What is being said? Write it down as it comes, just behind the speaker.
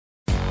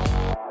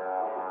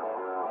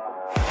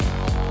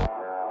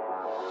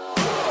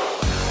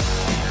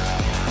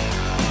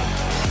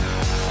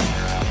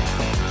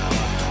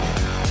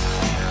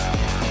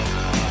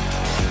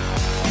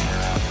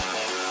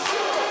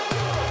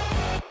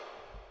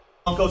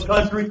Broncos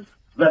country.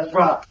 Let's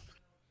rock.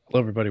 Hello,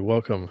 everybody.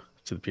 Welcome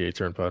to the PA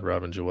Turn Pod.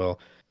 Rob and Joel.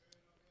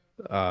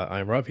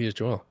 I'm Rob. He is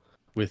Joel.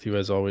 With you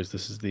as always.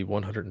 This is the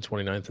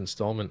 129th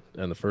installment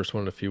and the first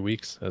one in a few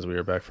weeks, as we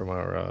are back from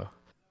our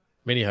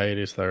mini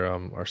hiatus.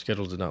 Our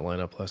schedules did not line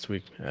up last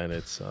week, and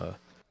it's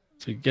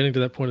getting to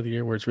that point of the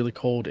year where it's really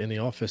cold in the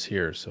office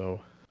here.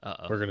 So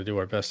we're going to do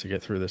our best to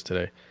get through this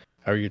today.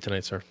 How are you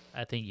tonight, sir?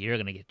 I think you're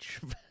gonna get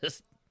your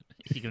best.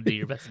 You're gonna do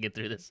your best to get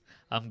through this.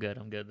 I'm good.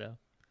 I'm good though.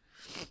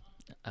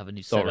 I have a new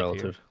It's all setup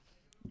relative.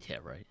 here.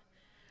 Yeah, right.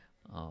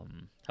 How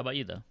about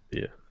you though?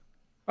 Yeah,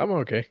 I'm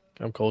okay.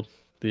 I'm cold.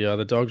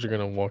 The dogs are going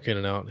to walk in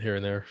and out here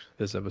and there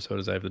this episode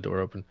as I have the door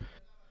open.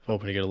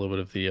 Hoping to get a little bit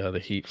of the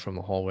heat from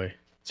the hallway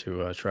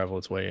to travel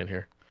its way in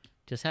here.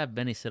 Just have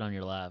Benny sit on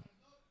your lap.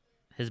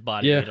 His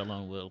body Yeah. weight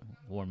alone will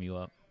warm you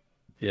up.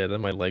 Yeah,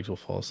 then my legs will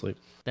fall asleep.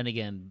 Then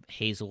again,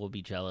 Hazel will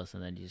be jealous,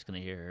 and then you're just gonna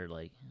hear her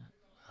like,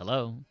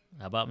 "Hello,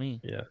 how about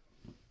me?" Yeah.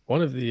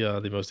 One of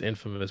the most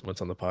infamous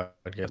ones on the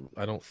podcast,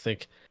 I don't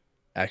think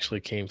actually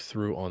came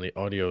through on the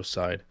audio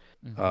side.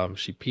 Mhm.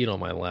 She peed on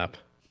my lap.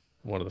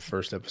 One of the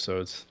first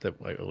episodes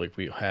that like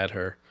we had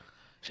her.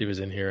 She was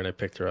in here and I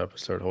picked her up and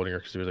started holding her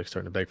because she was like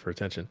starting to beg for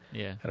attention.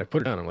 Yeah. And I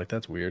put her down. I'm like,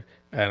 that's weird.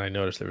 And I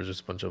noticed there was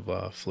just a bunch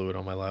of fluid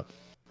on my lap.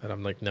 And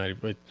I'm like, no,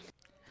 but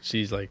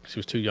she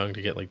was too young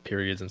to get like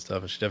periods and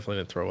stuff, and she definitely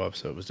didn't throw up,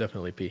 so it was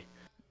definitely pee.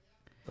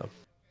 So,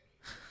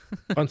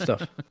 fun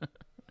stuff.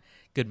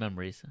 Good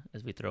memories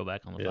as we throw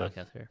back on the Yeah.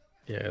 podcast here.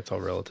 Yeah, it's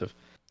all relative.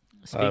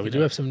 Speaking We do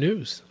of- have some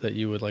news that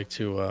you would like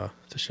to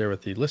share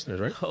with the listeners,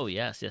 right? Oh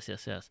yes.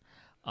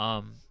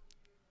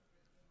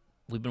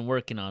 We've been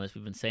working on this.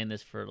 We've been saying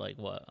this for like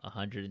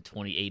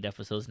 128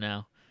 episodes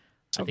now.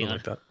 Something I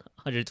like think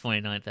that.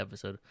 129th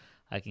episode,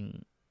 I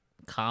can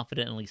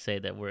confidently say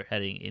that we're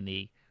heading in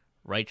the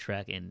right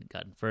track and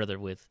gotten further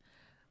with.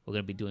 We're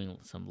going to be doing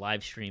some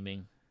live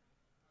streaming.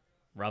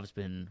 Rob's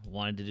been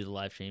wanting to do the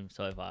live stream,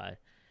 so have I.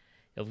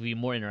 It'll be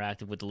more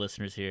interactive with the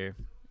listeners here,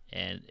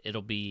 and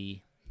it'll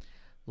be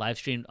live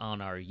streamed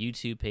on our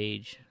YouTube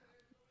page,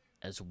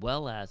 as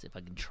well as if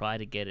I can try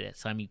to get it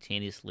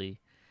simultaneously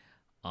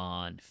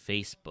on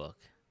Facebook.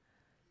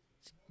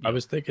 I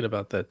was thinking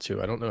about that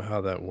too. I don't know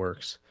how that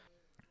works.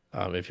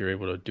 If you're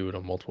able to do it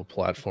on multiple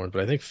platforms,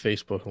 but I think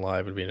Facebook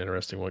Live would be an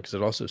interesting one because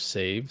it also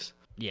saves,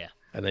 Yeah,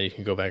 and then you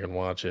can go back and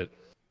watch it.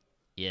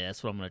 yeah,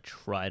 that's what I'm gonna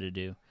try to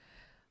do.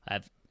 I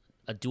have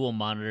a dual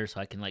monitor, so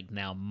I can like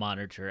now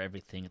monitor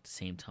everything at the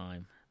same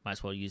time. Might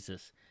as well use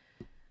this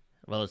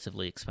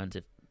relatively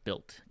expensive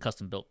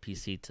custom built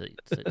PC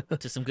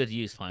to some good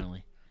use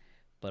finally.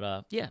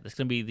 But yeah, that's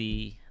gonna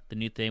be the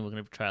new thing. We're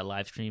gonna try a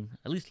live stream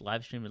at least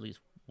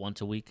once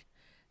a week,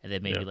 and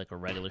then maybe Yeah. like a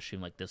regular stream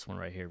like this one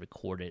right here,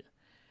 record it,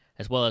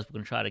 as well as we're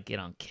gonna try to get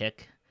on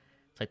Kick.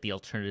 It's like the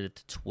alternative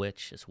to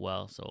Twitch as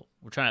well. So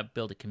we're trying to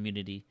build a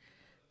community,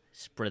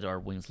 spread our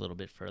wings a little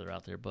bit further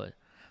out there. But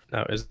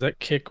Now, is that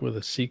kick with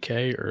a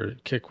CK or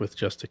kick with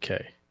just a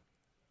K?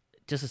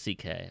 just a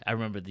CK. I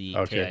remember the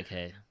Okay.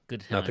 KIK.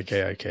 Good times. Not the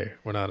KIK.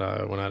 We're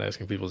not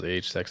asking people's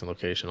age, sex, and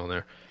location on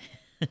there.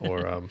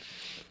 Or I'm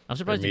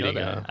surprised you know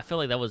meeting, that. I feel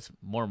like that was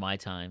more my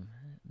time,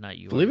 not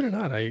yours. believe it or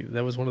not,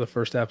 that was one of the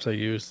first apps I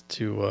used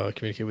to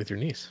communicate with your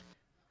niece.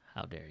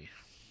 How dare you?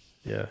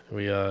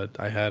 Yeah,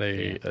 I had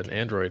an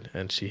Android,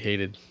 and she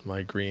hated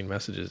my green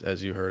messages,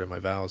 as you heard in my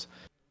vows.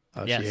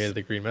 Yes. She hated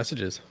the green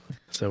messages,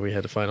 so we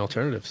had to find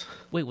alternatives.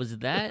 Wait, was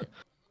that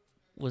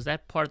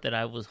part that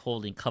I was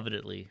holding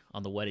covetedly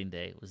on the wedding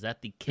day? Was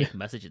that the Kick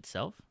message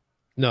itself?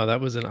 No, that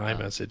was an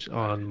iMessage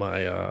on my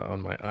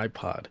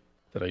iPod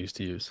that I used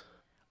to use.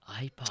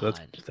 iPod. So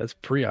that's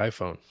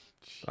pre-iPhone.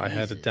 I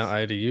had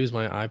to use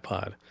my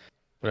iPod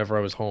whenever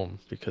I was home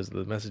because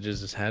the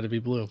messages just had to be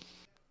blue.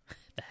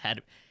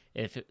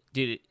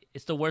 Dude,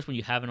 it's the worst when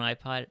you have an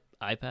iPod,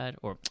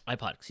 or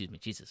iPod. Excuse me,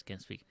 Jesus,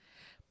 can't speak.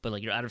 But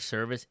like you're out of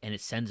service and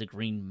it sends a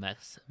green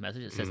message.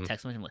 It says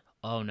text message. I'm like,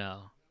 oh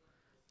no.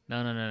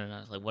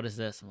 It's like, what is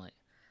this? I'm like,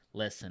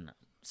 listen,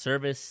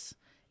 service,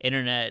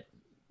 internet,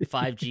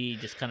 5G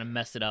just kind of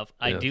messed it up.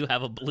 I do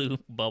have a blue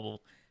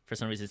bubble. For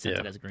some reason, it sent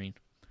it as green.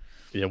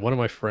 Yeah, one of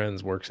my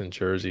friends works in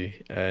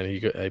Jersey, and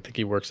I think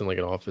he works in like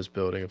an office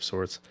building of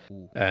sorts.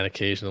 Ooh. And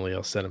occasionally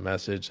I'll send a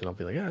message, and I'll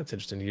be like, "Yeah, it's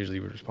interesting." Usually he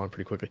would respond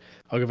pretty quickly.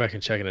 I'll go back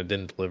and check, and it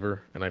didn't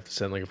deliver, and I have to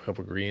send like a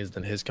couple greens.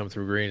 Then his come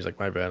through green. He's like,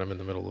 "My bad, I'm in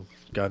the middle of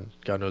God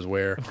knows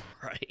where."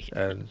 Right.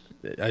 And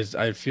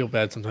I feel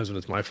bad sometimes when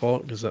it's my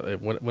fault because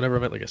whenever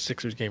I'm at like a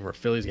Sixers game or a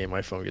Phillies game,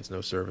 my phone gets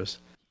no service.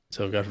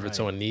 So God forbid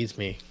someone needs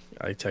me,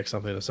 I text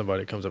something to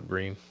somebody, it comes up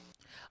green.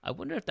 I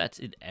wonder if that's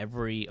in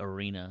every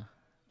arena.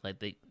 Like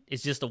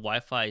it's just the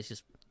Wi-Fi is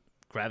just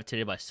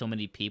gravitated by so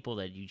many people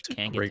that you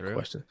can't get through. Great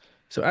question.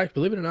 So,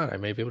 believe it or not, I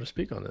may be able to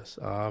speak on this.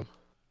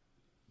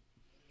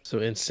 So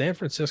in San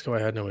Francisco, I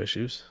had no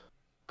issues.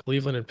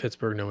 Cleveland and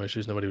Pittsburgh, no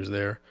issues. Nobody was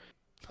there.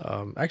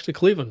 Actually,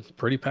 Cleveland,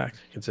 pretty packed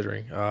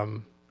considering.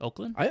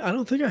 Oakland? I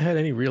don't think I had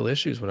any real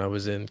issues when I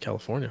was in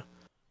California,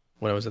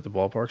 when I was at the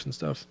ballparks and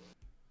stuff.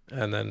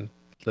 And then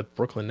the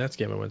Brooklyn Nets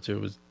game I went to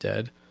was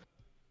dead.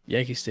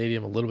 Yankee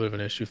Stadium, a little bit of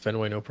an issue.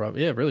 Fenway, no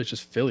problem. Yeah, really, it's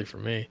just Philly for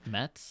me.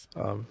 Mets?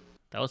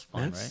 That was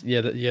fun, Mets?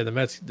 right? Yeah, the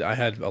Mets. I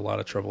had a lot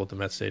of trouble at the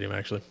Mets Stadium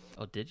actually.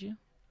 Oh, did you?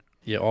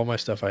 Yeah, all my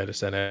stuff I had to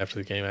send after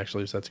the game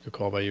actually. So that's a good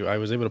call by you. I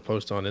was able to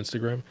post on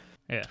Instagram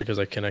Yeah. because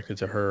I connected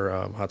to her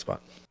hotspot.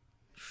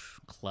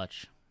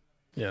 Clutch.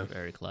 Yeah,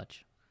 Very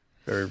clutch.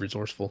 very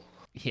resourceful.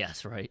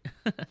 Yes, right.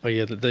 But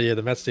yeah,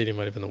 the Mets Stadium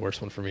might have been the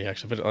worst one for me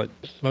actually. But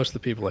most of the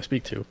people I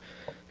speak to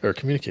or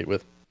communicate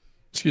with,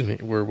 excuse me,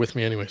 were with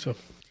me anyway. So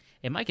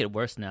It might get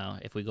worse now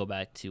if we go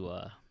back to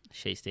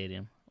Shea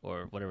Stadium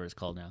or whatever it's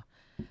called now,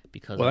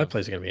 because well, that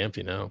place is gonna be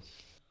empty now.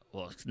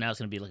 now it's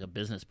gonna be like a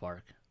business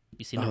park.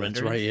 You seen the Oh,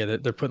 that's renderings? right. Yeah,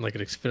 they're putting like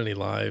an Xfinity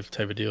Live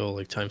type of deal,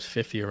 like times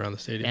 50 around the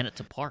stadium. And it's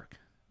a park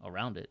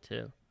around it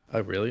too.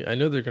 Oh, really? I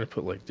know they're gonna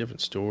put like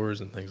different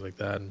stores and things like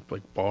that, and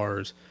like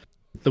bars.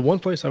 The one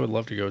place I would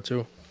love to go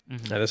to, and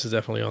this is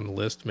definitely on the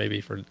list, maybe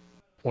for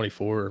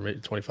 24 or maybe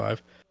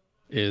 25,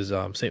 is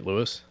St.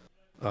 Louis.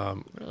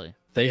 Really?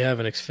 They have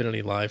an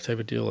Xfinity Live type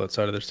of deal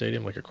outside of their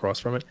stadium, like across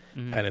from it,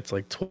 and it's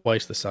like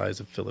twice the size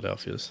of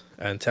Philadelphia's.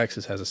 And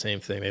Texas has the same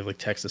thing. They have like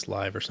Texas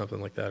Live or something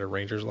like that, or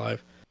Rangers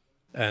Live.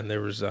 And there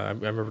was, I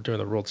remember during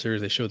the World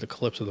Series, they showed the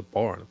clips of the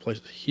bar, and the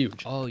place was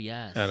huge. Oh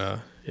yes. And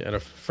a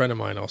friend of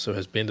mine also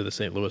has been to the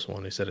St. Louis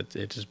one. He said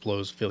it just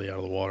blows Philly out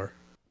of the water.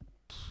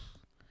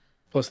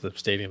 Plus, the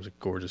stadium's a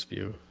gorgeous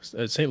view.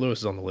 St. Louis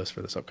is on the list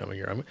for this upcoming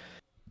year. I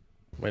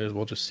might as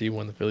well just see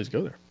when the Phillies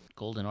go there.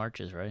 Golden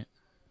Arches, right?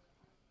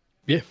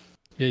 Yeah,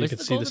 you Is can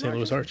it see the Golden St.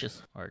 Louis Arches or Arch.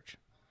 just Arch.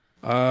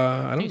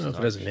 I don't think know it's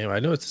if it has a Arch. name. I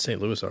know it's the St.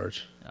 Louis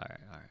Arch. All right.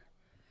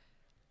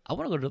 I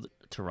want to go to the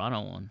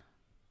Toronto one.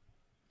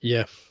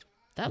 Yeah,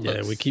 That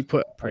yeah. looks We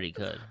pretty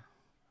good.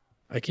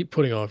 I keep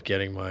putting off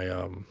getting my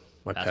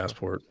my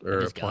Passport. passport I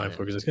or just got applying it.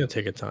 for because it's gonna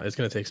take a time. It's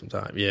gonna take some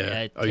time.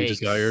 Yeah. It Oh, you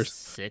just got yours?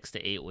 6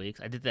 to 8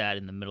 weeks. I did that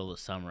in the middle of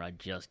summer. I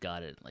just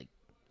got it like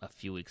a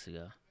few weeks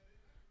ago.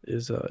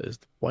 Is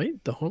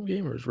white the home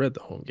game or is red the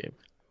home game?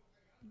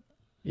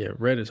 Yeah,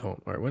 red is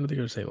home. All right. When do they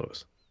go to St.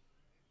 Louis?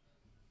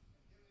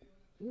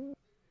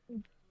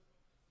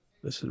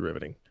 This is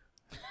riveting.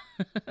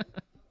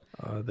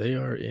 They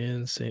are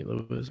in St.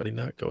 Louis. Are they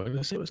not going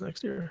to St. Louis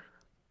next year?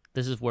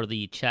 This is where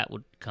the chat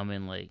would come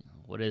in like,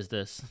 what is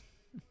this?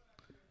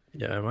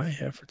 Yeah, am I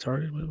half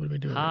retarded? What are we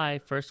doing? Hi,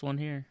 first one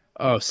here.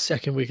 Oh,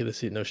 second week of the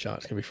season. No shot.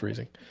 It's gonna be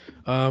freezing.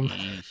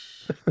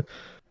 Yeesh.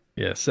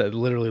 Yeah,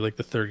 literally like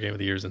the third game of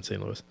the year is in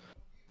St. Louis.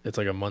 It's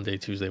like a Monday,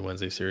 Tuesday,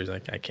 Wednesday series. I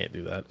can't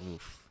do that.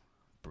 Oof,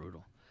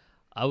 brutal.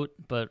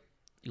 But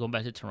going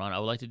back to Toronto, I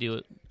would like to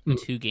do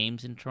 2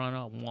 games in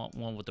Toronto. I want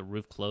one with the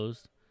roof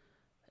closed,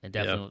 and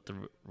definitely with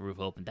the roof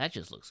open. That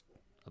just looks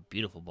a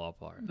beautiful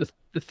ballpark.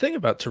 The thing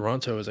about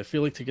Toronto is I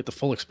feel like to get the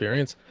full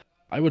experience,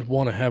 I would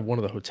want to have one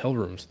of the hotel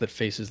rooms that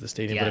faces the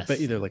stadium, but I bet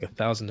you they're like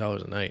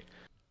 $1,000 a night.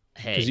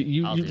 Hey, Because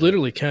you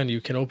literally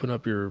can open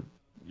up your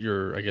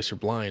I guess your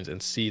blinds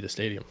and see the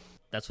stadium.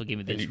 That's what gave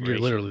me the And inspiration.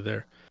 you're literally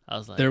there. I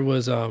was like, There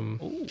was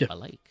ooh, yeah. I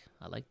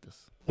like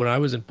this. When I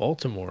was in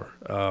Baltimore,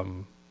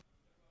 I'm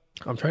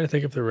trying to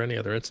think if there were any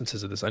other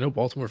instances of this. I know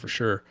Baltimore for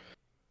sure.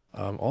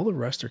 All the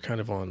rest are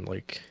kind of on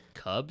like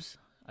Cubs.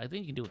 I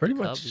think you can do it with pretty the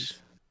much. Cubs.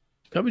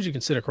 Cubbies you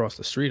can sit across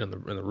the street on the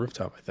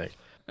rooftop, I think.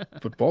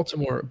 But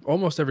Baltimore,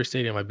 almost every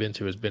stadium I've been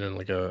to has been in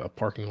like a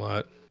parking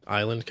lot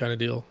island kind of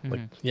deal.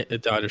 Like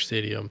at Dodger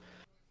Stadium,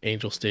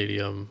 Angel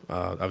Stadium,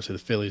 obviously the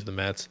Phillies, the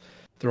Mets.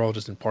 They're all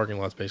just in parking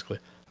lots basically.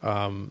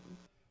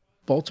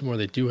 Baltimore,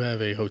 they do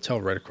have a hotel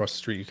right across the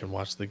street. You can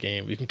watch the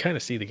game. You can kind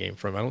of see the game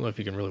from. I don't know if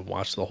you can really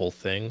watch the whole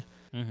thing,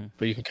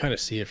 but you can kind of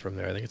see it from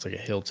there. I think it's like a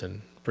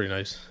Hilton, pretty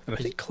nice. And I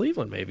think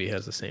Cleveland maybe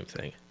has the same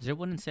thing. Is there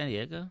one in San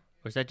Diego,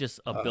 or is that just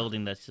a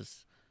building that's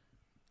just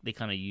they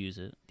kind of use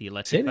it? The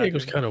electric. San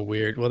Diego's factory? kind of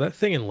weird. Well, that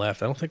thing in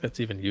left, I don't think that's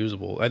even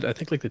usable. I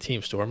think like the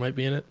team store might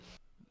be in it,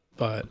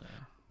 but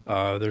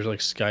there's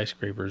like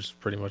skyscrapers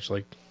pretty much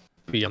like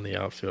beyond the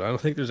outfield. I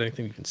don't think there's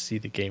anything you can see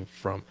the game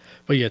from.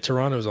 But yeah,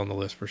 Toronto's on the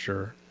list for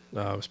sure,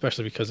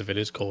 especially because if it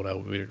is cold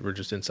out, we're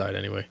just inside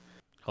anyway.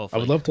 Hopefully.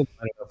 I would love to line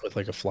it up with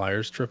like a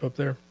Flyers trip up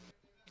there,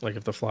 like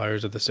if the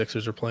Flyers or the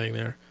Sixers are playing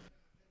there.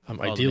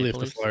 Ideally, if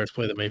the Flyers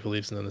play the Maple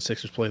Leafs and then the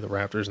Sixers play the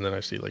Raptors, and then I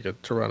see like a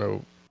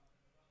Toronto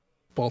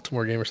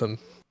Baltimore game or something.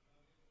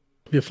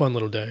 It'd be a fun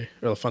little day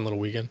or a fun little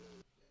weekend.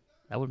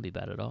 That wouldn't be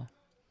bad at all.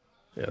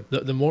 Yeah,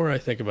 the more I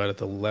think about it,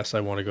 the less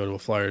I want to go to a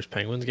Flyers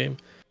Penguins game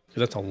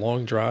because that's a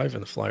long drive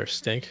and the Flyers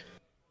stink.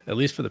 At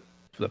least for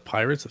the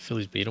Pirates, the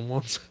Phillies beat them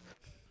once,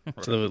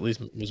 so at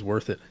least it was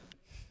worth it.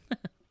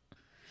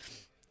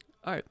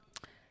 All right,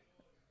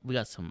 we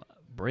got some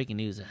breaking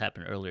news that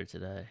happened earlier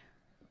today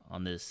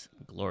on this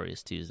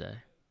glorious Tuesday.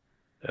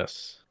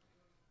 Yes.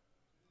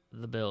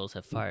 The Bills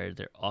have fired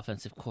their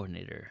offensive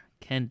coordinator,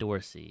 Ken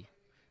Dorsey,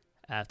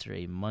 after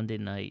a Monday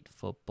Night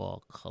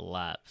Football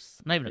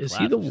collapse. Not even a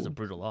collapse, it was just a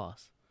brutal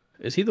loss.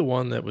 Is he the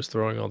one that was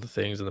throwing all the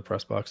things in the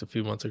press box a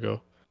few months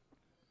ago?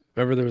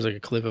 Remember there was like a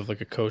clip of like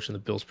a coach in the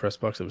Bills press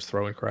box that was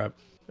throwing crap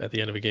at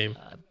the end of a game?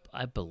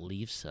 I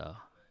believe so.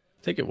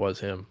 I think it was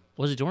him.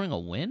 Was it during a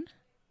win?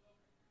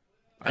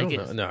 I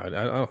don't know. No, I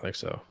don't think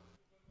so.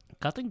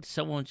 I think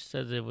someone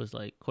said it was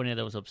like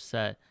coordinator that was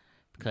upset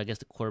because I guess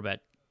the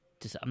quarterback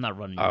just, I'm not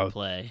running your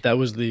play. That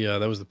was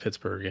the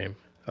Pittsburgh game.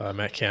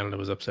 Matt Canada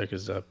was upset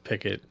because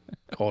Pickett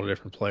called a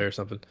different play or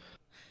something,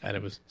 and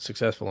it was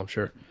successful, I'm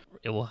sure.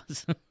 It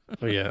was.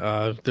 Oh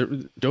yeah,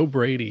 Joe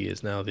Brady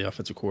is now the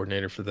offensive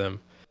coordinator for them.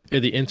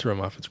 The interim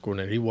offensive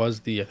coordinator. He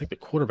was I think the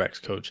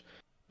quarterbacks coach.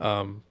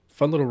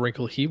 Fun little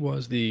wrinkle. He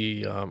was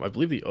I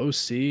believe the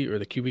OC or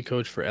the QB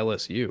coach for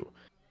LSU,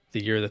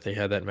 the year that they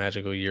had that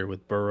magical year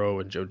with Burrow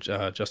and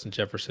Justin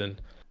Jefferson,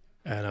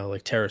 and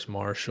like Terrace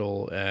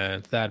Marshall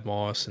and Thad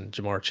Moss and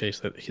Jamar Chase.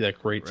 That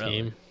great Really?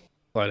 team,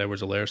 Clyde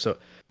Edwards-Helaire. So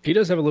he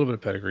does have a little bit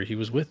of pedigree. He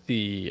was with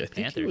I think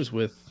Panthers. he was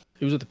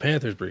with the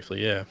Panthers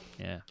briefly. Yeah.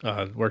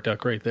 Yeah. Worked out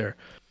great there.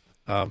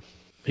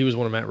 He was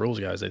one of Matt Rule's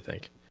guys, I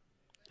think.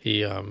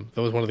 That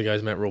was one of the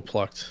guys Matt Rule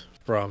plucked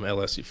from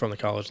LSU, from the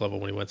college level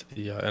when he went to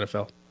the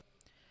NFL.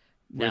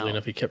 Weirdly Now,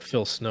 enough, he kept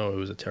Phil Snow, who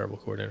was a terrible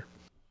coordinator.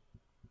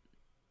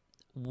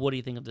 what do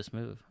you think of this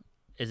move?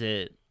 Is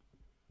it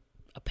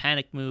a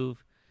panic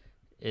move?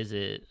 Is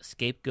it a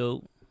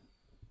scapegoat?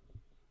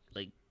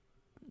 Like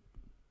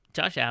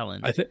Josh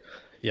Allen. I think,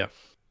 yeah.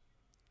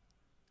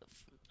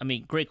 I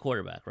mean, great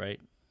quarterback, right?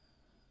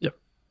 Yep.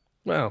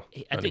 Well, I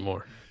not think-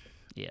 anymore.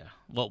 Yeah.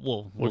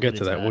 Well, We'll get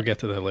to that. We'll get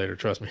to that later.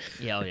 Trust me.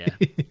 Yeah. Oh, yeah.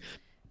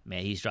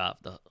 Man, he's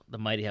dropped. The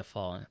mighty have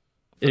fallen.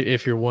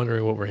 If you're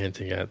wondering what we're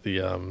hinting at,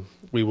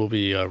 we will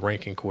be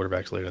ranking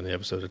quarterbacks later in the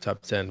episode, the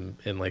top 10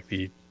 in like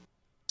the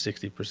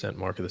 60%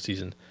 mark of the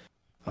season,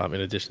 in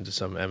addition to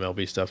some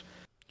MLB stuff.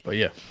 But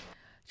yeah,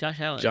 Josh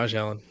Allen. Josh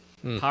Allen.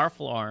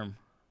 Powerful arm.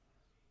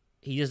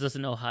 He just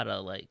doesn't know how to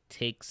like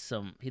take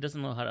some. He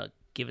doesn't know how to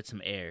give it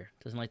some air.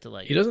 Doesn't like to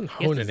like. He doesn't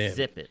he has hone to it in.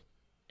 Zip it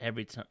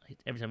every time.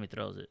 Every time he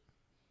throws it,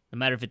 no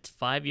matter if it's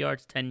 5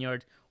 yards, 10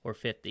 yards, or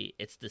 50,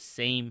 it's the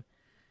same.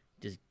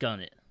 Just gun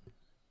it.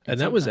 And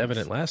that was sometimes-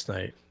 evident last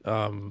night.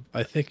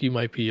 I think you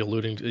might be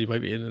alluding to, you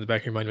might be in the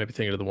back of your mind, you might be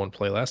thinking of the one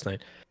play last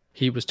night.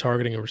 He was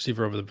targeting a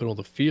receiver over the middle of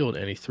the field,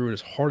 and he threw it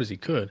as hard as he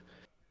could.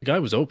 The guy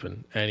was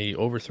open, and he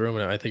overthrew him,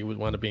 and I think it would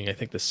wind up being,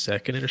 the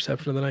second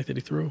interception of the night that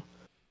he threw.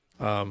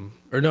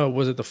 Or no,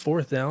 was it the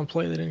fourth down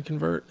play they didn't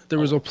convert? There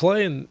was a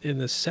play in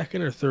the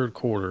second or third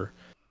quarter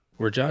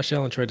where Josh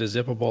Allen tried to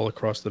zip a ball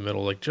across the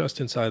middle, like just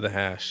inside the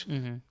hash.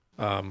 Mhm.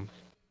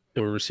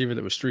 There was a receiver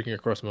that was streaking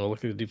across the middle.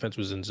 Looked like the defense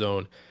was in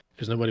zone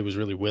because nobody was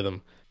really with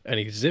him. And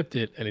he zipped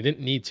it, and he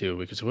didn't need to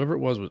because whoever it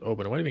was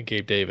open. It might have been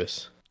Gabe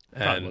Davis.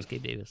 Probably And was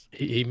Gabe Davis.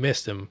 he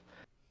missed him.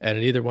 And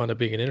it either wound up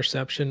being an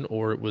interception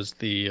or it was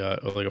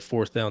like a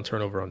fourth down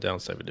turnover on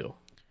downs type of deal.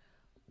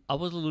 I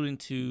was alluding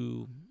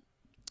to,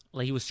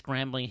 like he was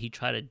scrambling. He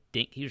tried to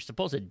dink. He was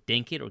supposed to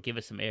dink it or give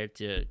it some air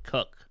to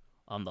Cook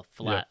on the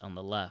flat on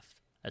the left.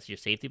 That's your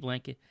safety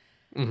blanket,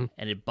 Mhm.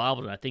 and it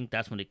bobbled. And I think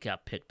that's when it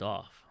got picked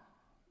off.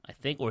 I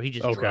think, or he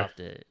just Okay. dropped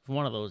it.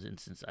 One of those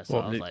instances I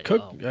saw. I was like,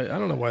 Cook, oh. I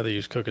don't know why they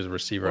use Cook as a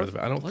receiver.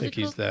 I don't Was think it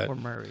he's Cook that. or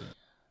Murray.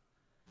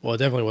 Well, it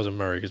definitely wasn't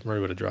Murray because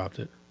Murray would have dropped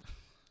it.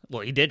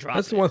 Well, he did drop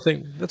That's it. the one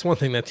thing. That's one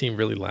thing that team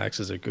really lacks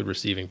is a good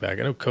receiving back.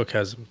 I know Cook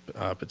has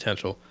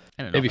potential.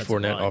 And an Maybe offensive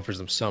Fournette line. offers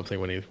them something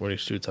when he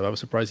shoots up. I was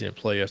surprised he didn't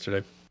play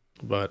yesterday,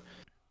 but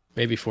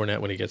maybe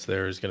Fournette when he gets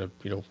there is going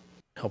to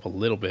help a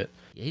little bit.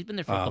 Yeah, he's been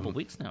there for a couple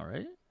weeks now,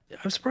 right?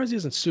 I'm surprised he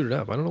hasn't suited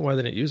up. I don't know why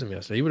they didn't use him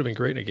yesterday. He would have been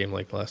great in a game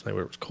like last night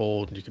where it was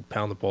cold and you could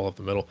pound the ball up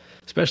the middle.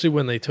 Especially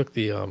when they took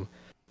they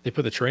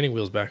put the training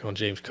wheels back on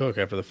James Cook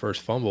after the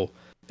first fumble.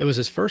 It was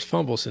his first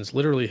fumble since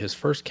literally his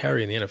first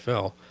carry in the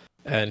NFL,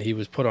 and he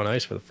was put on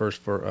ice for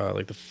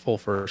the full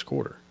first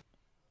quarter.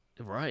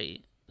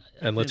 Right.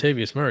 And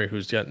Latavius Murray,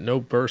 who's got no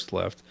burst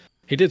left,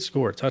 he did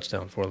score a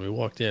touchdown for them. He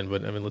walked in,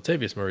 but I mean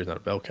Latavius Murray's not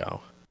a bell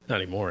cow,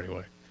 not anymore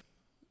anyway.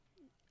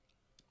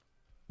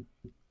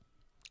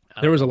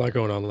 There was a lot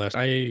going on last.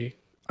 I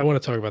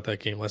want to talk about that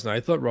game last night. I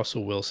thought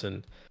Russell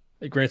Wilson.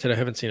 Granted, I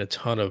haven't seen a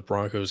ton of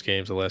Broncos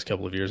games the last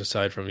couple of years,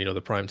 aside from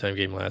the primetime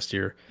game last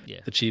year, Yeah.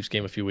 the Chiefs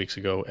game a few weeks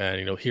ago,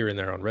 and here and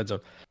there on Red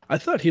Zone. I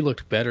thought he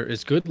looked better,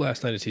 as good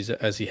last night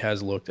as he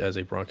has looked as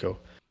a Bronco.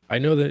 I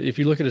know that if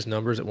you look at his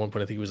numbers, at one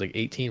point I think he was like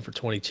 18 for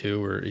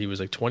 22, or he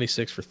was like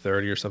 26 for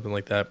 30, or something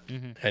like that,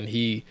 and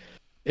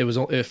it was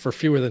for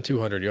fewer than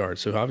 200 yards.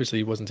 So obviously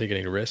he wasn't taking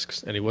any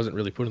risks, and he wasn't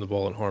really putting the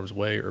ball in harm's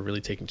way or really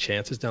taking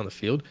chances down the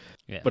field.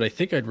 Yeah. But I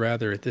think I'd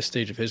rather, at this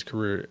stage of his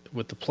career,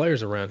 with the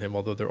players around him,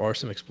 although there are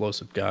some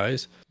explosive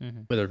guys,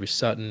 whether it be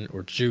Sutton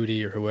or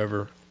Judy or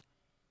whoever,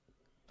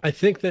 I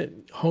think that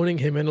honing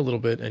him in a little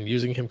bit and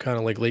using him kind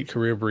of like late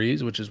career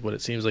Breeze, which is what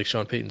it seems like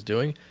Sean Payton's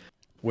doing,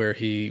 where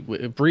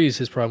Breeze,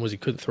 his problem was he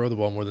couldn't throw the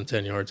ball more than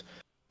 10 yards.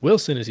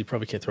 Wilson is he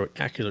probably can't throw it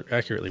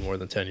accurately more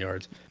than 10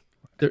 yards.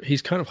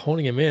 He's kind of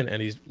honing him in,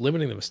 and he's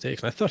limiting the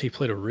mistakes. And I thought he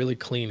played a really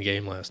clean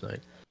game last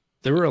night.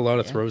 There were a lot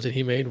of throws that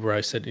he made where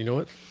I said, you know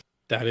what?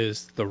 That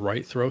is the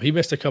right throw. He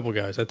missed a couple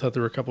guys. I thought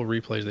there were a couple of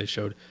replays they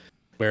showed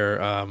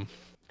where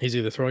he's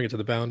either throwing it to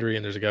the boundary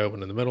and there's a guy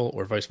open in the middle,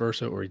 or vice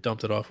versa, or he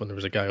dumped it off when there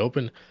was a guy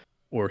open,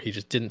 or he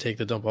just didn't take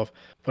the dump off.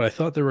 But I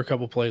thought there were a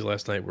couple plays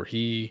last night where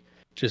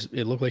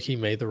it looked like he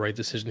made the right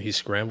decision. He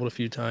scrambled a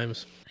few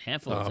times.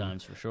 Handful of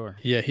times for sure.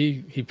 Yeah,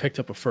 he picked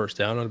up a first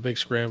down on a big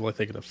scramble, I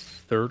think in the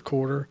third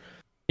quarter.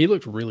 He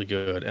looked really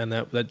good. And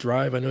that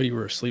drive, I know you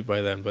were asleep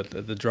by then, but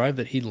the drive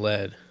that he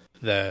led,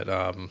 that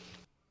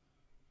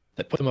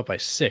that put them up by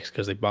 6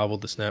 because they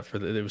bobbled the snap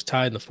it was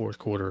tied in the fourth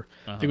quarter.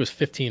 I think it was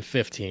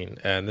 15-15,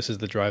 and this is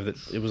the drive that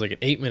it was like an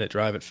 8-minute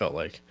drive. It felt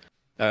like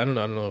I don't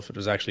know if it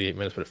was actually 8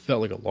 minutes, but it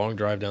felt like a long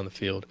drive down the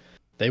field.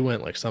 They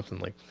went like something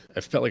like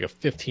it felt like a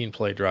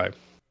 15-play drive,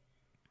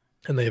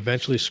 and they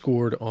eventually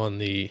scored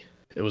on it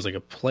was like a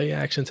play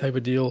action type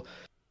of deal.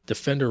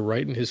 Defender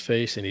right in his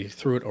face, and he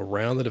threw it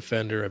around the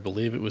defender. I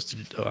believe it was to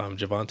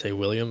Javonte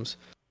Williams,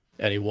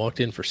 and he walked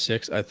in for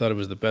 6. I thought it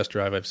was the best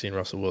drive I've seen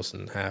Russell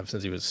Wilson have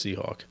since he was a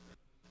Seahawk.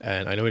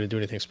 And I know he didn't do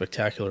anything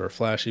spectacular or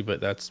flashy,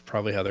 but that's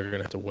probably how they're going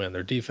to have to win.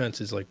 Their defense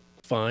is like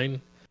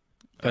fine.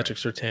 Patrick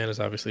Surtain is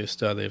obviously a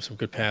stud. They have some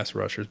good pass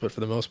rushers, but for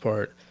the most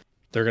part,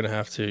 they're going to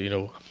have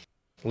to,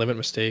 limit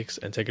mistakes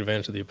and take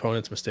advantage of the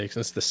opponent's mistakes.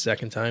 And it's the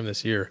second time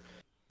this year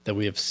that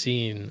we have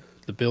seen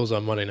the Bills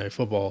on Monday Night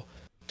Football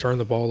turn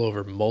the ball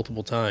over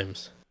multiple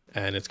times,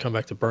 and it's come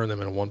back to burn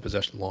them in a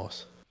one-possession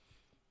loss.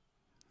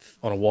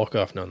 On a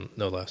walk-off, no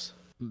less.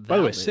 Valid. By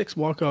the way, 6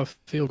 walk-off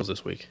field goals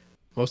this week.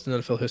 Most in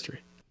NFL history.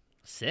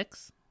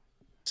 6?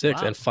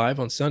 6, Wow. and 5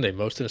 on Sunday,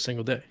 most in a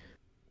single day.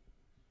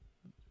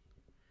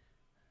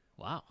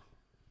 Wow.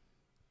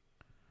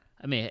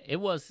 I mean, it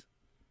was...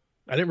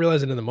 I didn't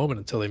realize it in the moment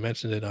until they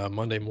mentioned it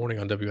Monday morning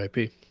on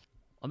WIP.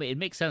 I mean, it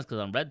makes sense because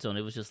on Red Zone,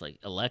 it was just like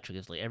electric.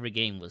 It's like every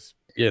game was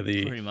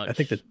pretty much I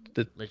think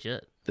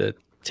legit. the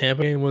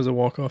Tampa game was a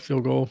walk-off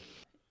field goal.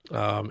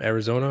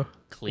 Arizona,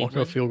 Cleveland?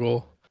 walk-off field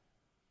goal.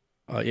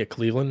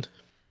 Cleveland.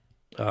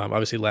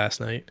 Obviously last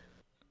night.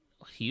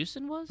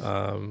 Houston was?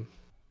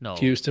 No.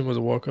 Houston was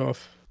a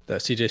walk-off.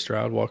 That C.J.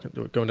 Stroud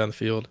going down the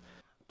field.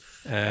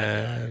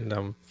 And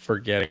I'm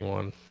forgetting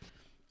one.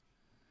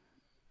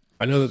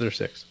 I know that there's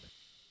 6.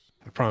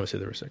 I promise you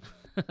there were 6.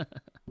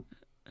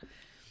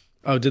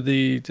 Oh, did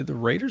the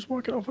Raiders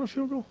walk it off on a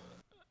field goal?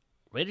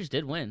 Raiders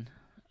did win.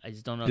 I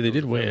just don't know. Yeah, if they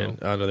it was did a field win.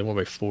 goal. No, they won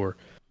by 4.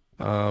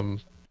 I'm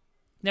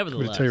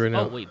Nevertheless. going to tell you right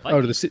now. Oh, wait.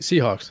 Oh, the Vikings.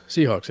 Seahawks.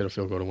 Seahawks had a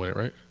field goal to win it,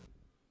 right?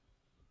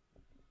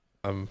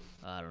 I don't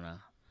know.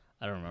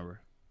 I don't remember.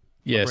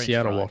 Yeah, brain's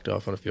Seattle fried. walked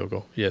off on a field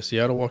goal. Yeah,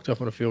 Seattle walked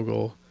off on a field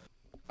goal.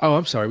 Oh,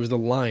 I'm sorry. It was the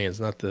Lions,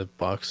 not the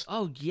Bucks.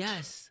 Oh,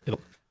 yes.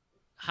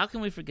 How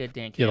can we forget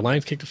Dan Yeah, the Campbell?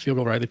 Lions kicked a field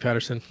goal. Riley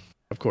Patterson,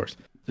 of course.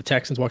 The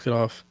Texans walked it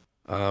off.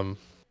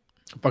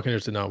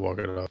 Buccaneers did not walk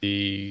it off.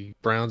 The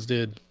Browns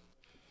did.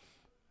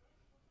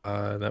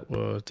 Did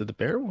the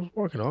Bear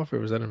walk it off, or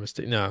was that a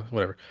mistake? No,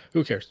 whatever.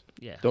 Who cares?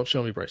 Yeah. Don't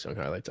show me Bryce Young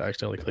highlights. I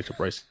accidentally clicked a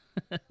Bryce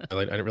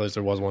highlight. I didn't realize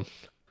there was one.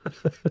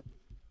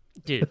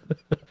 Dude.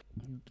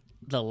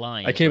 The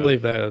Lions. I can't bro.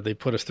 believe that they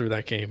put us through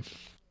that game.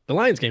 The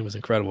Lions game was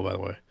incredible, by the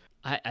way.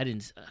 I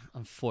didn't.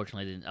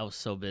 Unfortunately, I didn't. I was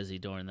so busy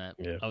during that.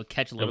 Yeah. I would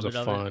catch a It little was bit a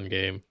of fun it.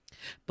 game.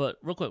 But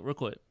real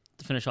quick,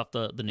 to finish off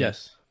the news.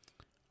 Yes.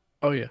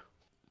 Oh yeah.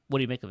 What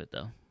do you make of it,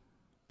 though?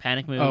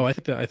 Panic move? Oh, I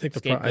think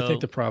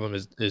the problem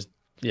is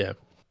yeah.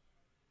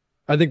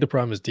 I think the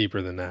problem is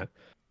deeper than that.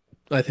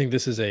 I think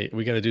this is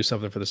we got to do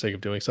something for the sake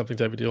of doing something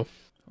type of deal,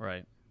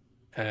 Right.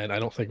 and I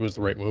don't think it was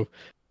the right move.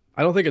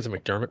 I don't think it's a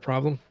McDermott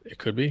problem. It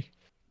could be.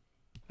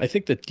 I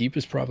think the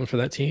deepest problem for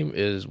that team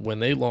is when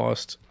they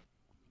lost.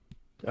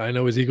 I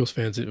know as Eagles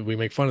fans, we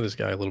make fun of this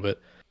guy a little bit,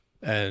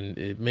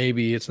 and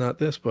maybe it's not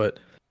this, but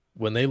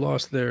when they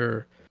lost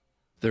their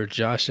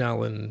Josh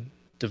Allen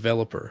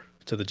developer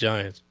to the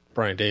Giants,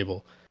 Brian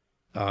Dable,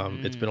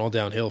 it's been all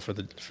downhill for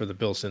the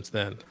Bills since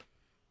then.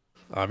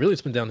 Really,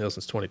 it's been downhill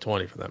since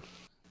 2020 for them.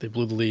 They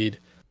blew the lead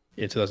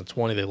in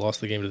 2020. They lost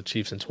the game to the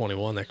Chiefs in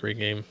 21. That great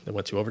game. They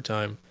went to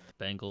overtime.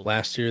 Bengals.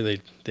 Last year, they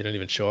didn't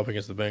even show up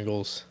against the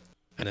Bengals,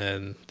 and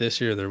then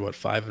this year they're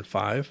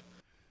 5-5.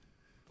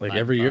 Like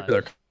every year,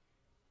 5-5.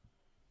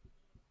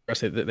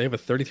 they have a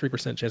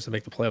 33% chance to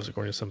make the playoffs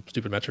according to some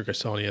stupid metric I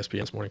saw on ESPN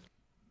this morning.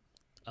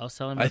 I was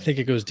telling I think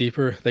it goes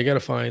deeper. They got to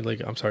find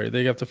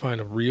they have to find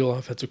a real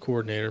offensive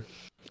coordinator,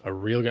 a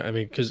real guy. I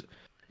mean, because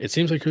it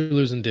seems like you're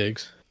losing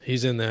Diggs.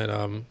 He's in that.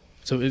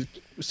 So it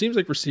seems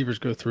like receivers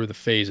go through the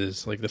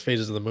phases, like the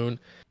phases of the moon.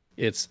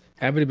 It's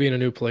happy to be in a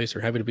new place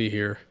or happy to be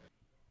here,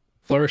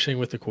 flourishing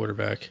with the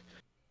quarterback,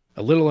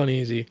 a little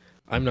uneasy.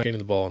 I'm not getting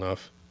the ball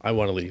enough. I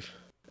want to leave.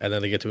 And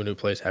then they get to a new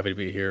place, happy to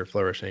be here,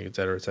 flourishing, et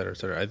cetera, et cetera, et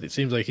cetera. It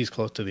seems like he's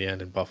close to the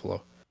end in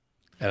Buffalo.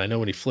 And I know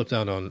when he flipped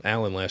out on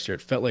Allen last year,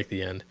 it felt like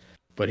the end.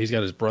 But he's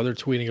got his brother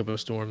tweeting up a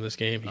storm this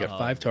game. He got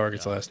 5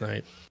 targets last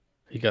night.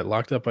 He got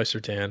locked up by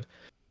Surtain.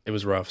 It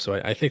was rough.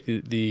 So I think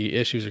the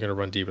issues are going to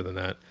run deeper than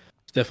that.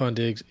 Stephon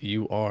Diggs,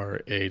 you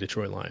are a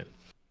Detroit Lion.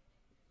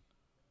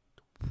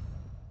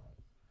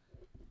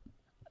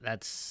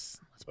 that's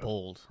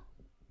bold.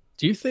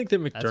 Do you think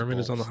that McDermott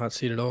is on the bold. hot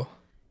seat at all?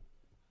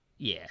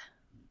 Yeah.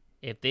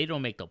 If they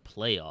don't make the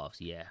playoffs,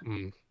 yeah.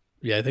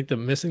 Yeah, I think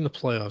missing the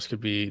playoffs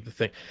could be the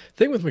thing. The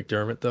thing with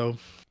McDermott, though,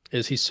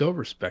 is he's so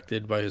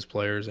respected by his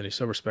players and he's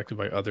so respected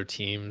by other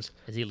teams.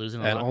 Is he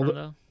losing a And lot all from the-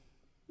 though?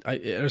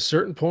 At a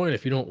certain point,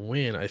 if you don't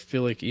win, I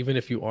feel like even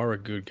if you are a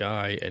good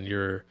guy and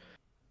you're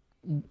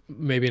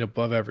maybe an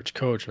above-average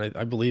coach, and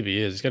I believe he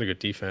is, he's got a good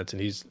defense,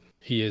 and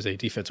he is a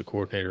defensive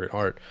coordinator at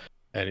heart,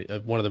 and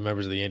one of the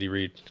members of the Andy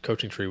Reid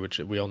coaching tree, which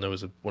we all know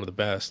is one of the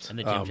best. And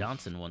the Jim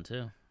Johnson one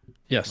too.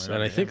 Yes, Right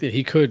and I over think there. that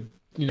he could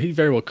he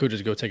very well could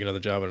just go take another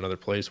job at another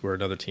place where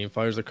another team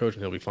fires the coach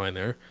and he'll be fine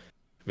there.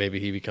 Maybe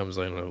he becomes,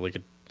 I don't know, like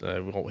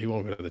he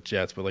won't go to the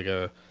Jets, but like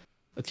a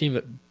team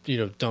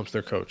that dumps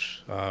their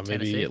coach. Maybe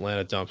Tennessee?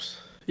 Atlanta dumps.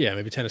 Yeah,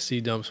 maybe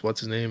Tennessee dumps. What's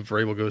his name?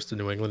 Vrabel goes to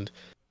New England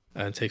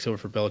and takes over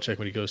for Belichick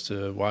when he goes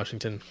to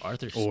Washington.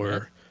 Arthur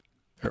or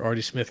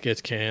Artie Smith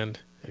gets canned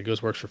and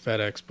goes works for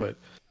FedEx. But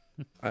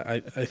I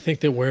think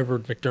that wherever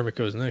McDermott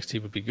goes next, he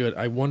would be good.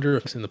 I wonder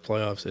if in the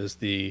playoffs is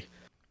the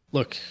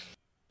look.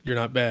 You're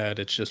not bad.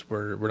 It's just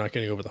we're not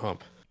getting over the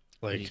hump.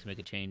 He Like needs to make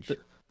a change.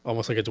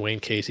 almost like a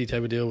Dwayne Casey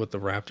type of deal with the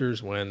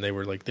Raptors when they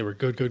were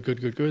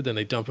good. Then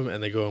they dump him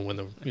and they go and win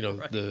the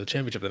Right. the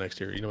championship the next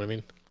year. You know what I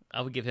mean? I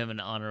would give him an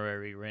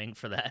honorary ring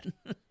for that.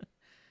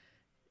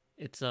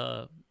 It's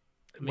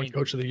Win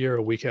coach of the year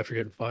a week after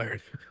getting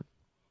fired.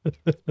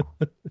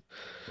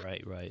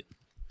 right.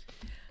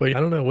 But I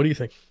don't know. What do you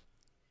think?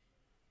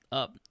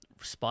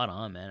 Spot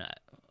on, man.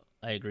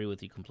 I agree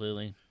with you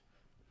completely.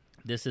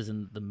 This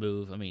isn't the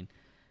move. I mean,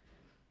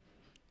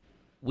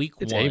 week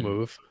It's one. a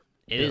move.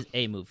 It is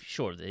a move,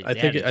 sure. I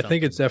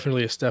think it's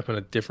definitely a step in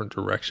a different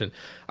direction.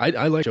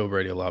 I like Joe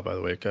Brady a lot, by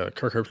the way. Kirk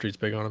Herbstreit's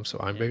big on him, so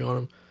I'm big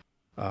on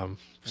him.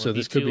 So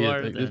this could be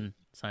then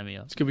sign me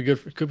up. this could be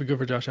good. Could be good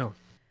for Josh Allen.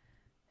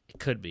 It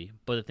could be,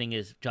 but the thing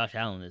is, Josh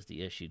Allen is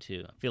the issue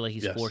too. I feel like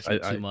he's Yes, forcing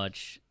too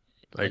much.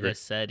 I agree. I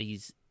said, he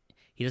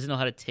doesn't know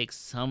how to take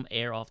some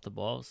air off the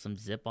ball, some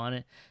zip on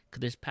it.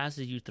 Because there's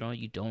passes you throw,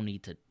 you don't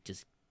need to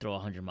just throw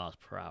 100 miles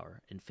per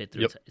hour and fit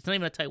through. Yep. It's not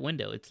even a tight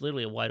window. It's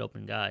literally a wide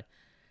open guy.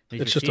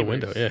 It's just a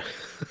window, yeah.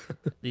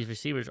 These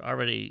receivers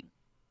already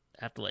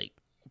have to like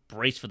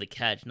brace for the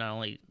catch, not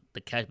only the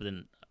catch, but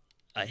then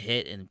a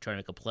hit and try to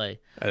make a play.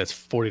 And it's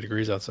 40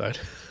 degrees outside.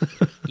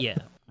 Yeah,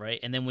 right.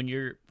 And then when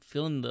you're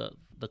feeling the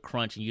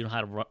crunch and you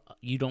don't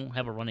you don't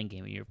have a running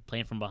game and you're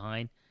playing from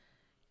behind,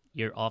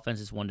 your offense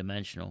is one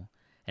dimensional.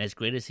 And as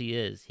great as he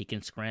is, he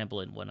can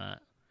scramble and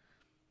whatnot.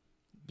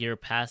 You're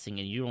passing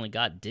and you only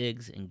got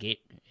Diggs and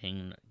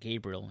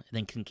Gabriel, and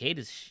then Kincaid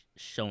is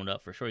shown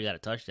up for sure. He got a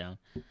touchdown,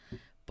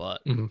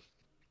 but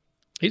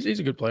He's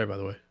a good player, by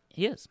the way.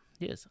 he is.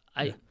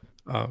 I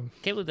Um,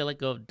 can't believe they let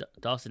go of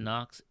Dawson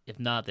Knox. If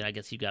not, then I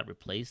guess he got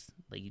replaced.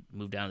 Like he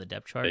moved down the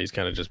depth chart. he's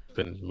kind of just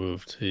been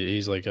moved.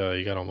 He's like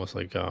he got almost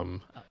like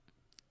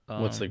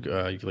what's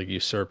the like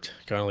usurped,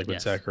 kind of like when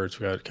Yes. Zach Ertz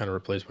got kind of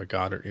replaced by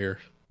Goddard here.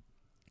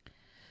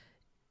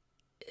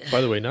 By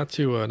the way, not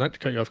to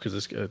cut you off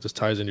because this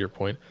ties into your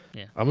point.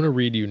 Yeah. I'm gonna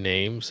read you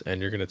names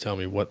and you're gonna tell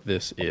me what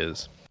this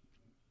is.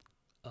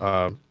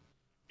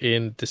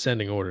 In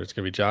descending order, it's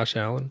gonna be Josh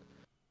Allen,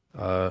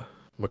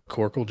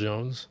 McCorkle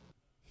Jones,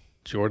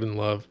 Jordan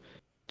Love,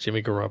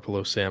 Jimmy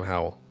Garoppolo, Sam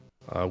Howell.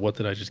 What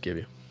did I just give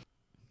you?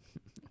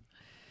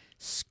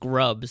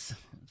 Scrubs.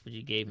 That's what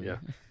you gave me. Yeah.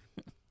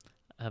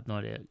 I have no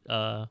idea.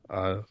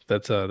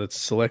 That's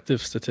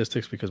selective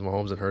statistics because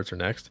Mahomes and Hurts are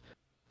next,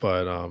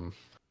 but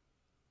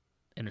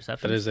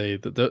Interceptions. that is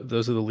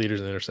those are the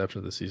leaders in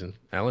interceptions this season.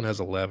 Allen has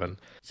 11.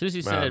 As soon as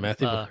you said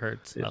Matthew-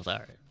 Hurts, yeah. I was like,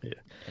 all right. Yeah.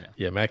 You know.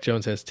 Yeah, Mac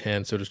Jones has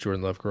 10. So does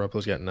Jordan Love.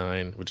 Garoppolo's got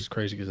 9, which is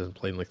crazy because he hasn't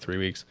played in like 3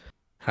 weeks.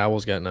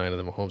 Howell's got 9, and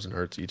then Mahomes and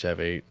Hurts each have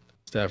 8.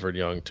 Stafford,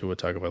 Young, Tua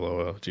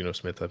Tagovailoa, Geno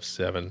Smith have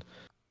 7,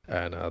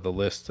 and the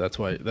list. That's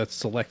why that's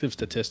selective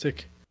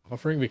statistic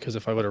offering because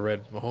if I would have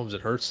read Mahomes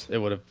and Hurts, it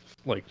would have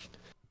like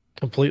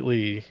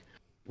completely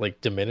like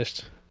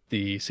diminished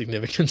the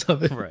significance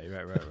of it. Right.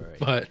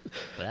 But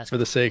that's for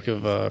the sake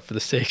of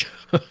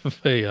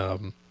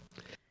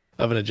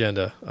an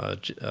agenda,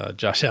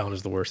 Josh Allen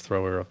is the worst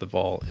thrower of the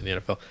ball in the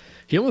NFL.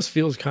 He almost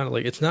feels kind of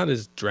like it's not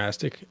as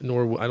drastic,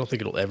 nor I don't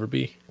think it'll ever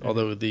be.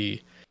 Although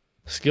the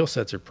skill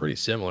sets are pretty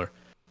similar,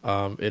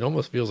 it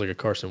almost feels like a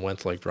Carson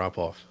Wentz like drop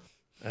off,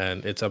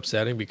 and it's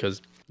upsetting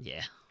because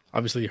yeah.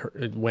 obviously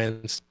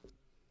Wentz,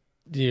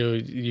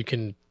 you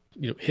can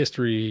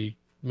history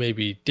may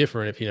be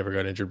different if he never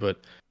got injured, but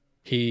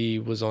he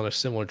was on a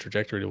similar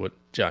trajectory to what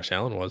Josh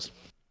Allen was.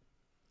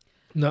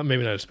 Maybe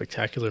not as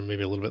spectacular,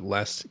 maybe a little bit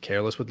less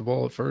careless with the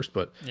ball at first,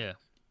 but Yeah.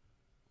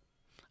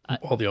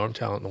 all the arm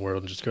talent in the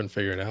world and just couldn't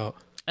figure it out.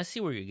 I see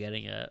where you're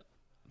getting at,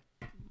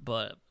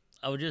 but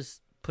I would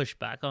just push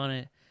back on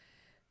it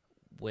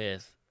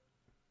with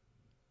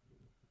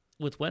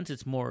Wentz.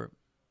 It's more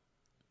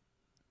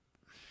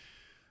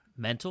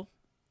mental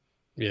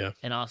Yeah.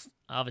 and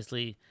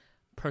obviously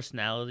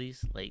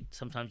personalities. Like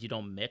sometimes you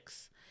don't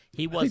mix.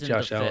 He I think wasn't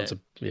Josh the Allen's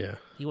fit.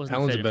 He wasn't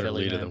Allen's the fit a in better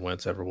Philly, leader man. than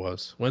Wentz ever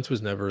was. Wentz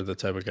was never the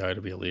type of guy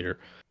to be a leader.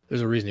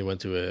 There's a reason he went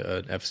to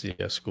an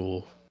FCS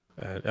school.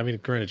 I mean,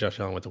 granted, Josh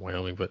Allen went to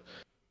Wyoming, but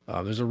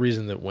there's a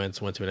reason that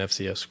Wentz went to an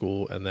FCS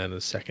school, and then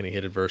the second he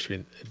hit adversity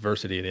in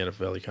the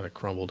NFL, he kind of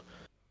crumbled.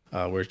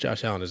 Whereas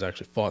Josh Allen has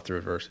actually fought through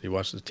adversity. He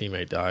watched his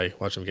teammate die,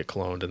 watched him get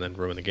cloned, and then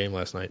ruin the game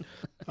last night.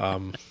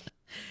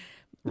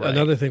 Right.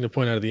 Another thing to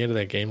point out at the end of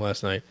that game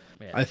last night,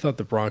 Yeah. I thought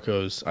the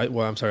Broncos, I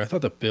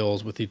thought the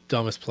Bills with the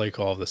dumbest play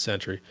call of the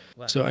century.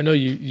 Wow. So I know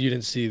you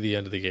didn't see the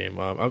end of the game.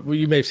 Well,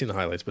 you may have seen the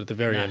highlights, but at the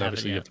very No, I end, haven't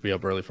obviously, you yet. have to be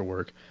up early for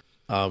work.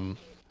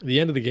 The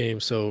end of the game,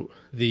 so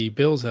the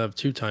Bills have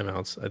 2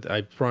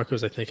 timeouts.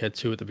 Broncos, I think, had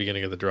 2 at the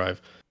beginning of the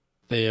drive.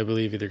 They, I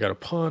believe, either got a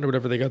punt or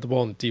whatever. They got the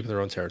ball deep in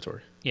their own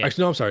territory. Yeah.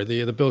 Actually, no, I'm sorry.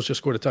 The Bills just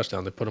scored a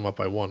touchdown. They put them up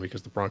by 1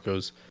 because the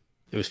Broncos,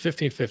 it was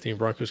 15-15.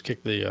 Broncos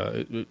kicked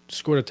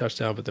scored a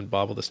touchdown, but then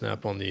bobbled the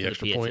snap on the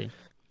extra point.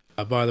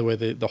 By the way,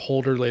 the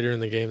holder later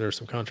in the game, there was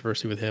some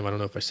controversy with him. I don't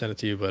know if I sent it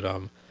to you, but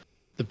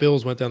the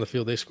Bills went down the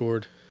field. They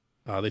scored.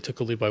 They took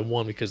the lead by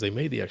 1 because they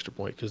made the extra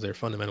point because they're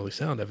fundamentally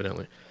sound,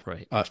 evidently.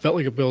 Right. It felt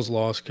like a Bills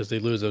loss because they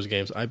lose those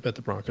games. I bet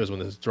the Broncos when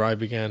this drive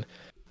began.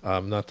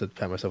 Not to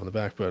pat myself on the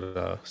back,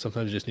 but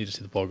sometimes you just need to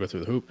see the ball go through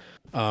the hoop.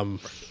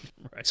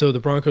 Right. So the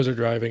Broncos are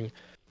driving.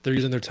 They're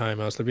using their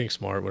timeouts. They're being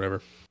smart,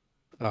 whatever.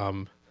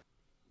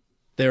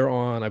 They're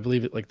on, I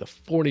believe, like the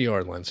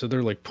 40-yard line. So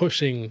they're like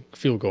pushing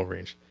field goal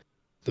range.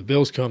 The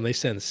Bills come. They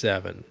send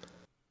 7.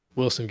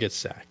 Wilson gets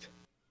sacked.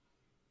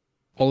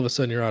 All of a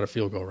sudden, you're out of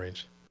field goal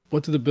range.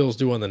 What do the Bills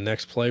do on the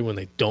next play when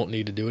they don't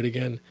need to do it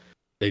again?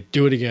 They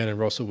do it again, and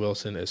Russell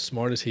Wilson, as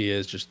smart as he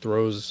is, just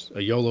throws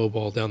a YOLO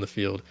ball down the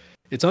field.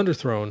 It's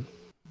underthrown,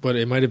 but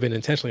it might have been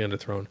intentionally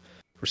underthrown.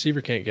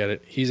 Receiver can't get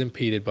it. He's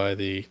impeded by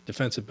the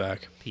defensive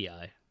back.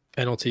 PI.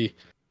 Penalty.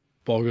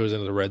 Ball goes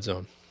into the red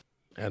zone.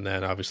 And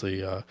then,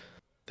 obviously,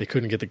 they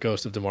couldn't get the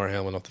ghost of DeMar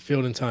Hamlin off the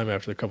field in time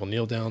after a couple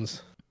kneel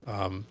downs.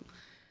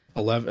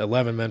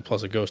 11 men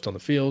plus a ghost on the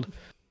field.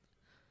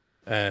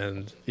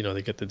 And,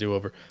 they get the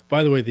do-over.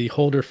 By the way, the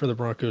holder for the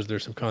Broncos,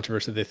 there's some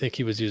controversy. They think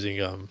he was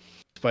using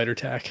spider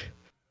tack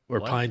or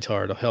pine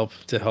tar to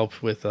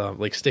help with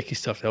like sticky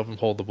stuff to help him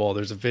hold the ball.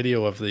 There's a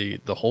video of the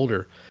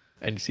holder,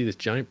 and you see this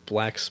giant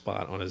black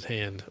spot on his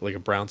hand, like a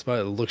brown spot.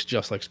 It looks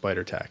just like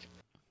spider tack,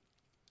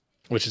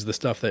 which is the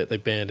stuff that they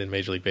banned in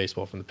Major League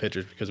Baseball from the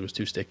pitchers because it was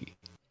too sticky.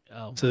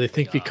 Oh, so they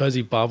think because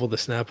he bobbled the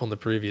snap on the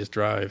previous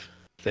drive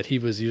that he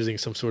was using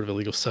some sort of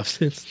illegal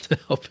substance to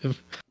help him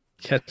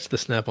catch the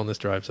snap on this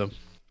drive. So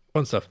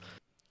fun stuff.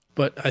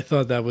 But I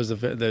thought that was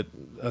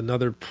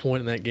another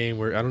point in that game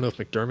where I don't know if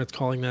McDermott's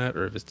calling that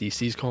or if it's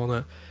DC's calling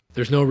that.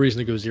 There's no reason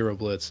to go zero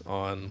blitz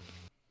on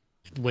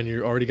when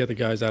you already got the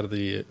guys out of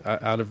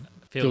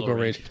field goal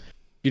range.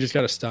 You just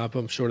got to stop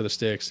them short of the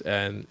sticks,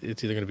 and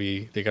it's either going to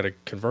be they got to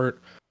convert,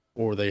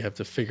 or they have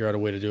to figure out a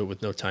way to do it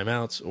with no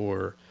timeouts,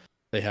 or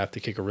they have to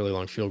kick a really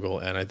long field goal.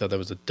 And I thought that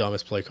was the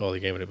dumbest play call of the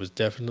game, and it was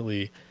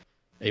definitely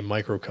a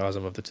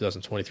microcosm of the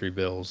 2023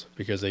 Bills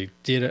because they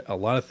did a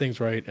lot of things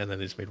right, and then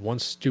they just made one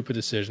stupid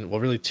decision. Well,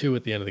 really 2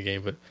 at the end of the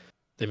game, but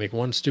they make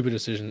one stupid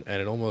decision,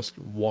 and it almost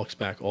walks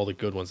back all the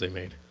good ones they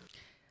made.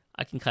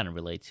 I can kind of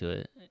relate to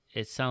it.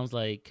 It sounds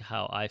like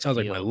how I feel. Sounds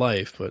like my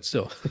life, but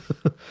still.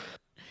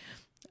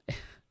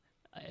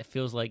 It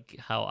feels like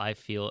how I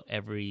feel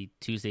every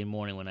Tuesday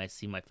morning when I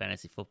see my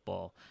fantasy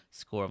football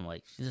score. I'm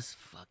like, this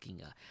fucking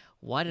guy.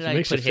 Why did I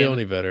makes put you him? feel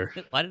any better?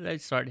 Why did I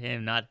start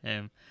him, not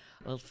him?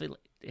 Well,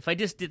 if I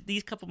just did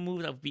these couple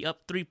moves, I would be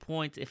up 3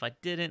 points. If I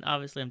didn't,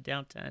 obviously I'm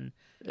down 10.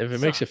 If it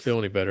makes you feel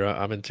any better,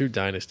 I'm in 2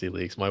 dynasty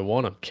leagues. My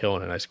one, I'm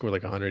killing it. I scored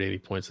like 180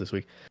 points this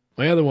week.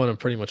 My other one, I'm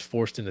pretty much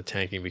forced into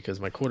tanking because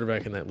my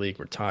quarterback in that league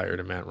retired,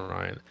 and Matt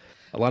Ryan.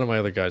 A lot of my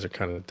other guys are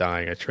kind of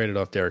dying. I traded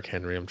off Derrick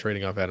Henry. I'm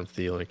trading off Adam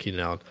Thielen and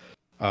Keenan Allen.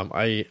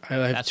 I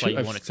have That's two, why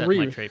you won't accept 3...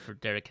 my trade for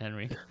Derrick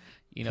Henry.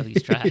 You know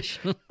he's trash.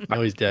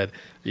 Oh, he's dead.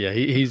 Yeah,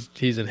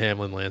 he's in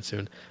Hamlin land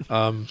soon.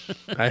 I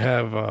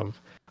have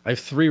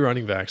 3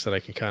 running backs that I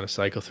can kind of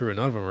cycle through, and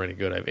none of them are any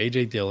good. I have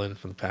A.J. Dillon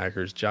from the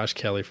Packers, Josh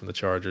Kelly from the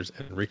Chargers,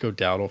 and Rico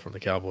Dowdle from the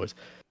Cowboys.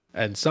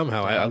 And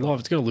somehow, I don't know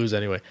if it's going to lose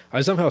anyway. I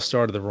somehow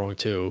started the wrong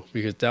 2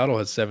 because Dowdle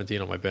had 17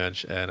 on my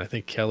bench, and I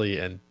think Kelly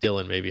and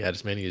Dillon maybe had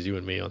as many as you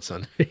and me on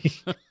Sunday.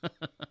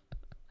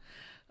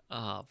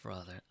 Oh,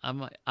 brother.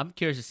 I'm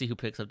curious to see who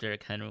picks up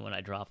Derrick Henry when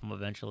I drop him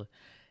eventually.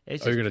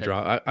 You're going to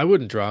drop? I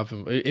wouldn't drop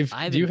him. Do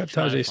you have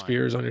Tajay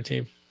Spears on your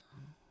team?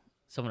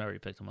 Someone already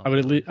picked him up. I would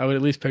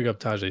at least pick up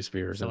Tajay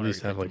Spears. Someone at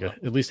least have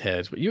at least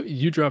heads. But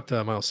you dropped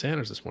Miles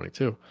Sanders this morning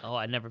too. Oh,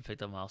 I never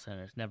picked up Miles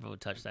Sanders. Never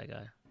would touch that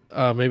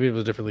guy. Maybe it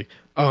was a different league.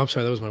 Oh, I'm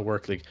sorry. That was my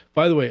work league.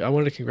 By the way, I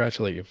wanted to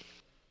congratulate you.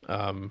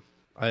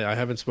 I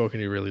haven't spoken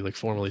to you really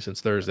formally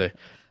since Thursday.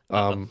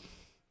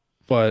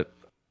 But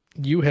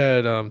you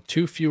had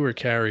 2 fewer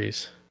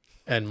carries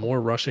and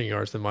more rushing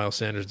yards than Miles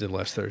Sanders did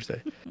last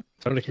Thursday.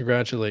 So I'm going to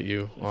congratulate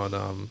you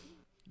on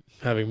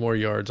having more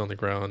yards on the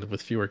ground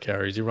with fewer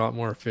carries. You're a lot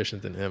more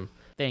efficient than him.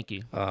 Thank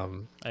you. I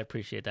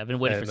appreciate that. I've been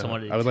waiting for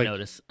someone to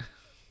notice.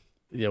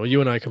 Yeah, well,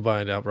 you and I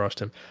combined outrushed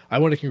him. I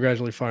want to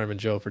congratulate Fireman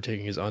Joe for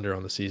taking his under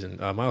on the season.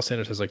 Miles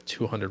Sanders has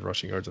 200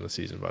 rushing yards on the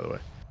season, by the way.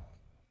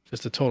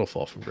 Just a total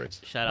fall from grace.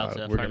 Shout out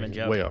to we're Fireman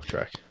Joe. Way off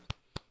track.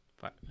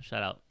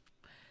 Shout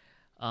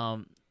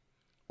out.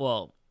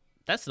 Well,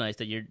 that's nice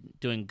that you're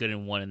doing good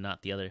in one and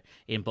not the other.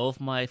 In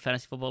both my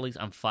fantasy football leagues,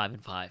 I'm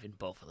 5-5 in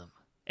both of them.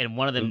 And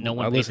one of them, no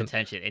one pays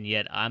attention, and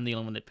yet I'm the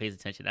only one that pays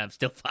attention. I'm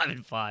still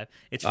 5-5.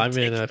 It's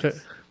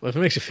ridiculous. If it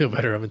makes you feel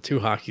better, I'm in 2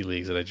 hockey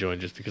leagues that I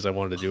joined just because I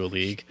wanted to do a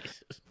league.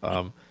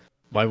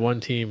 My one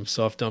team,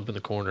 soft dump in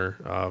the corner.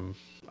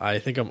 I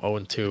think I'm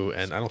 0-2,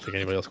 and I don't think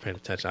anybody else is paying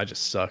attention. I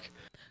just suck.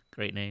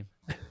 Great name.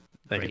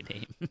 Great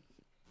name.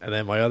 And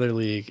then my other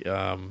league,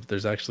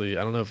 there's actually,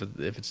 I don't know if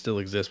it still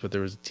exists, but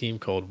there was a team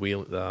called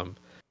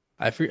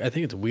I think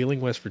it's Wheeling,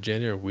 West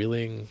Virginia, or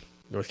Wheeling,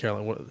 North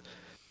Carolina.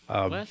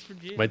 West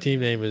Virginia. My team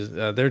name is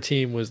their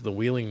team was the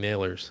Wheeling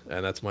Nailers,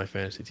 and that's my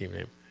fantasy team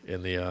name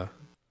in the in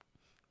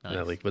that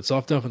Nice. league. But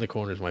Soft Dump in the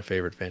Corner is my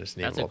favorite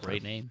fantasy name That's of a all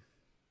great time. name.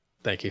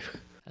 Thank you.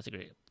 That's a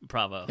great.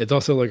 Bravo. It's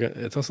also like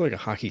a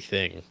hockey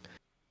thing,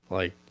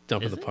 like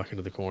dumping Is the it? puck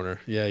into the corner.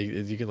 Yeah,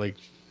 you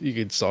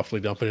can softly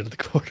dump it into the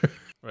corner.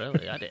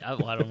 Really?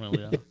 Well, I don't really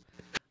know.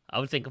 I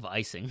would think of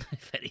icing,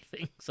 if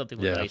anything. Something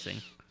with Yeah. icing.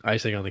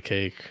 Icing on the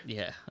cake,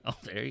 Yeah. Oh,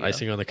 there you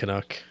icing on the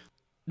Canuck.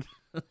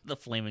 go. The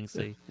Flaming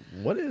Sea.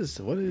 What is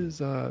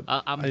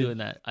I'm doing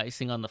that.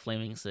 Icing on the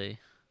Flaming Sea.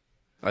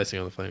 icing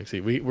on the flaming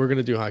sea? We're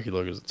gonna do hockey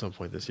logos at some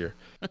point this year.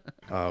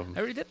 I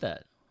already did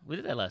that. We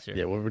did that last year.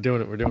 Yeah, well, we're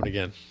doing it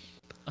again.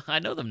 I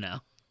know them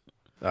now.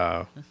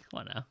 Uh, Come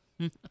on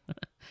now.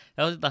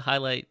 That was the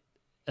highlight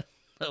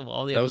of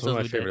all the that was episodes one of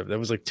my we favorite. did. That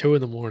was like 2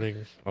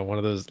 a.m. on one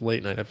of those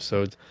late night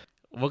episodes.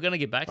 We're gonna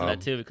get back to that Um,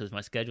 too because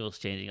my schedule is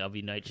changing. I'll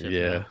be night shift.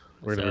 Yeah, now.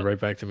 we're gonna So- be right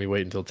back to me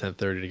waiting until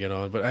 10:30 to get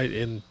on. But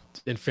in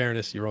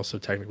fairness, you're also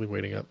technically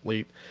waiting up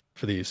late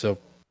for these. So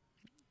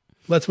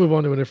let's move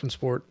on to a different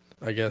sport,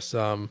 I guess.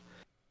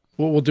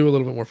 We'll do a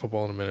little bit more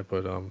football in a minute,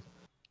 but do you want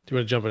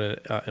to jump in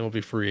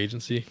MLB free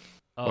agency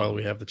while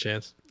we have the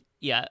chance?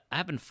 Yeah, I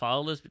haven't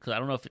followed this because I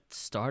don't know if it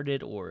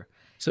started or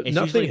So it's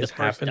nothing usually the has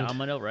first happened.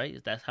 domino, right?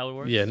 Is that how it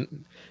works?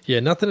 Yeah,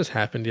 nothing has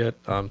happened yet.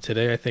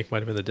 Today I think might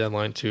have been the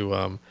deadline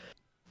to.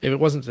 If it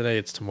wasn't today,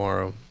 it's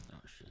tomorrow. Oh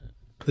shit.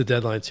 The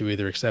deadline to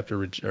either accept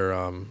or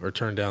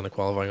turn down the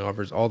qualifying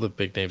offers. All the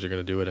big names are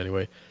going to do it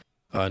anyway.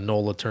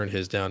 Nola turned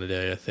his down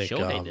today. I think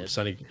Shohei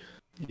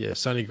did.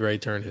 Sonny Gray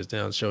turned his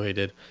down. Shohei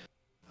did.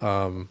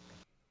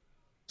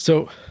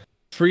 So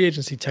free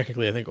agency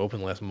technically I think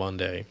opened last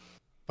Monday.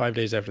 5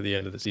 days after the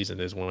end of the season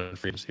is when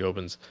free agency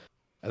opens.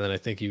 And then I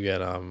think you get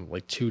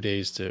like 2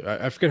 days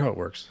to I forget how it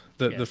works.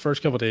 The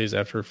first couple of days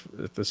after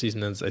if the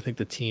season ends, I think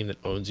the team that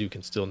owns you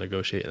can still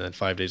negotiate, and then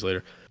 5 days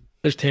later,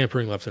 there's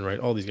tampering left and right.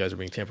 All these guys are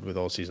being tampered with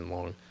all season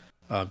long.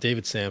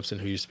 David Sampson,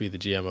 who used to be the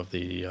GM of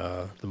the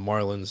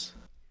Marlins,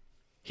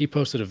 he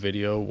posted a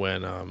video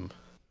when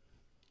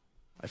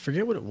I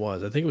forget what it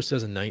was. I think it was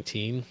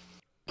 2019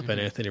 by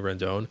Anthony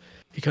Rendon.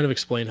 He kind of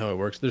explained how it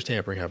works. There's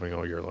tampering happening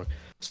all year long.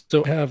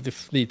 So I have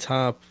the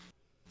top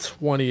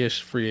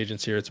 20-ish free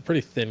agents here. It's a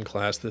pretty thin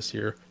class this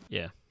year.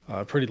 Yeah.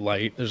 Pretty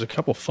light. There's a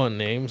couple fun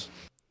names.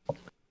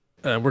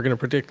 We're going to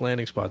predict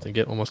landing spots and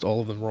get almost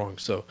all of them wrong.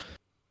 So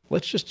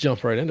let's just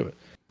jump right into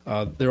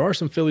it. There are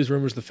some Phillies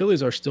rumors. The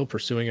Phillies are still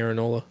pursuing Aaron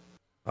Nola.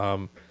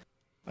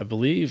 I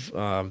believe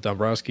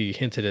Dombrowski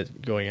hinted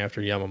at going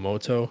after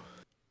Yamamoto,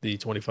 the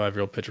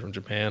 25-year-old pitcher from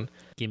Japan.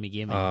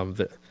 Gimme.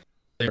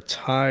 They're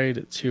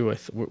tied to,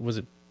 was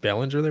it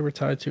Bellinger they were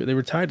tied to? They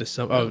were tied to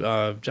some,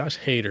 Josh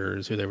Hader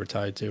is who they were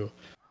tied to,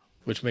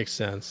 which makes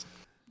sense.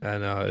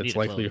 And it's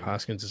likely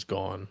Hoskins is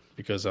gone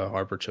because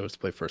Harper chose to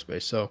play first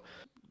base. So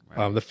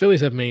the Phillies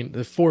have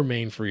the 4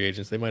 main free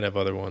agents. They might have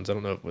other ones. I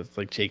don't know if with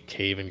like Jake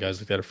Cave and guys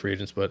like that are free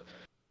agents, but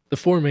the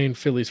 4 main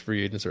Phillies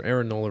free agents are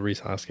Aaron Nola, Rhys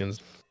Hoskins,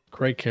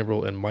 Craig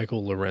Kimbrell, and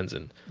Michael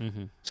Lorenzen.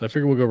 Mm-hmm. So I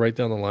figure we'll go right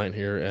down the line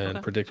here and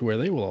predict where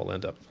they will all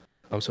end up.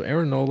 So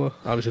Aaron Nola,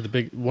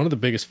 obviously one of the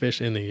biggest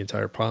fish in the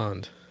entire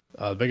pond,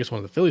 the biggest one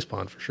of the Phillies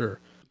pond for sure.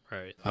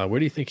 Right. Where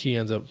do you think he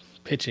ends up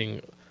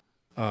pitching?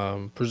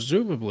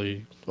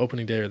 Presumably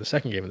opening day or the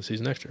second game of the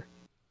season next year.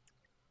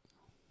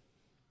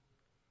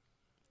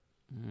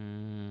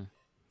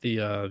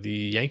 The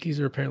Yankees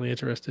are apparently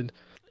interested.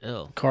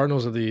 Oh.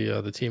 Cardinals are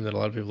the team that a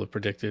lot of people have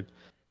predicted.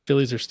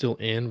 Phillies are still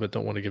in, but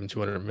don't want to give them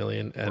 $200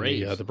 million. And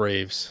the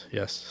Braves,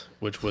 yes,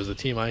 which was the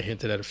team I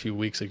hinted at a few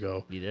weeks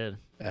ago. You did.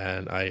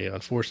 And I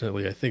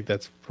think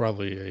that's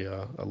probably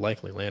a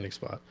likely landing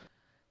spot.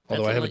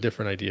 Although I have a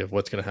different idea of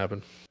what's going to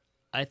happen.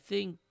 I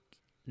think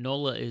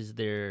Nola is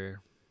it's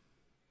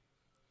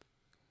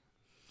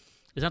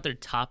not their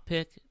top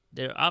pick.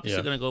 They're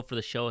obviously going to go for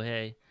the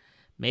Shohei,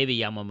 maybe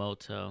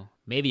Yamamoto,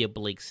 maybe a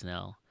Blake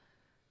Snell.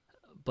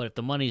 But if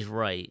the money's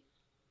right,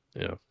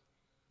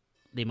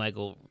 they might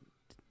go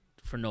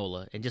for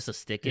Nola and just to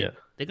stick it. Yeah.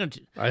 They're going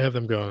to. I have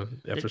them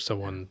going after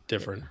someone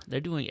different.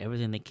 They're doing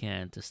everything they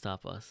can to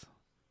stop us,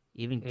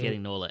 even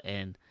getting Nola.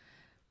 And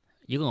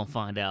you're going to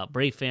find out.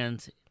 Brave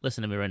fans,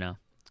 listen to me right now.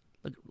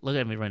 Look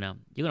at me right now.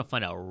 You're going to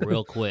find out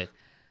real quick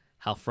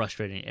how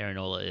frustrating Aaron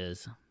Nola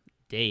is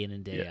day in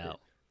and day out.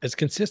 As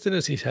consistent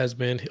as he has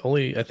been,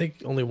 I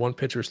think only one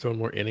pitcher has thrown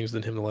more innings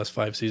than him the last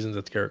 5 seasons.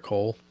 That's Garrett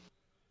Cole.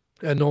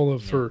 And Nola,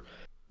 for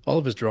all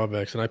of his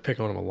drawbacks, and I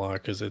pick on him a lot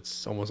because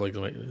it's almost like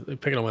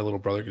picking on my little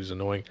brother because he's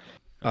annoying.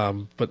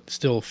 But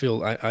still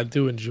I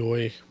do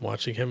enjoy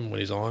watching him when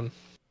he's on.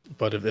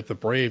 But if the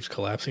Braves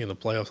collapsing in the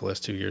playoffs the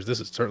last 2 years, this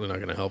is certainly not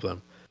going to help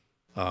them.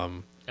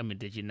 I mean,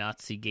 did you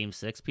not see Game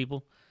 6,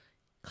 people?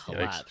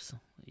 Collapse.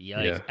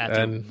 Yikes. Yeah.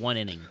 After 1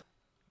 inning,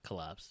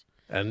 collapse.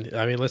 And,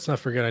 I mean, let's not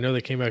forget, I know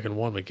they came back and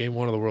won, but Game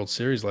 1 of the World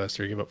Series last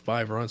year gave up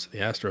 5 runs to the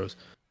Astros.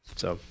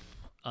 So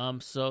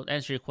to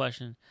answer your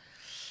question,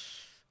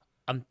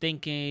 I'm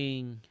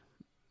thinking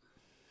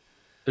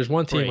there's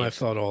one team Braves. I've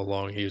thought all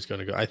along he was going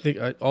to go. I think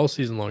all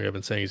season long I've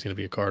been saying he's going to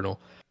be a Cardinal.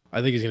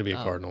 I think he's going to be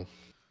a Cardinal.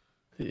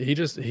 It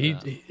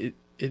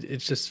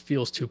just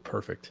feels too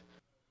perfect.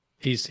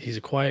 He's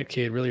a quiet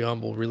kid, really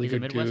humble, really He's a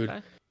good Midwest dude.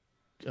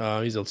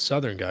 guy. He's a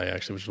Southern guy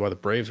actually, which is why the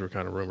Braves were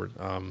kind of rumored.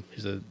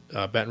 He's a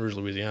Baton Rouge,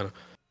 Louisiana.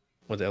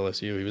 Went to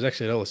LSU. He was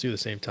actually at LSU the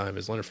same time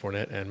as Leonard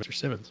Fournette and Mr.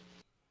 Simmons.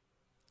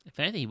 If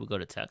anything, he would go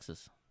to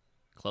Texas.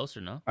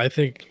 Closer, no? I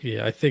think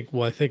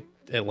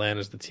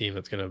Atlanta's the team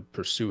that's going to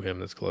pursue him,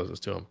 that's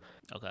closest to him.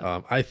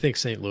 Okay. I think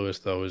St. Louis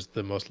though is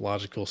the most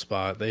logical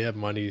spot. They have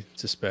money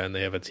to spend.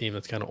 They have a team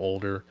that's kind of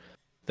older.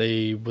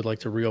 They would like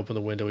to reopen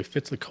the window. He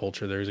fits the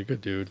culture there. He's a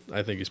good dude.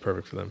 I think he's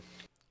perfect for them.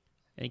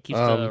 And he keeps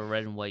the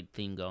red and white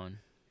theme going.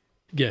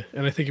 Yeah,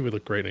 and I think he would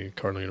look great in a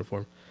Cardinal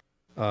uniform.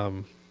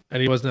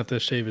 And he doesn't have to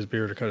shave his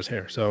beard or cut his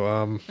hair.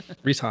 So,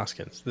 Rhys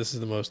Hoskins. This is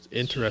the most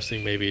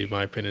interesting, maybe in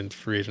my opinion,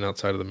 free agent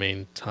outside of the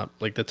main top,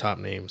 like the top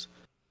names.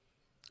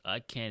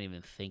 I can't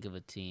even think of a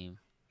team.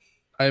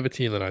 I have a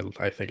team that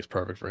I think is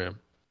perfect for him.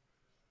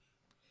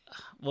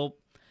 Well,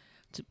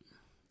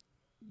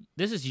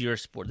 this is your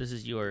sport. This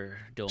is your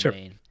domain.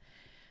 Sure.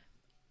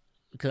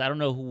 Because I don't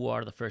know who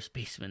are the first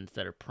basemen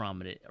that are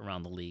prominent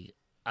around the league.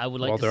 I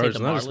would like to say there's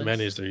the not Marlins. as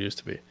many as there used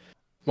to be.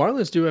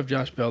 Marlins do have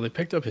Josh Bell. They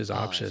picked up his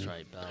option. That's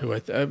right,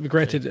 Bell. Who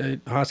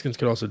granted, Hoskins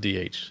could also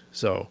DH.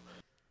 So,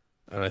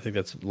 and I think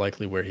that's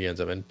likely where he ends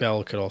up. And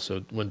Bell could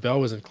also, when Bell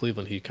was in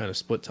Cleveland, he kind of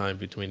split time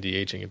between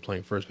DHing and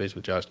playing first base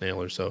with Josh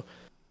Naylor. So,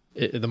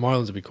 the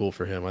Marlins would be cool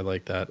for him. I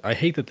like that. I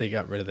hate that they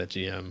got rid of that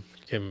GM,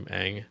 Kim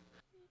Ang.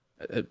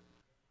 It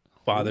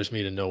bothers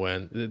me to no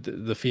end.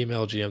 The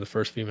female GM, the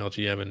first female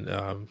GM, and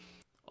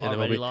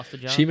Already lost the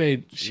job?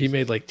 she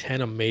made like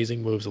 10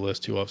 amazing moves the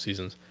last 2 off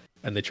seasons,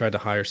 and they tried to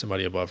hire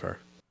somebody above her.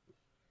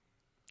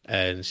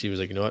 And she was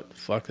like, you know what?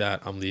 Fuck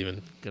that. I'm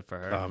leaving. Good for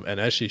her. And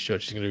as she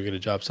showed, she's going to get a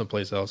job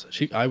someplace else.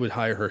 I would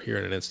hire her here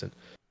in an instant.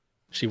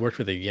 She worked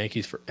for the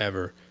Yankees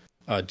forever.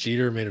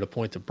 Jeter made it a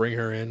point to bring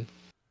her in.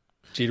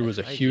 Jeter was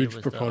a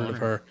huge proponent of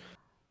her.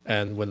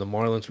 And when the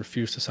Marlins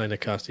refused to sign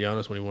Nick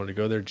Castellanos when he wanted to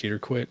go there, Jeter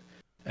quit.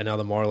 And now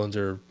the Marlins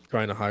are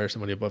trying to hire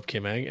somebody above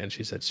Kim Ang, and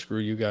she said, "Screw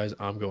you guys,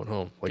 I'm going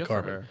home." Like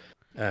Carmen.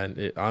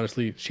 And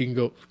honestly, she can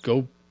go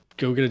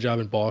get a job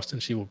in Boston.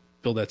 She will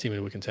build that team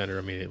into a contender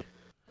immediately.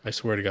 I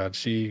swear to God,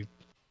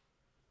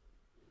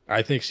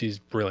 I think she's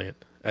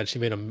brilliant, and she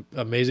made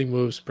amazing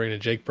moves, bringing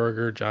in Jake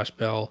Berger, Josh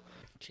Bell,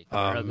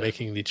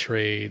 making the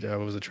trade. What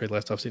was the trade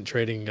last offseason?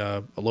 Trading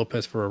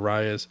Lopez for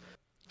Arias.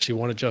 She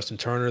wanted Justin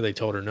Turner. They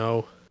told her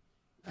no,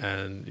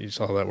 and you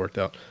saw how that worked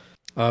out.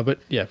 But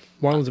yeah,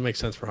 Marlins, it makes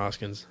sense for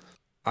Hoskins.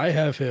 I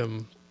have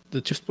him.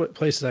 The two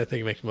places I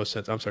think make the most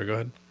sense. I'm sorry, go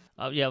ahead.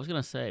 Yeah, I was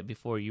gonna say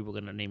before you were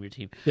gonna name your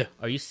team. Yeah.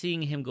 Are you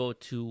seeing him go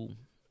to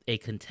a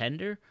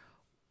contender,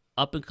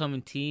 up and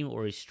coming team,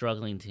 or a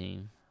struggling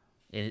team?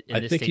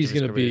 I think he's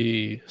going to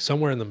be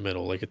somewhere in the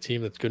middle, like a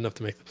team that's good enough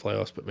to make the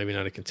playoffs, but maybe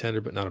not a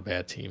contender, but not a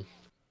bad team.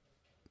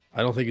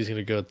 I don't think he's going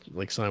to go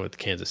like sign with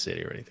Kansas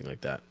City or anything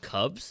like that.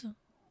 Cubs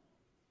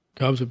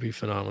would be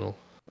phenomenal.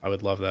 I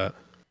would love that.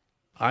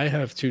 I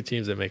have 2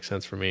 teams that make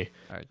sense for me.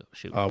 All right, go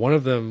shoot. One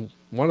of them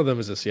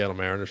is the Seattle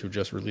Mariners, who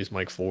just released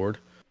Mike Ford,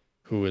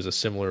 who is a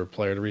similar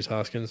player to Rhys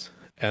Hoskins,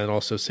 and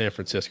also San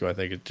Francisco. I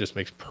think it just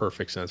makes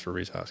perfect sense for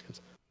Rhys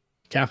Hoskins.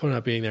 Kapler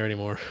not being there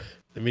anymore,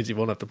 it means he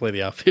won't have to play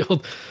the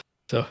outfield.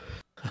 So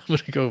I'm going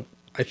to go.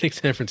 I think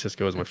San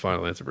Francisco is my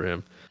final answer for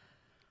him.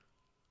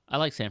 I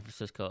like San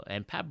Francisco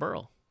and Pat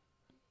Burrell,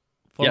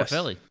 former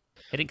Philly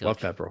hitting coach. Love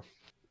Pat Burrell.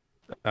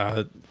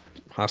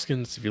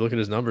 Hoskins, if you look at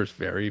his numbers,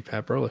 very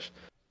Pat Burrellish.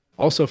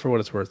 Also, for what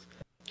it's worth,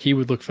 he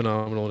would look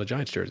phenomenal in a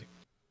Giants jersey.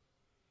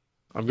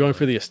 I'm going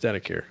for the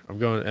aesthetic here.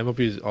 MLB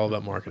is all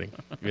about marketing,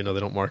 even though they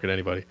don't market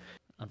anybody.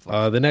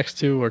 The next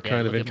 2 are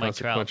kind of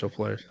inconsequential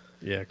players.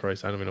 Yeah,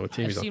 Christ, I don't even know what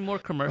team he's on. I've seen more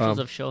commercials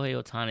of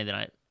Shohei Ohtani than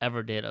I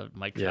ever did of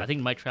Mike Trout. Yeah. I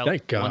think Mike Trout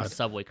won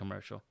Subway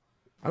commercial.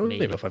 I don't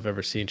even know if I've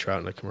ever seen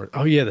Trout in a commercial.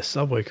 Oh, yeah, the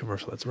Subway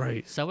commercial. That's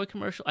right. Subway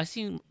commercial. I've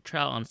seen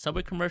Trout on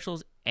Subway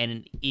commercials and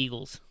in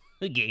Eagles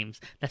games.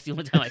 That's the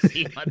only time I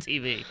see him on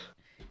TV.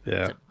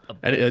 Yeah.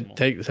 And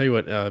tell you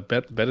what,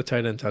 bet a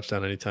tight end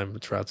touchdown anytime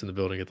Trout's in the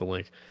building at the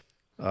link.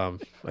 I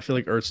feel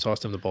like Ertz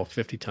tossed him the ball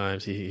 50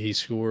 times. He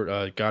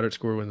scored. Goddard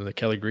scored in the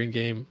Kelly Green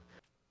game.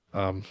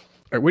 All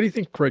right, where do you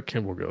think Craig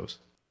Kimbrell goes?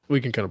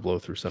 We can kind of blow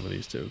through some of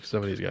these too.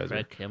 Some of these guys.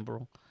 Craig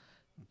Kimbrell,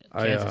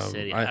 Kansas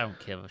City. I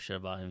don't give a shit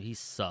about him. He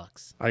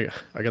sucks. I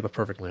got the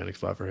perfect landing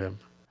spot for him.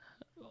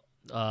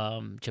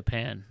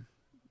 Japan.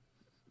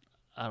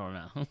 I don't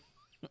know.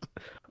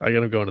 I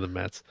got him going to the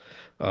Mets.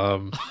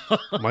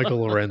 Michael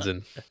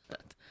Lorenzen.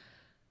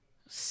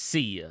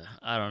 See ya.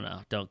 I don't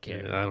know. Don't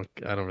care. Yeah,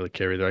 I don't really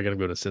care either. I got him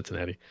going to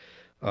Cincinnati.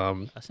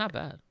 That's not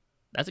bad.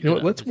 That's a you know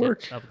good.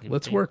 what?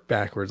 Let's work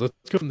backwards. Let's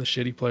go from the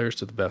shitty players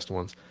to the best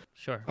ones.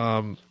 Sure.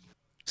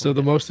 So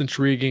the most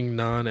intriguing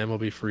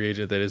non-MLB free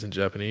agent that isn't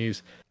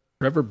Japanese,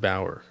 Trevor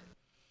Bauer,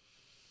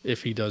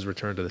 if he does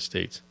return to the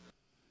States.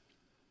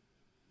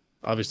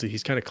 Obviously,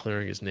 he's kind of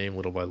clearing his name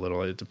little by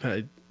little. It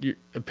depends. Your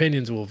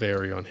opinions will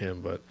vary on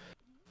him, but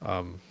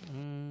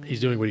he's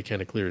doing what he can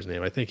to clear his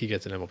name. I think he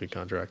gets an MLB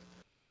contract.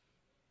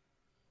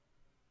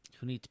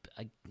 Who needs?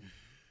 I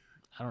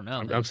don't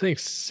know. I'm saying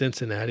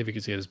Cincinnati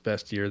because he had his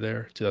best year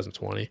there,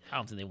 2020. I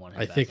don't think they want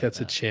him. I think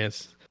that's a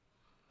chance.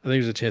 I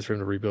think there's a chance for him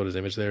to rebuild his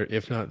image there.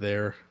 If not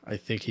there, I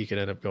think he could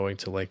end up going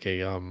to like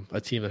a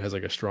team that has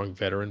like a strong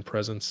veteran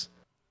presence.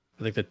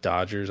 I think the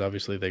Dodgers,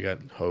 obviously, they got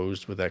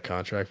hosed with that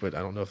contract, but I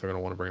don't know if they're going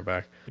to want to bring it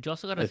back. But you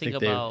also got to I think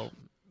think they've about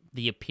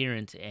the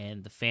appearance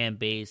and the fan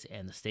base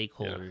and the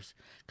stakeholders.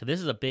 Because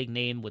this is a big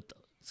name with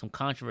some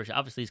controversy.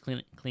 Obviously, he's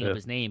cleaning up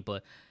his name,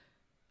 but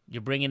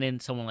you're bringing in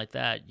someone like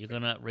that, you're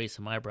going to raise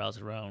some eyebrows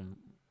around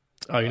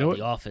Oh, you know what?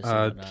 the office.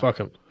 And whatnot. Fuck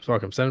him.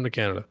 Fuck him. Send him to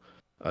Canada.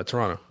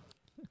 Toronto.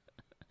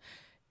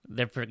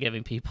 They're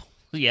forgiving people.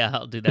 Yeah,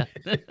 I'll do that.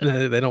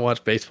 They don't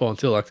watch baseball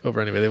until October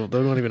anyway. They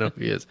don't even know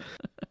who he is.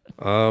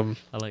 I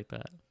like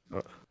that.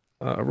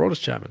 Aroldis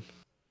Chapman.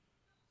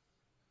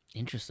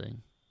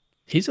 Interesting.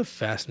 He's a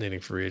fascinating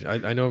free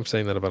agent. I know I'm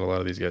saying that about a lot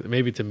of these guys.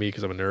 Maybe to me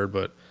because I'm a nerd,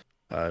 but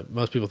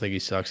most people think he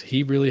sucks.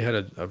 He really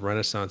had a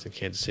renaissance in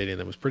Kansas City, and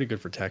that was pretty good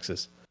for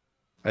Texas.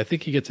 I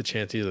think he gets a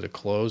chance either to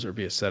close or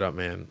be a setup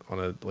man on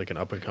an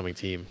up and coming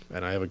team,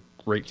 and I have a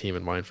great team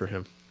in mind for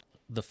him.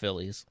 The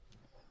Phillies.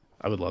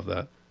 I would love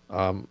that.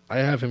 I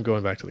have him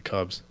going back to the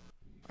Cubs.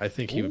 I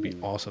think he would be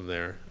awesome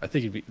there. I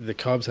think the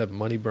Cubs have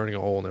money burning a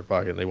hole in their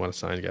pocket, and they want to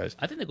sign guys.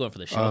 I think they're going for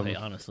the Shohei,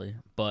 honestly.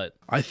 But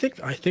I think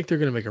they're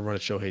going to make a run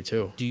at Shohei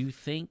too. do you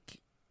think?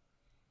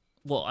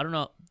 Well, I don't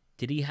know.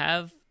 Did he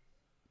have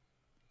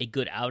a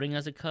good outing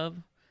as a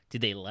Cub?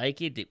 Did they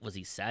like it? Was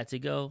he sad to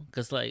go?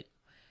 Because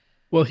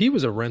well, he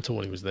was a rental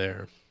when he was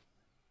there.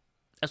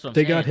 that's what I'm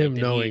They saying. got him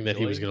Did knowing that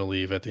he enjoy was it? going to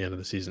leave at the end of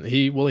the season.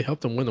 He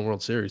helped them win the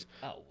World Series.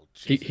 Oh, well,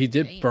 He Jesus,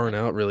 did damn. burn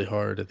out really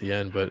hard at the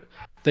end, but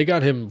they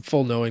got him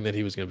full knowing that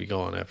he was going to be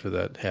gone after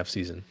that half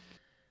season.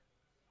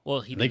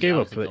 Well, he They didn't gave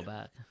up. obviously go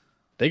back.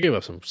 They gave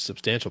up some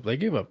substantial. They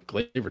gave up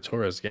Gleyber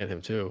Torres to get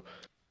him too.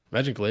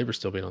 Imagine Gleyber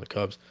still being on the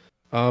Cubs.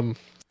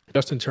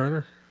 Justin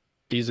Turner,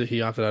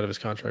 he opted out of his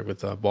contract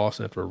with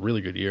Boston after a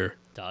really good year.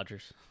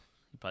 Dodgers.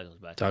 He probably goes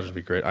back. Dodgers would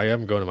be great. I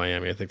am going to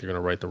Miami. I think they're going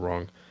to right the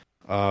wrong.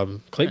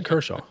 Clayton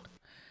Kershaw,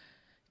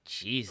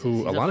 Jesus. who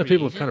he's a lot of free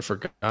people have agent? kind of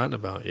forgotten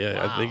about. Yeah,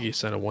 I think Wow. he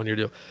signed a 1-year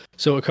deal.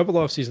 So a couple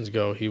off seasons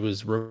ago, he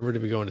was rumored to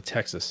be going to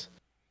Texas,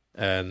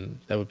 and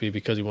that would be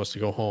because he wants to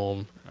go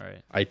home. All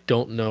right. I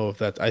don't know if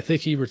that. I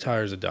think he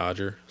retires a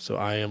Dodger, so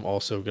I am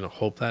also going to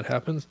hope that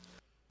happens.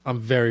 I'm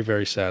very,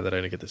 very sad that I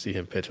didn't get to see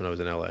him pitch when I was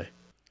in LA.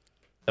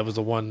 That was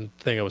the one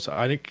thing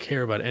I didn't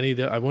care about any of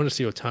the. I wanted to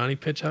see Ohtani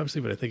pitch,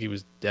 obviously, but I think he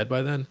was dead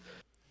by then.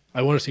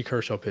 I wanted to see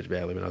Kershaw pitch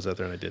badly when I was out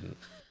there, and I didn't.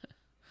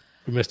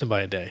 We missed him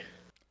by a day,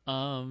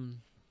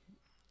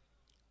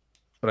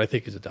 but I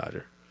think he's a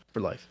Dodger for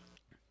life.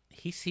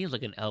 He seems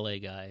like an LA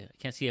guy. I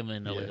can't see him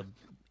in like Yeah. a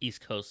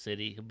East Coast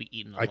city. He'll be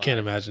eating. I can't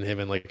alive. imagine him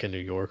in like a New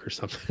York or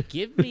something,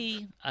 Give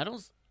me. I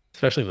don't.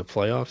 especially in the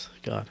playoffs.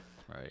 God.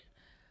 Right.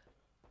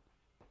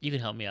 You can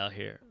help me out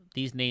here.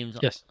 These names.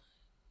 Yes.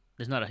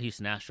 There's not a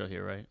Houston Astro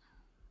here, right?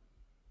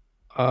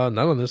 Not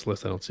on this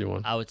list. I don't see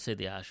one. I would say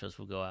the Astros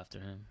will go after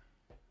him.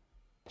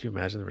 Could you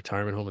imagine the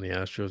retirement home in the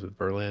Astros with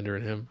Verlander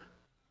and him?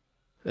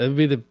 That would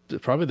be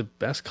probably the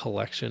best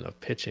collection of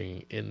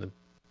pitching in the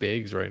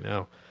bigs right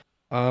now.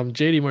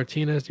 JD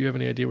Martinez, do you have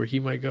any idea where he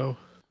might go?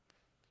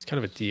 He's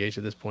kind of a DH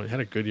at this point. Had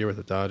a good year with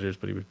the Dodgers,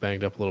 but he was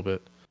banged up a little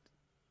bit.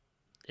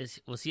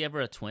 Was he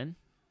ever a Twin?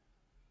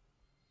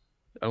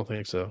 I don't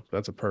think so.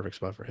 That's a perfect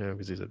spot for him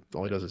because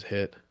all he does is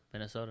hit.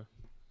 Minnesota.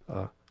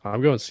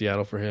 I'm going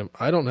Seattle for him.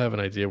 I don't have an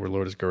idea where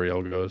Lourdes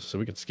Gurriel goes, so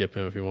we can skip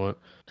him if you want.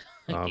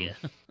 Yeah.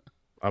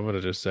 I'm going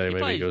to just say maybe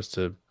probably- he goes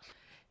to...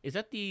 Is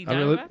that the I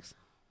mean, Diamondbacks?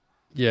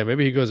 Yeah,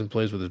 maybe he goes and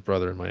plays with his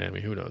brother in Miami.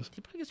 Who knows?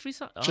 He probably gets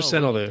re-signed. Just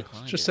send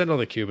all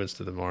the Cubans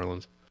to the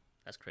Marlins.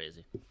 That's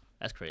crazy.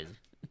 That's crazy.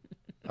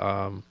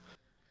 I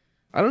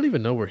don't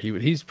even know where he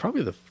would. He's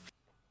probably the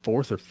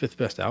fourth or fifth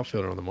best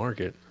outfielder on the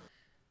market.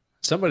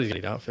 Somebody's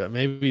gonna need outfield.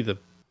 Maybe the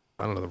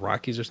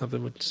Rockies or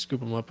something would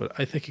scoop him up. But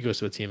I think he goes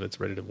to a team that's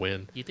ready to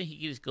win. You think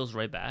he just goes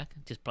right back?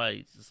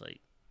 Probably just like.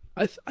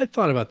 I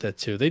thought about that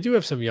too. They do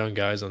have some young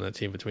guys on that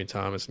team between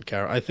Thomas and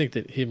Carroll. I think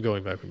that him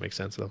going back would make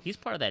sense though. He's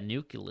part of that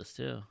nucleus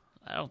too.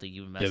 I don't think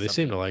you mess. Yeah, they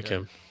seem to like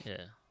him. Yeah,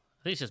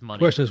 I think it's just money.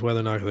 Question is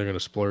whether or not they're going to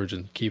splurge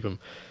and keep him.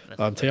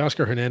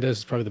 Teoscar Hernandez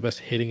is probably the best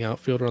hitting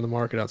outfielder on the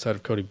market outside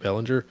of Cody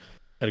Bellinger.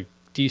 Had a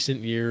decent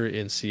year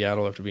in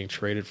Seattle after being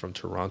traded from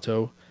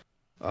Toronto.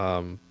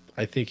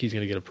 I think he's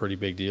going to get a pretty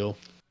big deal,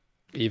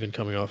 even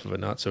coming off of a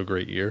not so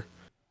great year.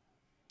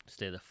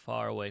 Stay as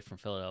far away from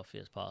Philadelphia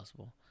as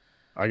possible.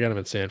 I got him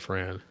in San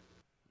Fran.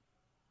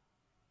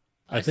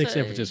 I think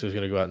San Francisco is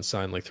going to go out and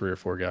sign like 3 or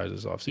 4 guys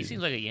this offseason. He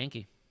seems like a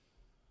Yankee.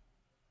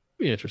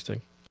 Be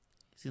interesting.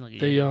 He seems like a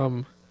They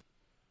Yankee.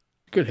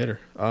 good hitter.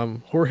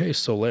 Jorge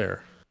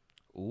Soler.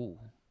 Ooh,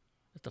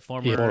 that's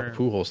the He bought former.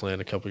 Pujols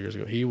land a couple years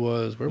ago. He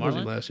was where was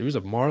he Marlin? last year? He was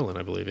a Marlin,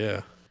 I believe.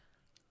 Yeah,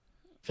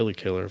 Philly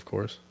killer, of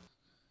course.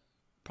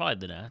 Probably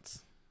the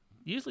Nats.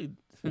 Usually,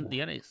 the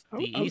East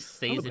I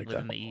stays would like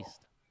within that. the East.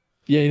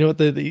 Yeah, you know what?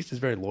 The East is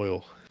very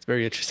loyal. It's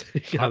very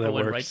interesting how Harper that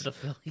went works. right to the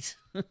Phillies.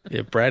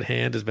 Yeah, Brad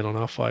Hand has been on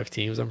all 5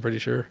 teams. I'm pretty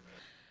sure.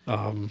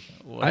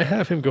 I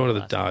have him going to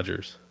the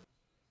Dodgers.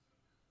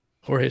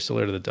 Jorge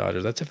Soler to the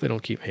Dodgers. That's if they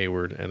don't keep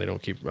Hayward and they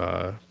don't keep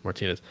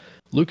Martinez.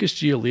 Lucas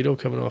Giolito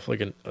coming off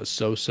like a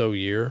so-so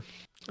year.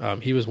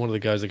 He was one of the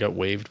guys that got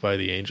waived by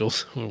the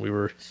Angels when we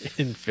were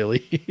in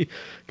Philly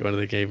going to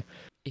the game.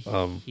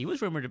 He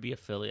was rumored to be a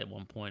Philly at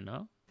one point,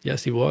 no?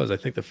 Yes, he was. I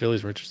think the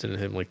Phillies were interested in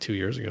him like 2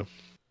 years ago.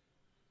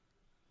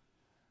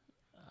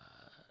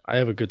 I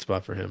have a good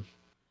spot for him.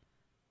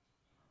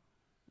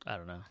 I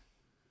don't know.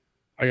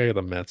 I gotta get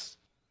the Mets.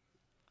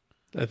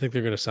 I think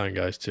they're going to sign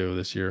guys too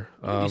this year.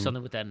 You can do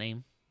something with that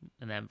name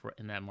and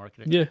that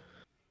marketing. Yeah.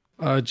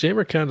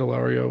 Jamer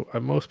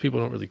Candelario, most people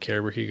don't really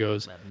care where he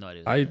goes. I have no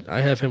idea.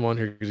 I have him on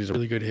here because he's a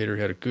really good hitter.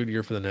 He had a good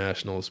year for the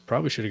Nationals.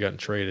 Probably should have gotten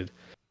traded.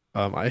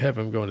 I have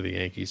him going to the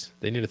Yankees.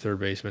 They need a third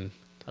baseman.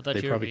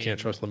 They probably can't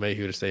trust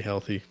LeMahieu to stay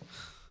healthy.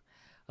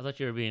 I thought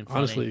you were being funny.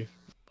 Honestly.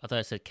 I thought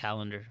I said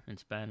calendar in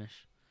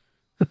Spanish.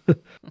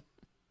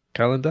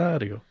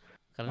 Calendario.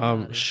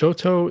 Calendario.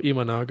 Shoto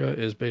Imanaga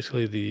is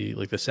basically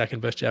the second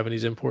best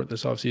Japanese import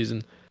this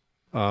offseason.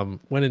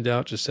 When in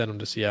doubt, just send him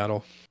to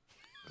Seattle.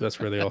 That's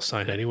where they all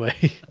sign anyway.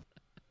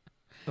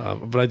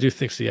 But I do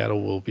think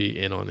Seattle will be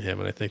in on him,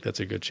 and I think that's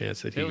a good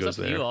chance that he goes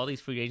there. All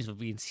these free agents will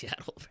be in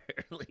Seattle,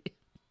 apparently.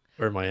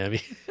 Or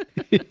Miami.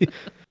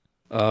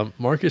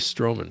 Marcus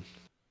Stroman.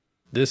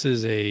 This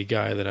is a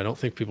guy that I don't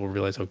think people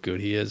realize how good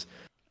he is,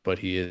 but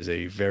he is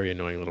a very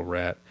annoying little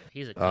rat.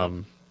 He's a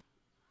Cub.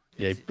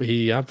 Yeah,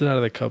 he opted out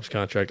of the Cubs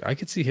contract. I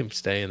could see him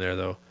staying there,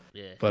 though.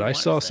 Yeah, but I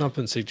saw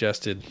something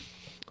suggested.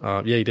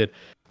 Yeah, he did.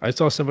 I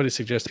saw somebody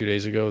suggest 2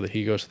 days ago that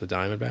he goes to the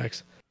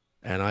Diamondbacks,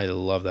 and I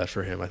love that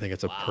for him. I think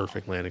it's a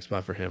perfect landing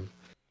spot for him.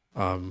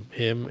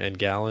 Him and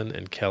Gallen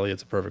and Kelly,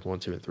 it's a perfect 1,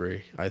 2, and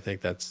 3. I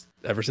think that's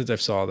ever since I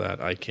saw that,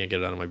 I can't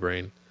get it out of my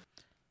brain.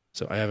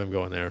 So I have him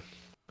going there.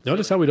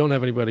 Notice how we don't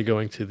have anybody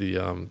going to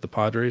the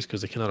Padres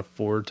because they cannot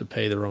afford to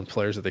pay their own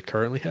players that they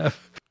currently have.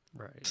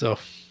 Right. So,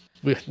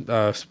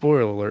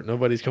 spoiler alert: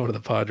 nobody's going to the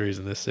Padres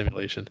in this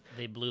simulation.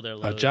 They blew their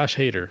load. Josh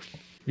Hader,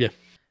 yeah,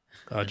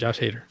 Josh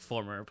Hader,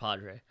 former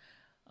Padre.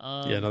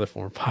 Yeah, another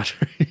former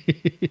Padre.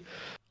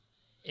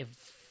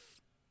 If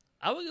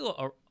I would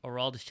go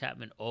Aroldis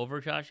Chapman over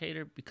Josh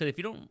Hader because if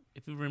you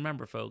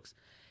remember, folks,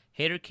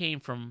 Hader came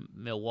from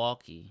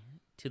Milwaukee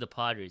to the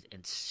Padres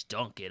and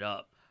stunk it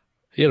up.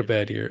 He had a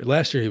bad year.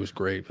 Last year he was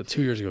great, but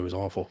 2 years ago he was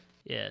awful.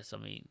 Yes, I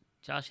mean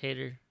Josh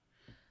Hader.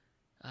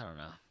 I don't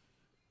know.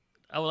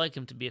 I would like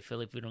him to be a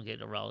Philly if we don't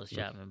get Aroldis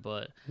Chapman,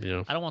 but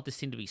yeah. I don't want this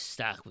team to be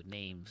stacked with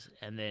names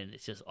and then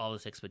it's just all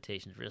this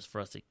expectations just for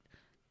us to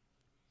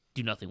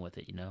do nothing with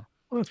it, Well,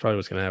 that's probably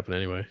what's going to happen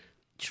anyway.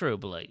 True,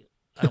 but I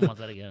don't want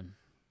that again.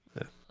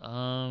 Yeah.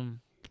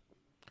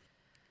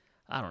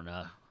 I don't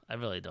know. I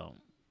really don't.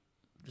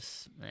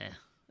 Just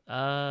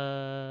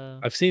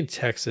I've seen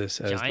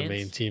Texas as Giants? the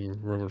main team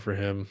rumored for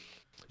him.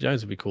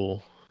 Giants would be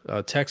cool.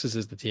 Texas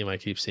is the team I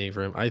keep seeing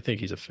for him. I think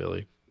he's a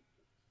Philly.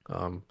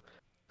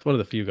 It's one of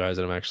the few guys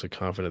that I'm actually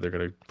confident they're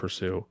going to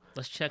pursue.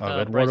 Let's check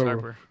Bryce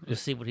Harper.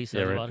 Let's see what he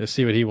says about it. Let's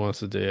see what he wants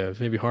to do. Yeah,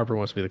 maybe Harper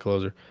wants to be the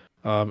closer.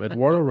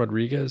 Eduardo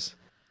Rodriguez,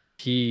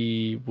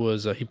 he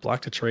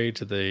blocked a trade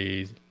to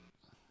the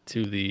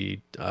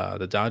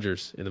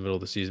Dodgers in the middle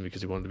of the season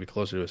because he wanted to be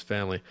closer to his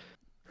family.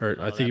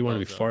 I think he wanted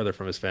to be farther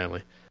from his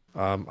family.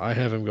 I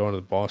have him going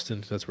to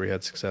Boston. That's where he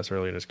had success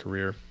early in his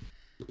career.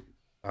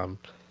 I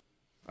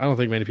don't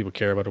think many people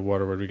care about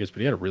Eduardo Rodriguez, but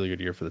he had a really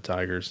good year for the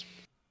Tigers.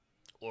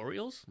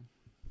 Orioles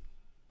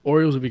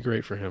would be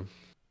great for him.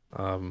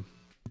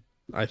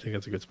 I think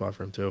that's a good spot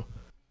for him too.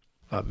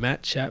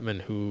 Matt Chapman,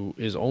 who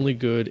is only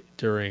good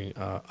during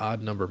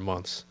odd number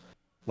months.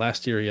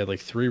 Last year, he had like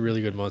 3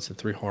 really good months and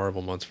 3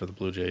 horrible months for the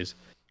Blue Jays.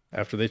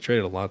 After they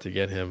traded a lot to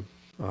get him,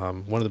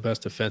 one of the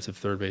best defensive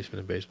third basemen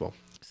in baseball.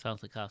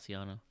 Sounds like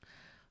Cassiano.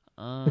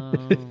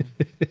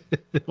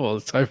 Well,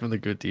 aside from the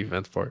good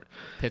defense part.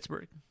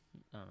 Pittsburgh?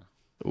 I don't know.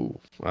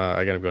 Ooh,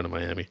 I got him going to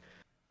Miami.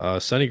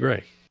 Sonny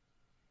Gray,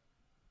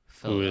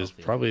 who is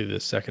probably the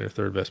second or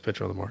third best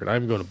pitcher on the market.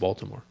 I'm going to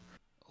Baltimore.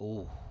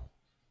 Ooh.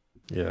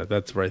 Yeah,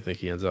 that's where I think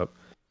he ends up.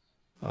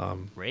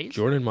 Rays?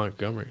 Jordan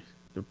Montgomery.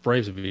 The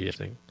Braves would be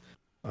interesting.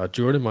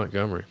 Jordan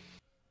Montgomery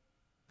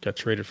got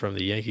traded from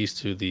the Yankees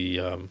to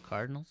the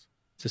Cardinals?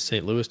 To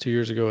St. Louis 2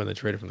 years ago, and then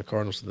traded from the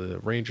Cardinals to the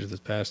Rangers this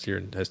past year,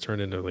 and has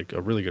turned into like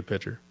a really good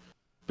pitcher,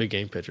 big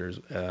game pitcher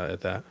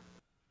at that.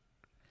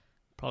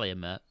 Probably a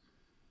Met.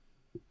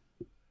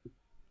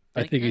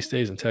 I think he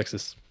stays in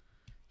Texas.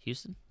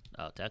 Houston?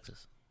 Oh,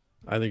 Texas.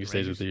 I think he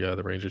stays with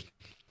the Rangers.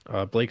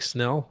 Blake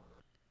Snell.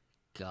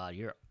 God,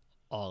 you're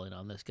all in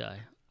on this guy.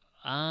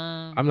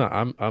 I'm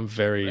not. I'm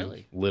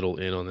very little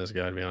in on this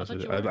guy, to be honest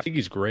with you. I think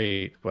he's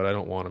great, but I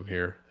don't want him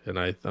here, and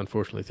I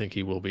unfortunately think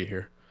he will be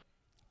here.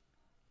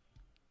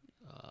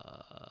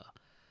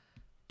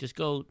 Just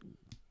go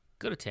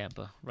to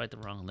Tampa. Right the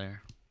wrong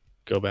there.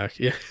 Go back,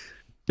 yeah.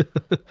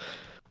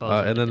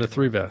 And then the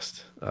three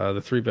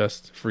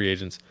best free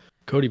agents: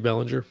 Cody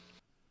Bellinger.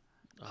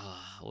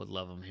 I would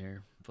love him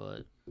here,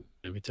 but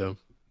Me too.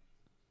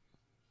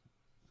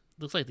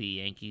 Looks like the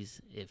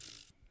Yankees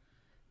if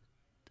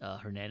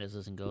Hernandez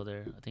doesn't go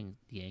there. I think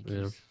the Yankees.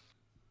 Yeah.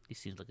 He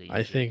seems like a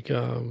Yankee.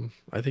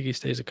 I think he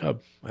stays a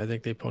Cub. I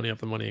think they pony up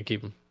the money and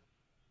keep him.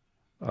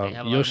 They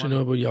have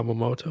Yoshinobu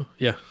Yamamoto.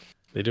 Yeah,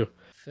 they do.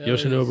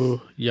 Phillies.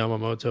 Yoshinobu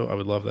Yamamoto, I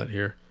would love that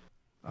here.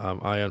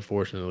 I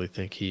unfortunately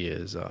think he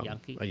is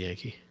Yankee? a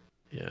Yankee.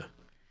 Yeah.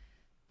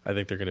 I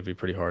think they're going to be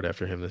pretty hard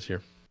after him this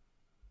year.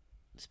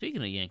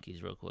 Speaking of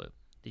Yankees, real quick,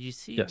 did you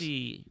see Yes.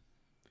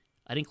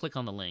 I didn't click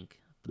on the link,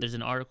 but there's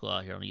an article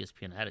out here on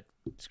ESPN. I had to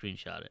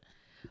screenshot it.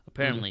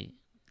 Apparently,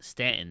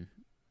 Stanton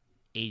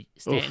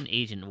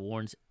agent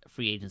warns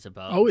free agents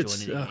about Oh,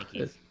 joining the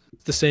Yankees.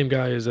 it's the same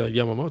guy as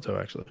Yamamoto,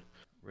 actually.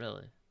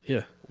 Really?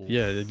 Yeah. Oof.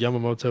 Yeah,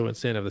 Yamamoto and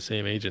Stan have the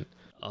same agent.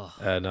 Oh,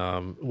 And,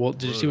 well,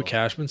 did you see what brutal.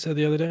 Cashman said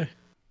the other day?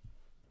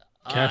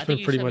 I Cashman think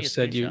you pretty sent me much a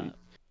said screenshot.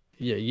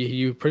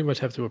 you pretty much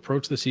have to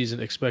approach the season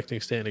expecting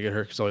Stanton to get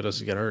hurt because all he does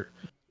is get hurt.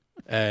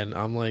 And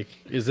I'm like,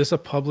 is this a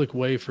public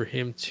way for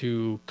him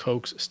to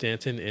coax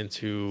Stanton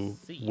into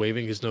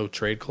waiving his no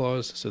trade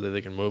clause so that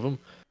they can move him?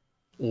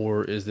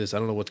 Or is this, I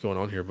don't know what's going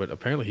on here, but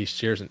apparently he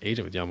shares an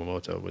agent with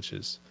Yamamoto, which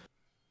is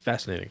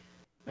fascinating.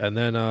 And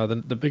then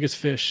the biggest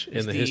fish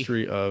in the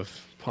history of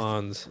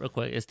ponds. Real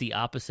quick, it's the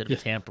opposite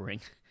of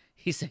tampering.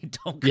 He's saying,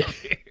 don't Yeah. come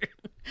here.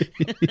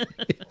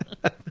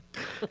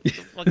 What the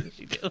fuck is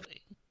she doing?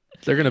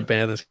 They're going to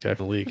ban this guy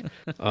from the league.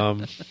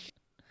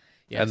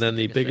 Yeah, And then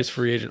the biggest fish.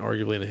 free agent,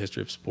 arguably in the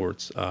history of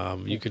sports.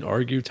 You can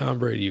argue Tom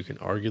Brady. You can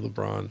argue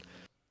LeBron.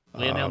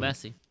 Lionel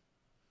Messi.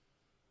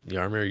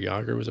 Jaromir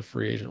Jagr was a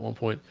free agent at one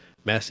point.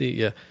 Messi,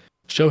 yeah.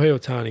 Shohei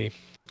Ohtani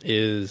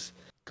is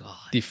God.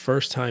 the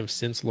first time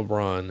since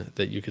LeBron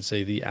that you could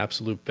say the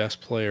absolute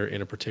best player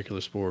in a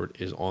particular sport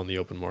is on the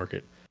open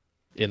market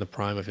in the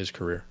prime of his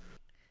career.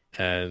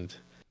 And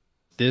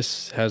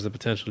this has the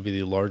potential to be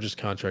the largest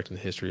contract in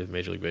the history of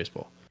Major League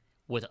Baseball.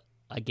 With,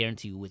 I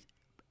guarantee you, with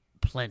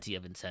plenty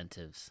of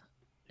incentives.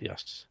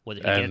 Yes.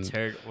 Whether he gets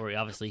hurt or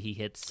obviously he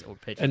hits or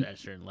pitches at a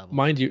certain level.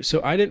 Mind you, so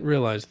I didn't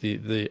realize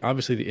the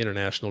obviously the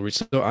international reach.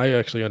 So I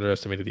actually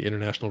underestimated the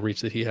international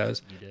reach that he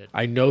has. You did.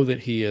 I know that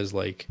he is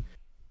like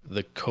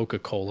the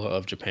Coca-Cola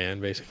of Japan,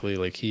 basically.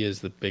 Like he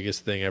is the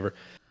biggest thing ever.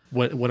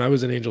 When I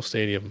was in Angel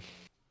Stadium,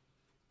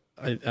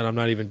 and I'm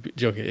not even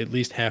joking, at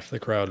least half the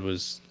crowd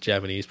was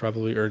Japanese,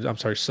 probably, or I'm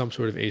sorry, some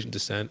sort of Asian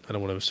descent. I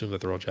don't want to assume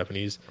that they're all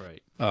Japanese.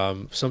 Right.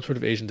 Some sort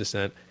of Asian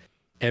descent.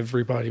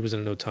 Everybody was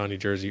in an Ohtani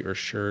jersey or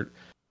shirt.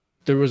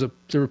 There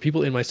were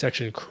people in my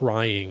section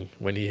crying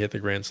when he hit the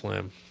grand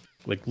slam,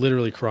 like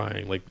literally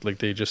crying, like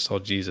they just saw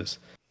Jesus.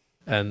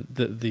 And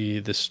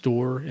the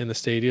store in the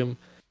stadium,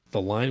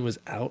 the line was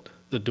out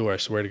the door. I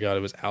swear to God, it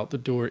was out the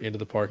door into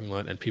the parking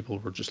lot, and people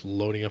were just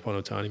loading up on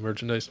Ohtani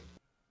merchandise.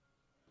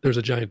 There's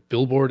a giant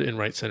billboard in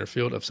right center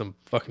field of some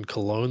fucking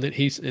cologne that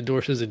he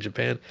endorses in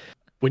Japan.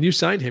 When you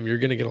sign him, you're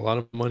going to get a lot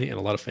of money and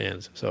a lot of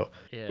fans. So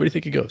where do you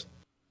think he goes?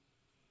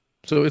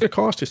 So it's going to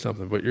cost you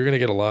something, but you're going to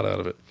get a lot out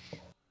of it.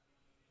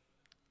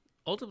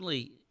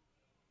 Ultimately,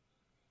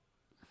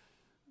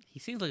 he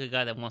seems like a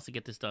guy that wants to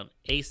get this done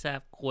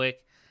ASAP,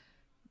 quick.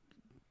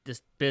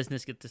 This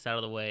business, get this out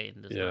of the way,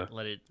 and just not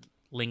let it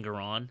linger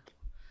on.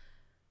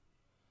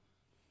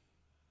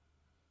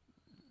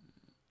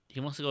 He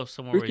wants to go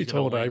somewhere where he's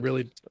told, I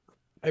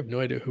have no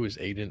idea who his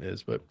agent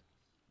is, but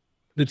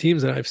the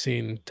teams that I've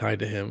seen tied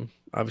to him,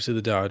 obviously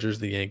the Dodgers,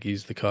 the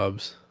Yankees, the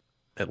Cubs,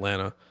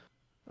 Atlanta,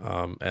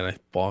 and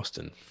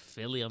Boston.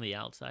 Philly on the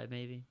outside,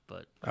 maybe,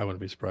 but I wouldn't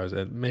be surprised.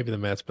 And maybe the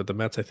Mets, but the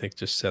Mets, I think,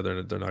 just said they're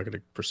not going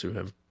to pursue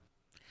him.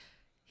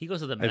 He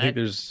goes to the Mets. I think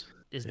there's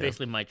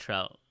basically Mike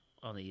Trout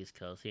on the East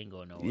Coast. He ain't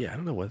going nowhere. Yeah, I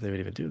don't know what they would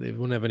even do. They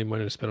wouldn't have any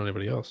money to spend on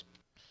anybody else.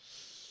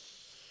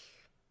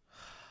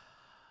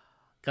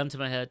 Gun to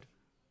my head.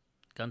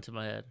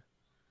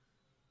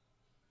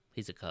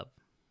 He's a Cub.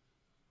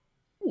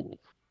 Ooh.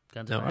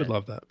 Gun to my head. I'd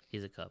love that.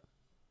 He's a Cub.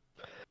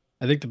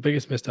 I think the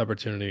biggest missed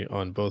opportunity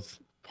on both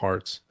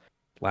parts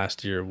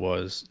last year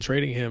was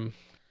trading him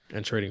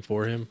and trading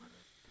for him.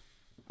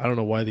 I don't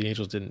know why the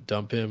Angels didn't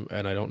dump him,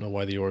 and I don't know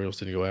why the Orioles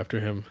didn't go after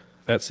him.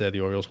 That said,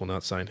 the Orioles will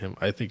not sign him.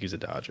 I think he's a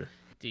Dodger.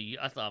 Dude,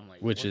 I thought, I'm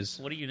like, what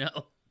do you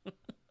know?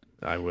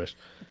 I wish.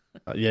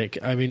 Yeah,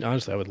 I mean,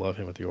 honestly, I would love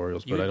him with the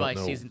Orioles, but I don't know. You would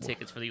buy season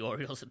tickets for the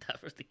Orioles if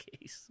that was the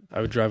case.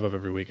 I would drive up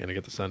every weekend to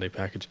get the Sunday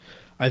package.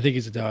 I think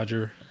he's a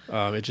Dodger.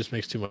 It just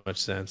makes too much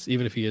sense.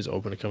 Even if he is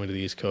open to coming to the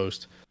East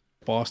Coast,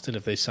 Boston,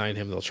 if they sign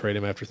him, they'll trade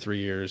him after 3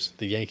 years.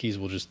 The Yankees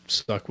will just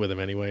stuck with him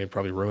anyway and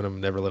probably ruin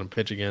him, never let him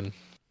pitch again.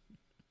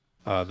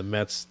 The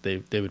Mets, they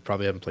would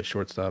probably have him play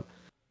shortstop.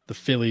 The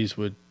Phillies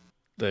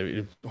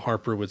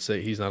Harper would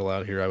say he's not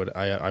allowed here.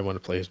 I want to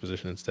play his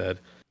position instead,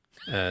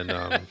 and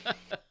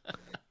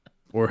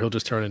or he'll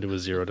just turn into a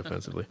zero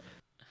defensively.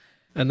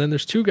 And then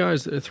there's three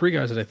guys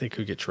that I think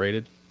could get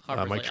traded.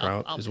 Mike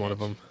Trout is one of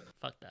them.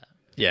 Fuck that.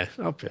 Yeah,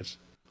 I'll pitch.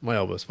 My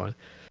elbow's fine.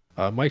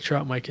 Mike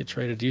Trout might get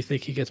traded. Do you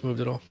think he gets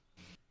moved at all?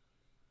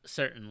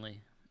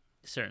 Certainly.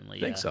 I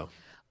think so.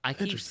 I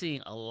keep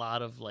seeing a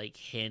lot of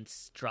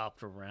hints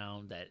dropped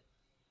around that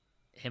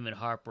him and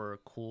Harper are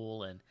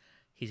cool and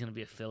he's going to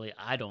be a Philly.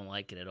 I don't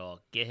like it at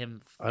all. Get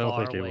him far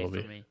away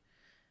from me.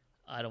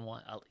 I don't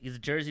want. He's a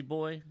Jersey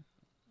boy.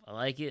 I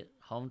like it.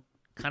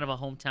 Kind of a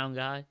hometown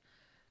guy.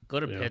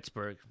 Go to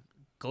Pittsburgh.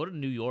 Go to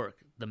New York.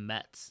 The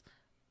Mets.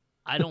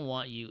 I don't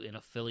want you in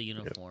a Philly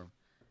uniform.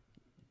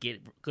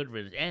 Get good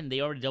riddance. And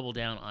they already doubled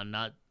down on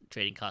not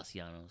trading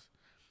Castellanos.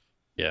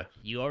 Yeah.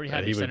 You already have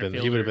And your he would center have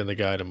been fielder. the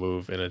guy to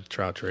move in a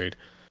Trout trade.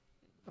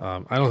 I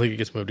don't think he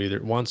gets moved either.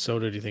 Juan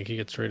Soto, do you think he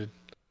gets traded?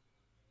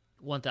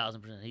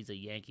 1,000%. He's a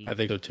Yankee. I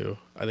think so too.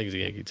 I think he's a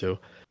Yankee too.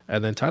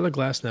 And then Tyler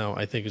Glasnow,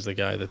 I think, is the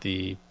guy that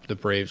the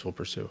Braves will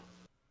pursue.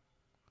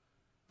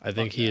 I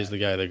think he is the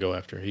guy they go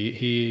after.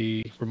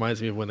 He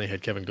reminds me of when they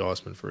had Kevin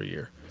Gausman for a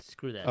year.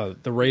 Screw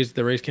that. The Rays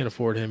can't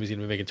afford him. He's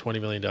going to be making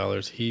 $20 million.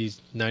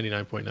 He's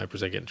 99.9%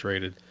 getting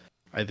traded.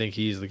 I think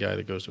he's the guy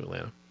that goes to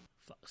Atlanta.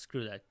 Fuck,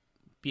 screw that.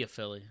 Be a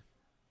Philly.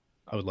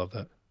 I would love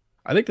that.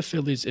 I think the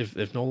Phillies,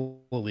 if Nola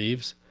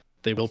leaves,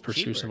 they will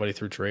pursue cheaper. somebody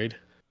through trade.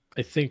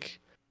 I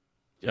think,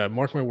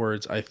 mark my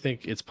words, I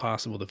think it's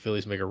possible the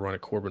Phillies make a run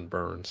at Corbin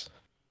Burns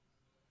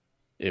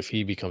if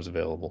he becomes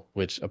available,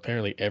 which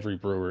apparently every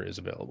Brewer is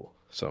available.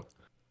 So,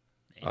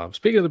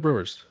 speaking of the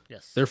Brewers,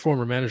 Yes. their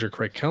former manager,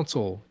 Craig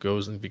Counsell,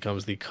 goes and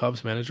becomes the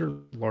Cubs manager,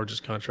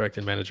 largest contract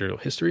in managerial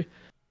history.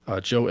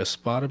 Joe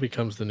Espada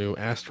becomes the new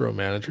Astro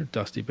manager,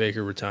 Dusty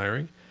Baker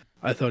retiring.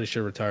 I thought he should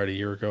have retired a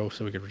year ago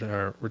so we could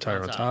retire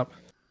on top.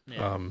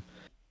 Yeah.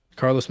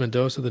 Carlos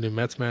Mendoza, the new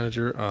Mets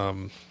manager.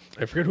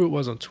 I forget who it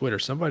was on Twitter.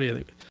 Somebody, I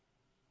think,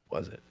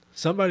 was it?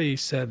 Somebody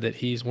said that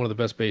he's one of the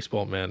best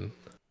baseball men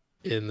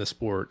in the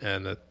sport,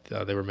 and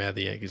that they were mad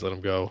the Yankees let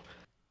him go.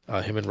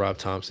 Him and Rob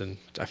Thompson.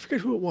 I forget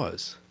who it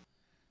was.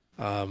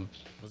 Was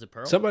it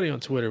Pearl? Somebody on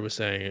Twitter was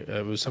saying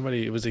it was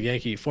somebody. It was a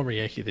Yankee, former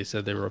Yankee. They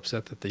said they were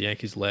upset that the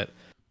Yankees let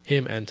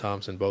him and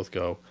Thompson both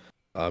go.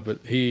 But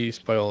he's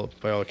by all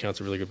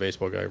accounts a really good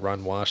baseball guy.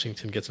 Ron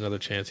Washington gets another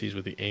chance. He's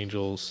with the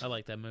Angels. I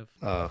like that move.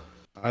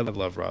 I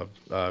love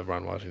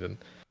Ron Washington.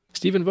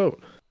 Stephen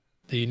Vogt,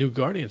 the new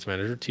Guardians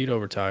manager. Tito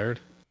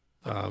retired.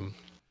 And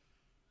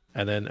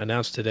then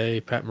announced today,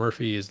 Pat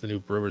Murphy is the new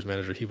Brewers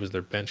manager. He was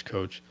their bench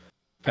coach.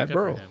 Pat Good for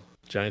Burrell, him.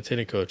 Giants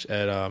hitting coach.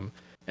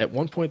 At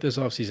one point this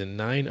offseason,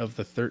 9 of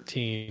the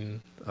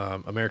 13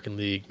 American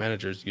League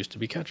managers used to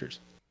be catchers.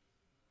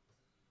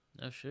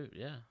 Oh, shoot,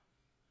 yeah.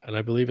 And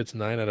I believe it's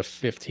 9 out of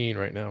 15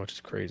 right now, which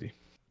is crazy.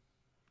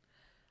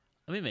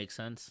 I mean, it makes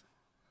sense.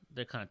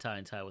 They're kind of tie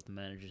and tie with the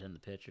managers and the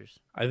pitchers.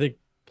 I think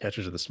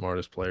catchers are the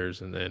smartest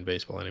players in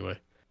baseball anyway.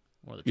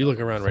 Or the You look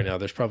top around ones. right now,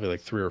 there's probably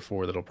like 3 or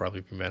 4 that'll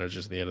probably be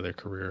managers at the end of their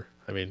career.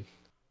 I mean,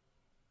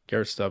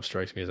 Garrett Stubbs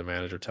strikes me as a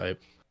manager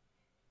type.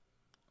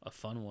 A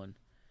fun one.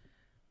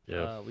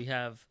 Yeah. We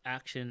have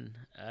action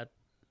at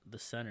the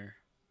center.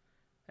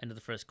 End of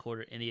the first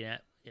quarter. The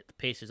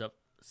Pacers up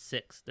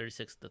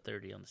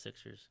 36-30 on the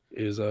Sixers.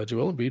 Is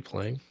Joel Embiid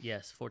playing?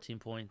 Yes, 14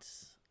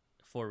 points,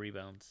 4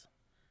 rebounds.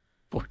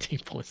 14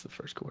 points in the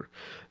first quarter.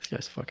 This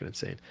guy's fucking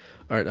insane.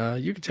 All right,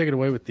 you can take it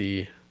away with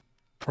the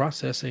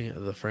processing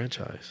of the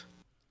franchise.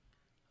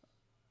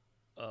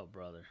 Oh,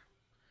 brother.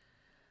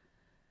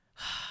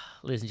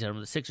 Ladies and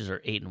gentlemen, the Sixers are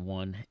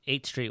 8-1.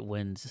 8 straight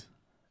wins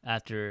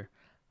after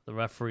the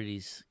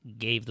referees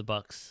gave the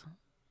Bucks,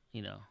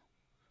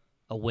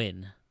 a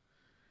win.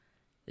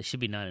 They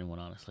should be 9-1,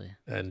 honestly.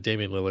 And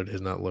Damian Lillard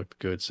has not looked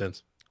good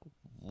since.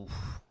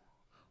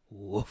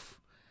 Woof.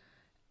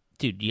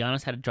 Dude,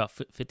 Giannis had to drop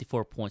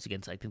 54 points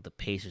against, I think, the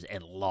Pacers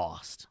and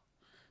lost.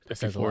 That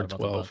says a lot about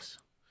the 54-12.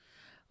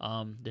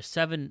 Bucks. There's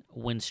 7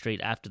 wins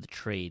straight after the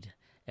trade.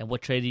 And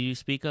what trade do you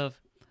speak of?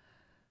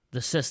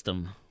 The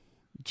system.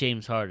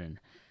 James Harden.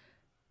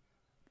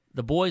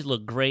 The boys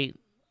look great,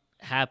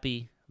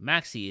 happy.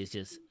 Maxey is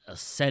just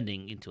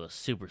ascending into a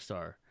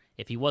superstar.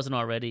 If he wasn't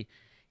already,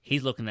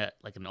 he's looking at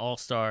like an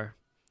all-star,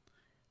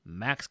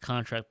 max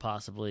contract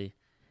possibly,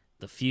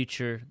 the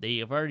future. They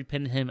have already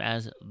pinned him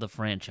as the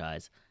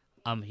franchise.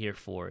 I'm here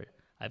for it.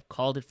 I've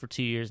called it for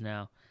 2 years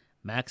now.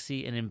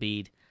 Maxey and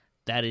Embiid,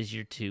 that is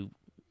your two.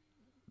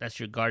 That's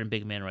your guard and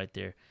big man right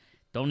there.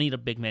 Don't need a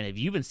big man. Have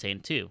you been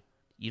saying too?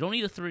 You don't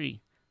need a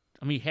 3.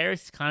 I mean,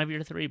 Harris is kind of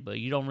your 3, but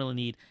you don't really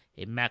need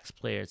a max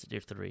player as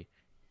your 3.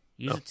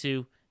 Use a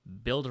 2,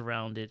 build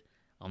around it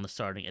on the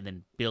starting, and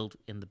then build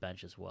in the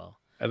bench as well.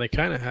 And they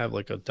kind of have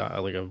like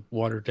a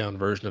watered down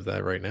version of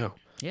that right now.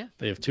 Yeah.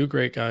 They have 2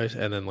 great guys,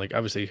 and then like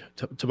obviously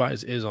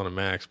Tobias is on a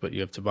max, but you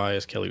have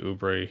Tobias, Kelly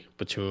Oubre,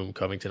 Batum,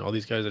 Covington, all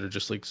these guys that are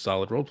just like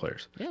solid role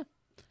players. Yeah.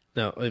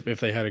 Now, if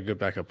they had a good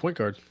backup point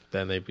guard,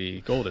 then they'd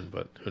be golden,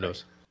 but who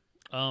knows?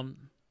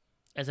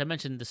 As I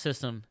mentioned, the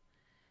system,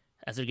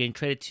 as they're getting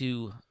traded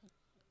to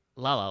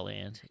La La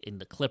Land in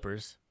the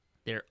Clippers,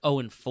 they're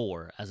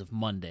 0-4 as of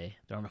Monday.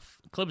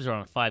 Clippers are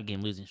on a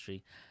 5-game losing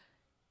streak.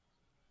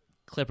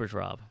 Clippers,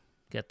 Rob,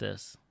 get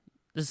this.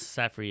 This is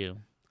sad for you.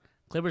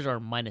 Clippers are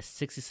minus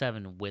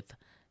 67 with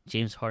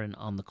James Harden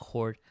on the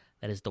court.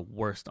 That is the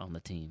worst on the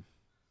team.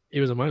 He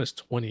was a minus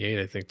 28,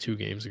 I think, 2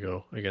 games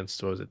ago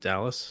against, what was it,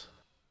 Dallas?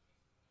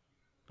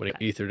 When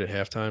he ethered at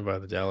halftime by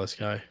the Dallas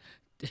guy.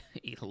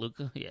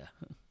 Luka? Yeah.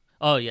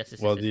 Oh, yes.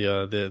 Well,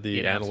 yes.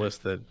 the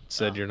analyst that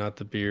said you're not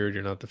the beard,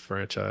 you're not the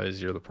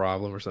franchise, you're the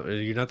problem or something.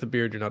 You're not the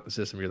beard, you're not the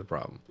system, you're the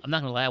problem. I'm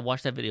not going to lie. I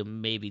watched that video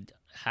maybe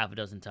half a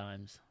dozen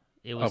times.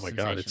 It was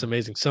God, it's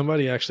amazing.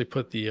 Somebody actually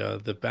put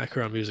the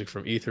background music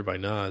from Ether by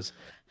Nas,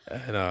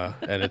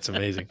 and it's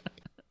amazing.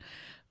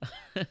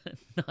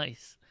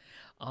 Nice.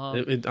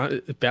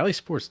 Bally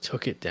Sports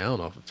took it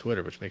down off of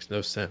Twitter, which makes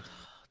no sense.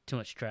 Too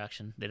much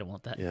traction. They don't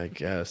want that. Yeah, I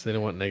guess they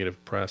don't want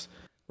negative press.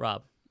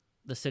 Rob,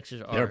 the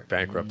Sixers They're are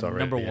bankrupt already.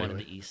 number one anyway. in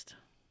the East.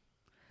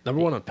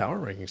 Number one on power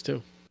rankings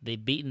too.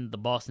 They've beaten the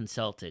Boston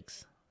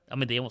Celtics. I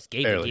mean, they almost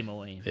gave the game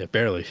away. Yeah,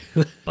 barely.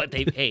 But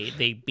they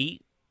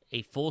beat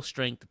a full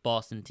strength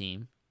Boston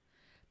team.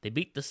 They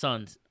beat the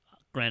Suns.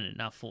 Granted,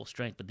 not full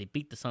strength, but they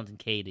beat the Suns and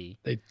KD.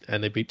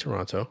 They beat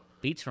Toronto.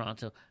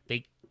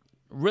 They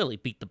really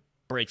beat the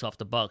brakes off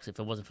the Bucks if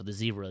it wasn't for the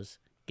Zebras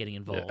getting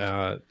involved.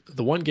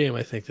 The one game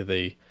I think that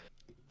they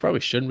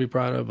probably shouldn't be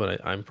proud of, but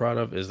I'm proud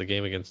of, is the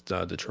game against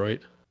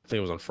Detroit. I think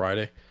it was on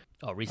Friday.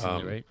 Oh,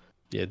 recently, right?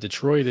 Yeah,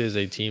 Detroit is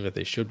a team that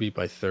they should beat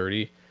by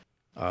 30.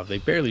 They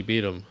barely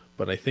beat them,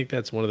 but I think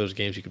that's one of those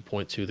games you could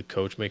point to the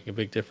coach making a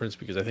big difference,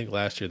 because I think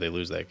last year they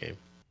lose that game.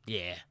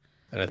 Yeah.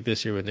 And I think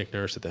this year with Nick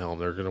Nurse at the helm,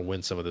 they're going to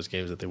win some of those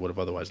games that they would have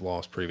otherwise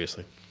lost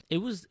previously. It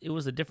was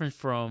a difference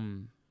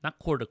from not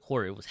quarter to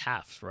quarter. It was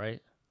halves,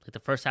 right? Like the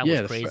first half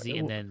was crazy,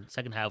 and then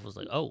second half was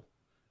like, oh,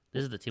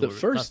 this is the team we're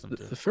accustomed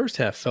to. The first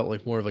half felt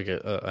like more of like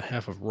a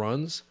half of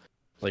runs.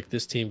 Like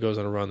this team goes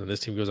on a run, and this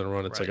team goes on a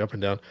run. It's like up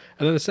and down.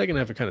 And then the second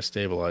half, it kind of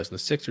stabilized, and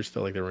the Sixers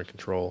felt like they were in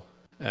control.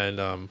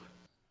 And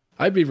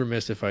I'd be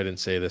remiss if I didn't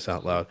say this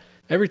out loud.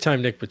 Every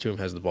time Nick Batum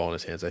has the ball in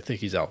his hands, I think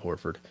he's Al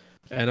Horford.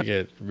 And I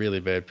get really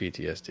bad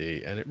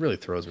PTSD, and it really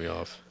throws me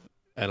off.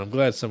 And I'm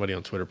glad somebody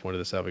on Twitter pointed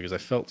this out, because I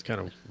felt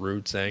kind of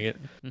rude saying it.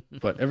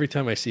 But every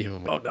time I see him,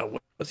 I'm like, oh, no,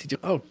 what's he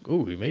doing? Oh,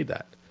 ooh, he made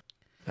that.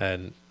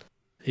 And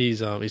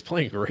he's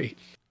playing great.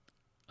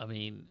 I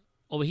mean,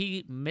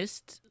 he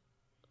missed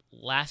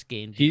last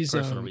game. He's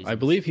personal reasons. I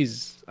believe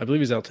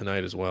he's out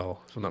tonight as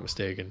well, if I'm not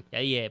mistaken.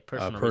 Yeah,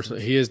 personal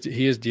reasons.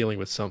 He is dealing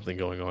with something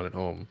going on at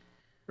home,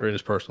 or in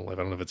his personal life.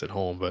 I don't know if it's at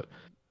home, but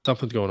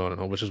something's going on at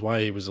home, which is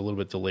why he was a little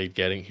bit delayed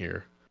getting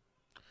here.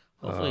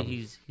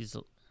 Hopefully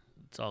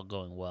it's all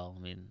going well.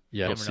 I mean,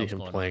 yeah, I don't see him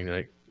playing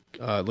tonight.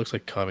 It looks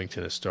like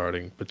Covington is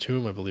starting.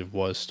 Batum, I believe,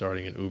 was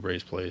starting in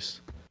Oubre's place.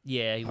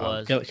 Yeah, he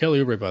was. Kelly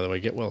Oubre, by the way,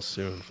 get well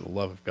soon, for the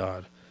love of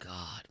God.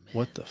 God, man.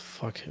 What the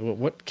fuck?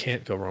 What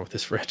can't go wrong with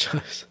this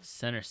franchise?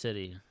 Center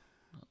City.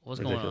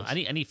 What's going on? I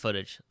need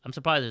footage. I'm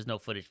surprised there's no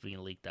footage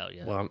being leaked out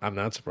yet. Well, I'm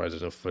not surprised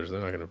there's no footage. They're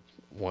not going to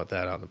want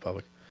that out in the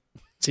public.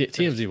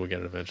 TMZ will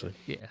get it eventually.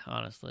 Yeah,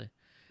 honestly.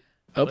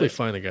 I hope they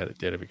find the guy that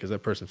did it, because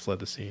that person fled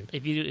the scene.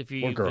 If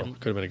you or girl,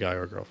 could have been a guy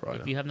or a girl for all I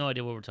know. If you have no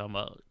idea what we're talking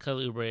about,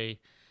 Kelly Oubre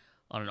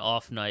on an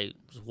off night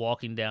was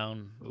walking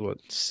down. What,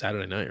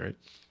 Saturday night, right?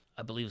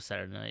 I believe it was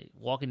Saturday night.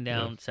 Walking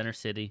down Center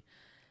City,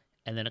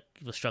 and then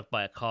he was struck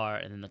by a car,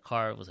 and then the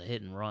car was a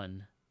hit and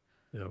run.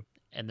 Yeah.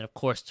 And then of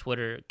course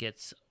Twitter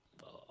gets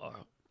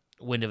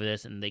wind of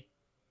this, and they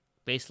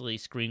basically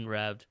screen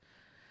grabbed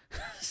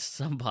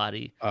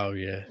somebody. Oh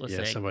yeah,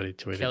 somebody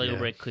tweeted. Kelly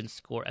Oubre couldn't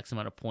score X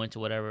amount of points or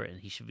whatever, and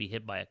he should be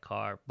hit by a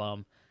car.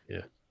 Bum.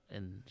 Yeah.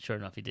 And sure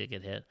enough, he did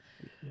get hit.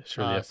 Yeah,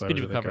 sure, the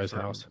speedy recovery guy's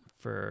house.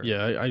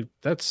 I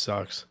that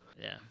sucks.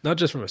 Yeah. Not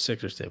just from a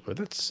Sixers standpoint,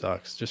 that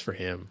sucks just for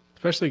him,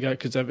 especially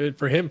because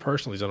for him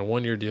personally, he's on a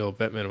 1-year deal,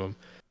 vet minimum.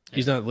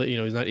 He's not,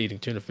 he's not eating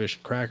tuna fish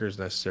and crackers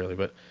necessarily,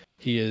 but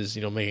he is,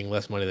 making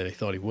less money than he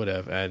thought he would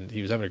have, and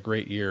he was having a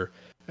great year.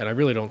 And I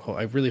really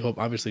hope,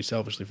 obviously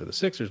selfishly for the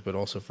Sixers, but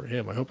also for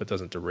him, I hope it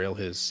doesn't derail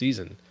his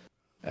season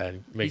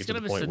and make it to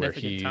the point where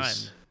he's. Time.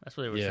 That's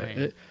what they were saying.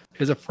 It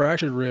has a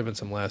fractured rib and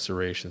some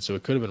lacerations, so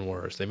it could have been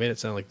worse. They made it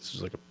sound like this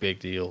was like a big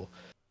deal,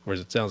 whereas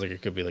it sounds like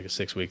it could be like a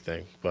 6-week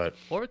thing.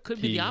 Or it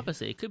could be the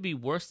opposite. It could be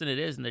worse than it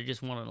is, and they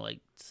just want to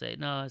say,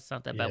 no, it's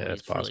not that bad. Yeah,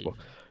 that's possible.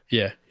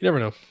 Yeah, you never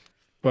know.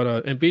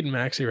 But Embiid and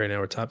Maxey right now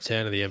are top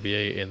 10 of the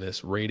NBA in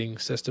this rating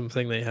system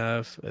thing they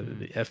have,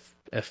 the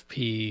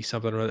FP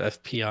something or other,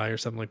 FPI or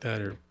something like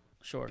that, or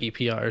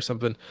EPI or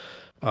something.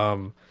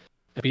 Embiid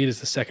is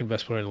the second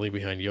best player in the league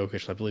behind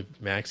Jokic, and I believe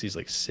Maxey's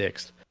like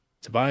 6th.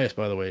 Tobias,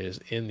 by the way, is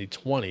in the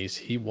 20s.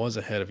 He was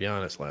ahead of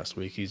Giannis last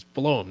week. He's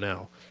below him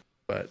now,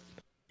 but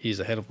he's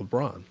ahead of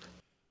LeBron,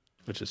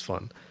 which is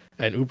fun.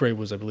 And Oubre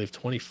was, I believe,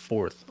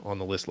 24th on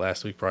the list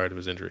last week prior to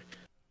his injury.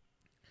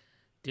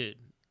 Dude,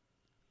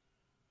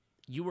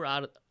 you were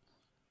out.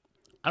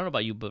 I don't know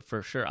about you, but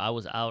for sure, I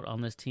was out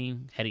on this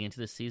team heading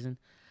into this season.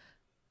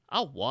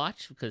 I'll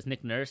watch because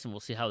Nick Nurse, and we'll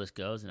see how this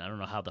goes. And I don't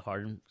know how the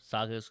Harden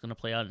saga is going to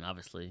play out. And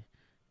obviously,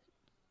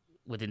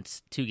 within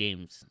 2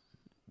 games,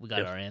 we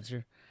got our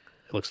answer.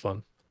 It looks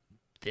fun.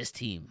 This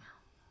team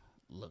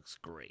looks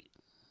great.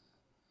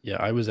 Yeah,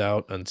 I was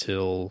out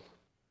until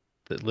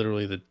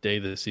literally the day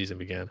the season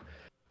began.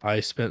 I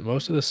spent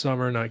most of the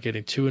summer not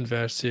getting too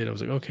invested. I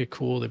was like, okay,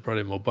 cool. They brought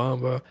in Mo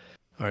Bamba.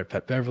 All right,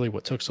 Pat Beverly.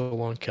 What took so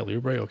long? Kelly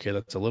Oubre. Okay,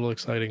 that's a little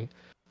exciting.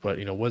 But,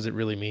 what does it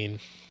really mean?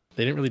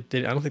 They didn't really.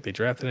 I don't think they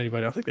drafted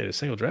anybody. I don't think they had a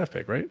single draft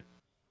pick, right?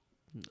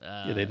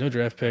 Yeah, they had no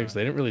draft picks.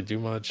 They didn't really do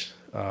much.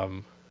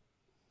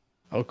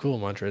 Oh, cool,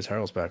 Montrezl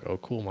Harrell's back. Oh,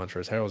 cool,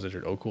 Montrezl Harrell's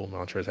injured. Oh, cool,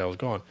 Montrezl Harrell's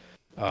gone.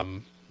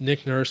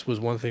 Nick Nurse was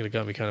one thing that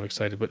got me kind of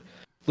excited. But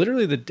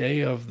literally the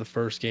day of the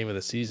first game of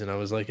the season, I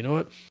was like, you know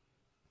what?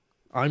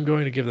 I'm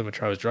going to give them a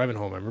try. I was driving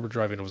home. I remember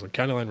driving. It was on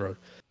County Line Road,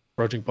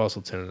 approaching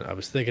Bustleton, and I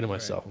was thinking to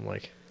myself, I'm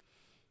like,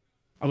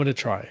 I'm gonna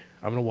try.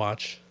 I'm gonna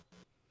watch.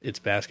 It's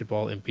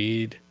basketball.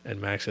 Embiid and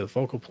Maxey are the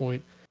focal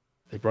point.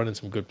 They brought in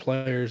some good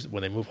players.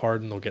 When they move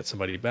Harden, they'll get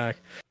somebody back.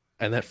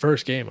 And that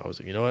first game, I was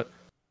like, you know what?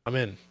 I'm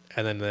in.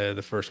 And then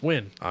the first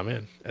win, I'm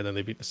in. And then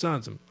they beat the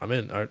Suns. I'm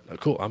in. All right,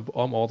 cool.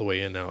 I'm all the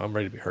way in now. I'm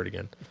ready to be hurt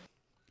again.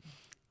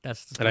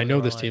 That's the And I story know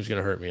of our this team's lives.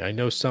 going to hurt me. I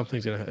know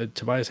something's going to.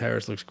 Tobias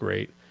Harris looks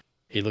great.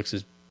 He looks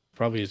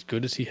probably as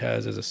good as he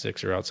has as a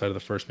Sixer outside of the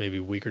first maybe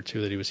week or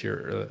two that he was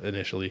here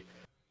initially.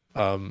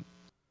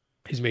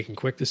 He's making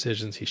quick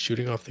decisions. He's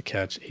shooting off the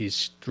catch.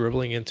 He's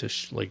dribbling into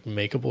like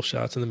makeable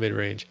shots in the mid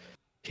range.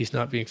 He's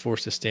not being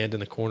forced to stand in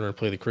the corner and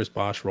play the Chris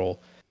Bosh role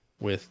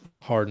with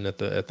Harden at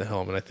the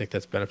helm, and I think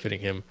that's benefiting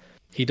him.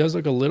 He does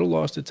look a little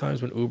lost at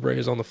times when Oubre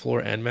is on the floor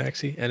and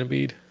Maxey and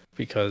Embiid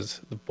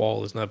because the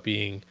ball is not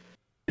being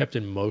kept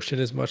in motion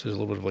as much. There's a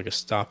little bit of like a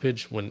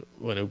stoppage when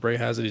Oubre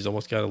has it. He's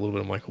almost got a little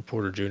bit of Michael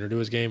Porter Jr. to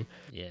his game,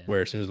 Yeah.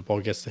 where as soon as the ball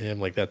gets to him,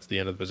 like that's the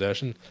end of the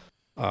possession.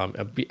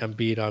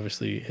 Embiid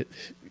obviously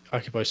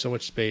occupies so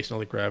much space and all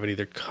the gravity.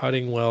 They're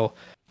cutting well.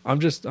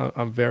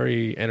 I'm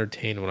very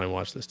entertained when I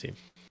watch this team.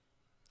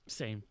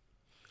 Same.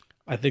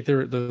 I think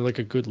they're like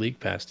a good league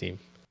pass team.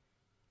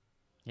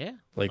 Yeah.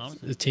 Like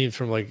honestly. the teams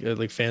from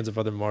like fans of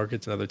other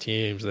markets and other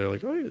teams, they're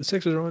like, oh, yeah, the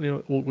Sixers are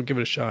on. We'll give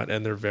it a shot,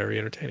 and they're very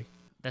entertaining.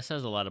 That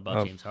says a lot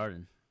about James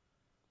Harden.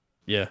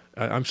 Yeah,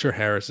 I'm sure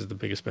Harris is the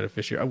biggest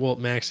beneficiary. Well,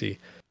 Maxey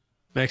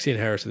and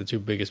Harris are the two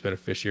biggest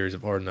beneficiaries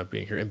of Harden not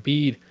being here.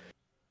 Embiid,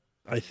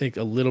 I think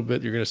a little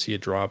bit you're going to see a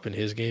drop in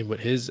his game, but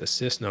his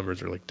assist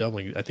numbers are like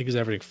doubling. I think he's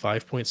averaging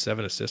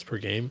 5.7 assists per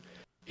game.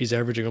 He's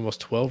averaging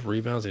almost 12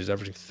 rebounds, and he's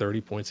averaging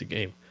 30 points a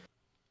game.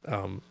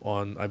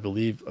 On I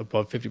believe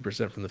above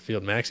 50% from the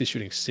field. Maxey's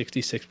shooting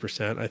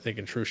 66%, I think,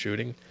 in true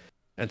shooting,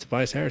 and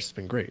Tobias Harris has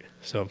been great.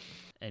 So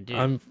And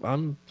dude,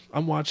 I'm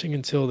watching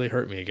until they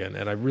hurt me again,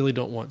 and I really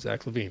don't want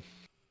Zach LaVine.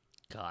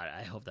 God,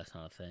 I hope that's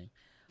not a thing.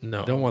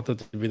 No, I don't want that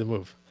to be the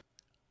move.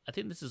 I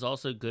think this is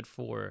also good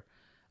for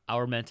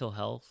our mental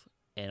health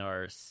and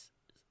our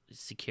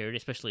security,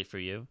 especially for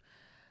you.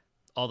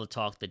 All the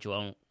talk that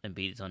Joel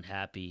Embiid is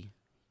unhappy.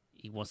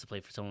 He wants to play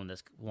for someone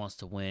that wants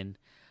to win.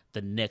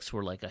 The Knicks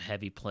were like a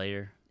heavy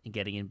player in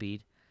getting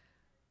Embiid.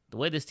 The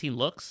way this team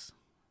looks,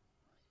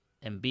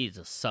 Embiid's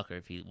a sucker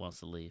if he wants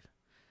to leave.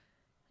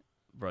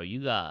 Bro,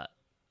 you got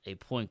a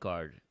point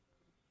guard,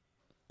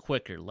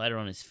 quicker, lighter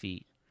on his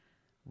feet,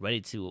 ready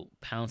to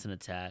pounce and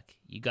attack.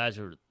 You guys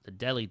are the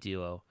deadly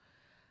duo.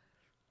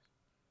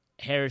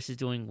 Harris is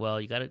doing well.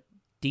 You got a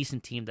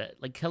decent team that,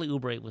 like Kelly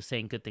Oubre was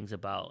saying good things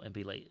about, and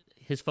be like,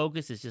 his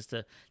focus is just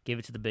to give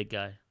it to the big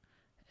guy,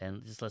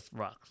 and just let's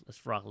rock,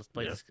 let's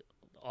play this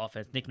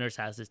offense. Nick Nurse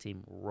has this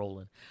team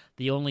rolling.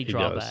 The only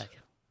drawback,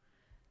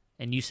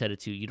 and you said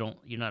it too,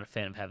 you're not a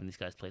fan of having these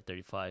guys play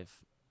 35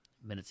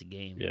 minutes a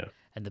game. Yeah,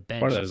 and the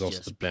bench part of that is is also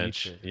just the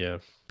bench. putrid. Yeah,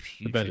 the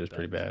Putrid bench is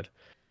pretty bad.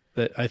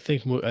 I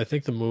think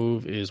the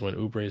move is when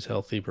Oubre is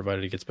healthy,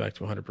 provided he gets back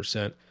to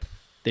 100%.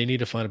 They need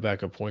to find a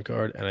backup point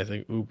guard, and I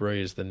think Oubre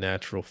is the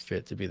natural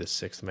fit to be the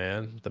sixth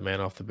man, the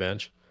man off the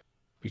bench,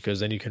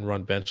 because then you can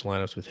run bench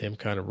lineups with him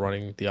kind of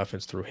running the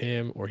offense through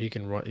him, or he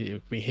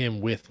can be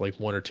him with like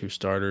one or two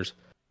starters.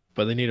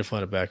 But they need to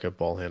find a backup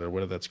ball handler,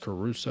 whether that's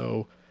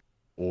Caruso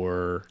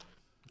or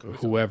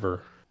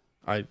whoever.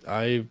 I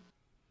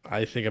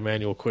think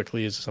Emmanuel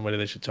Quickly is somebody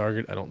they should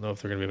target. I don't know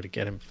if they're going to be able to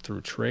get him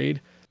through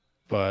trade,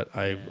 but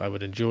I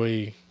would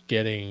enjoy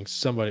getting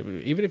somebody,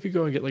 even if you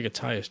go and get like a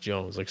Tyus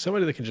Jones, like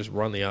somebody that can just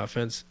run the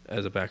offense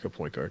as a backup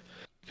point guard.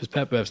 Because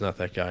Pat Bev's not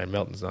that guy, and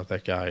Melton's not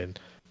that guy, and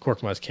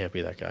Korkmaz can't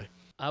be that guy.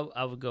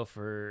 I would go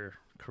for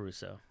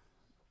Caruso.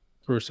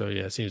 Caruso,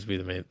 yeah, seems to be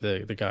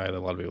the guy that a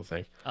lot of people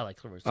think. I like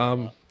Caruso a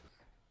lot.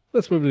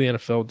 Let's move to the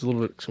NFL. Do a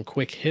little bit some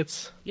quick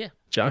hits. Yeah.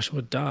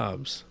 Joshua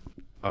Dobbs,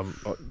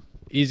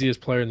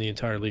 easiest player in the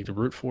entire league to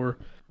root for.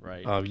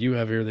 Right. You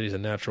have here that he's a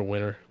natural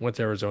winner. Went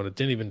to Arizona,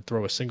 didn't even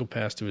throw a single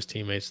pass to his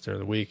teammates during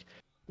the week.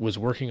 Was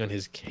working on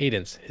his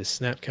cadence, his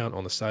snap count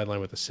on the sideline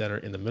with the center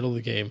in the middle of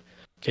the game.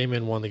 Came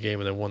in, won the game,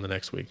 and then won the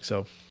next week.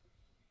 So,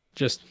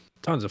 just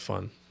tons of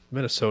fun.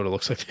 Minnesota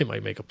looks like they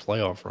might make a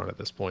playoff run at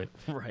this point.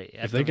 Right.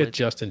 If they get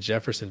Justin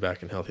Jefferson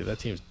back and healthy, that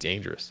team's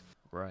dangerous.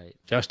 Right.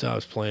 Josh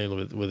Dobbs playing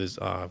with his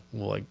but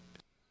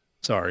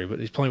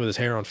he's playing with his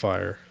hair on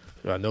fire.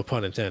 No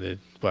pun intended,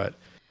 but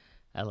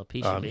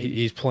Alopecia,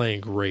 he's playing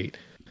great,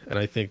 and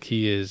I think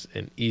he is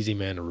an easy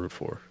man to root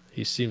for.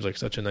 He seems like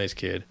such a nice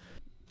kid.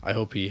 I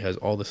hope he has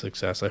all the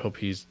success. I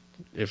hope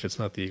if it's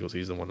not the Eagles,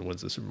 he's the one that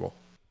wins the Super Bowl.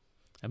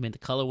 I mean, the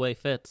colorway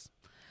fits.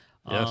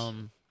 Yes.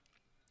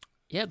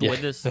 Way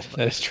this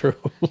that is true.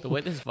 the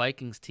way this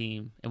Vikings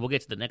team, and we'll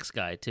get to the next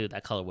guy too.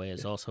 That colorway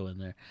is also in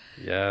there.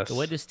 Yes. The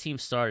way this team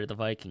started, the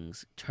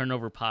Vikings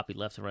turnover poppy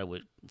left and right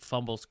with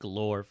fumbles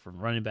galore from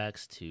running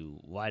backs to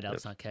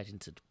wideouts not catching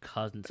to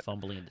Cousins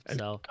fumbling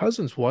itself.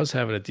 Cousins was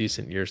having a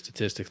decent year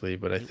statistically,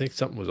 but I think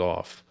something was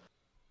off.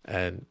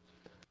 And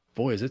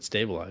boy, is it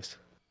stabilized.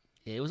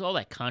 Yeah, it was all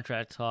that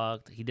contract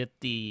talk. He did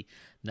the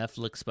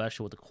Netflix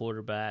special with the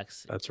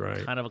quarterbacks. That's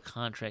right. Kind of a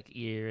contract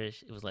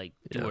year-ish. It was like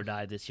do or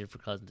die this year for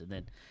Cousins, and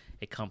then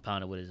it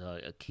compounded with his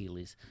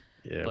Achilles.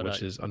 Yeah, But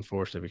which is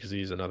unfortunate because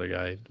he's another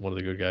guy, one of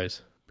the good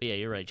guys. but yeah,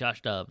 you're right.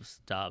 Josh Dobbs.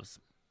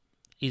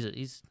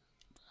 He's.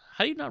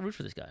 How do you not root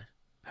for this guy?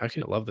 How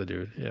can you love the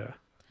dude? Yeah.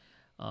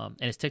 And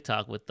his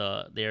TikTok with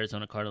the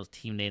Arizona Cardinals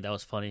team name, that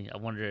was funny. I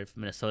wonder if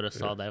Minnesota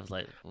saw that. I was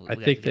like, we I got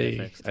to think get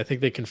that fixed. I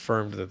think they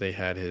confirmed that they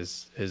had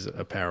his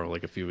apparel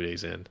like a few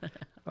days in.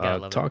 Gotta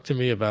love it. Talk to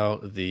me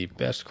about the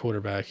best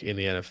quarterback in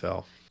the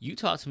NFL. You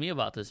talked to me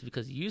about this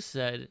because you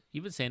said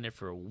you've been saying it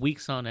for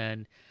weeks on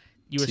end.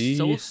 You were See?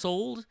 so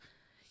sold.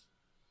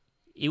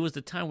 It was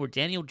the time where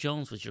Daniel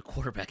Jones was your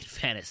quarterback in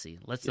fantasy.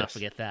 Let's not Yes.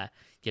 forget that.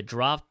 You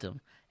dropped him,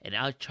 and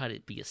I tried to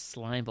be a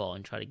slime ball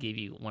and try to give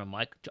you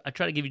I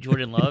tried to give you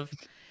Jordan Love,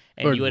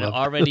 and Jordan you had Love.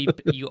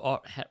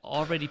 had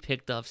already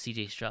picked up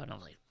C.J. Stroud, and I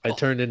was like, I fuck.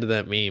 turned into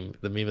that meme,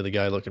 the meme of the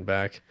guy looking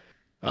back.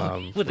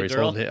 With Where the he's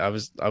girl? holding, I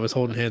was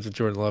holding hands with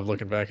Jordan Love,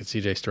 looking back at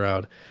C.J.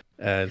 Stroud,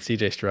 and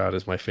C.J. Stroud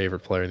is my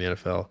favorite player in the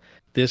NFL.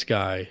 This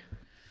guy,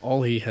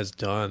 all he has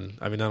done,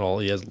 I mean, not all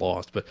he has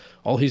lost, but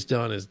all he's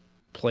done is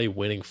play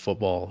winning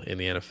football in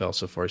the NFL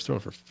so far. He's thrown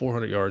for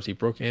 400 yards. He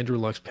broke Andrew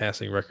Luck's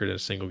passing record in a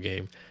single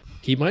game.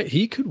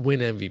 He could win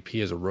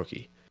MVP as a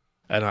rookie.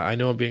 And I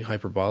know I'm being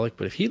hyperbolic,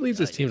 but if he leads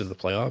his team to the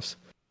playoffs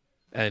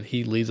and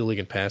he leads the league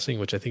in passing,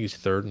 which I think he's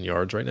third in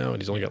yards right now,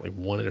 and he's only got like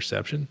one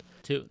interception,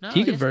 Two. No,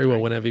 he could has very well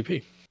three. win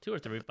MVP. 2 or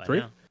 3 by Three?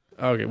 now.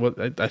 Okay, well,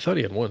 I thought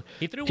he had one.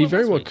 He threw He one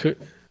very last well week.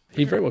 could.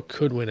 He very well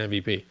could win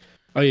MVP.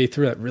 Oh yeah, he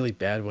threw that really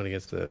bad one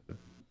against the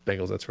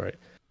Bengals. That's right.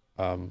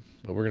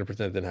 But we're gonna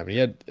pretend it didn't happen. He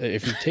had.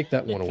 If you take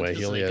that one away,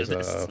 he only has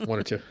Goodness. 1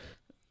 or 2.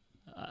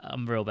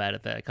 I'm real bad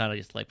at that. I kind of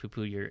just like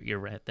poo-poo your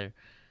rant there.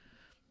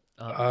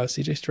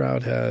 C.J.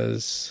 Stroud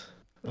has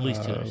At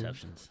least 2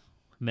 interceptions,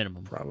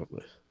 minimum.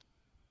 probably.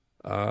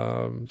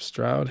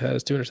 Stroud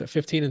has 2 interceptions,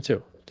 15 and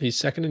 2. He's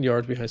second in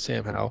yards behind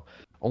Sam Howell,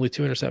 only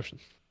 2 interceptions,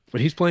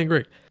 but he's playing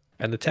great.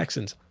 And the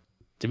Texans,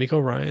 D'Amico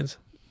Ryans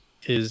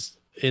is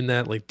in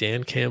that like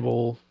Dan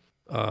Campbell,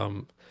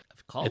 I've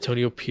called it.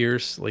 Antonio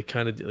Pierce, like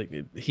kind of like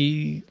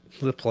the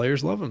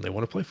players love him. They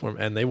want to play for him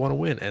and they want to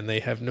win, and they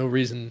have no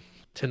reason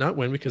to not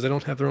win because they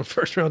don't have their own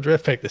first round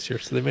draft pick this year,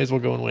 so they may as well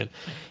go and win.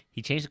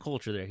 He changed the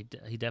culture there. He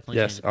definitely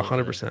Yes, changed the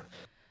culture 100%.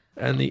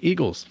 And the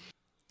Eagles,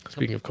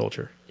 speaking of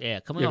culture, there. Yeah,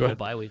 coming Yeah, off go a ahead.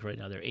 bye week right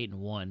now, they're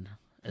 8-1,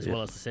 as Yeah.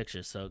 well as the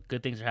Sixers. So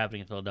good things are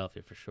happening in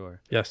Philadelphia for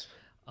sure. yes,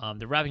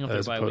 They're wrapping up their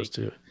as bye week. opposed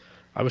to,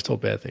 I was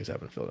told bad things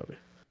happen in Philadelphia.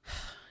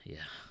 Yeah,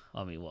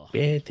 I mean, well,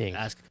 Bad things.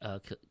 ask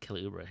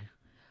Kelly Oubre.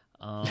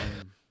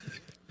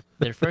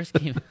 Their first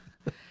game,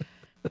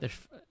 they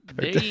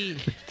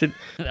Didn't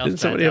that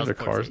was somebody bad. have their That was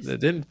poor cars? taste.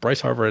 Didn't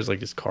Bryce Harper has like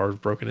his car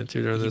broken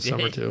into during He the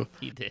summer did. too?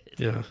 He did.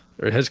 Yeah,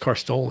 or his car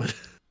stolen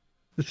from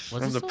it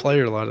the stolen?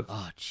 player. A lot of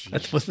Oh, jeez.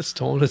 that's what's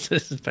stolen. It's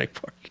his bank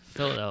park.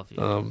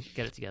 Philadelphia.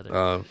 Get it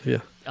together. Yeah,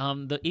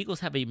 The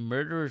Eagles have a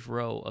murderer's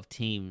row of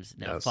teams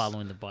now Yes.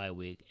 following the bye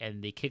week,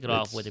 and they kick it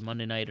off with a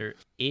Monday nighter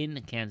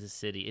in Kansas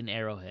City, in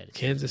Arrowhead.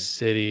 Kansas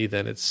City.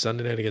 Then it's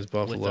Sunday night against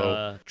with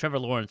Buffalo. Trevor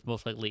Lawrence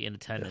most likely in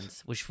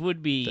attendance, which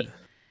would be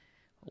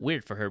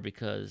weird for her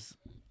because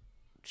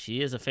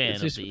she is a fan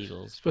of the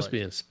Eagles. It's supposed to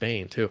be in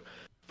Spain too,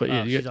 but Oh,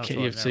 yeah, you she's got on tour,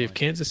 you have, so you have never mind.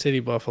 Kansas City,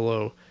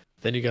 Buffalo.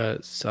 Then you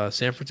got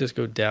San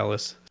Francisco,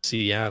 Dallas,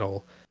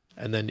 Seattle,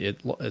 and then it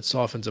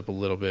softens up a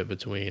little bit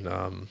between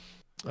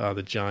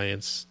the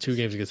Giants. 2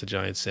 games against the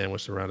Giants,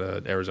 sandwiched around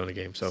an Arizona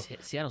game. So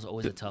Seattle's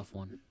always a tough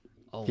one.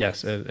 Always.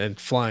 yes, and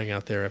flying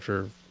out there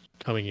after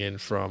coming in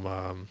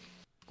from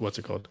what's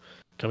it called?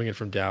 Coming in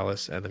from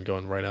Dallas and then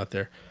going right out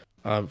there.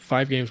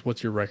 5 games.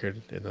 What's your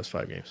record in those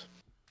 5 games?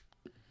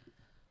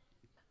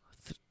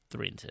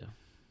 3-2.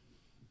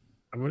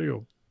 I'm gonna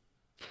go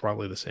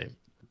probably the same.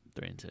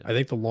 3-2. I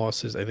think the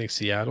losses. I think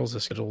Seattle's a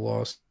scheduled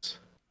loss,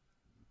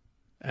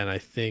 and I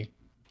think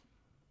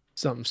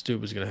something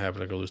stupid is gonna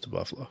happen. I'm gonna lose to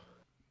Buffalo.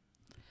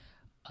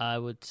 I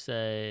would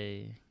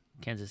say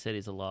Kansas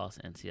City's a loss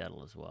and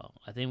Seattle as well.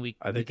 I think we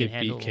I think we they can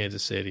handle. beat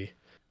Kansas City.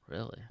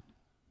 Really?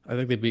 I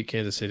think they beat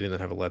Kansas City and then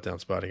have a letdown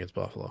spot against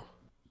Buffalo.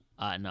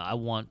 No, I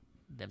want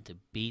them to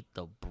beat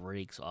the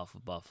brakes off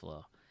of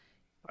Buffalo.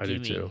 I do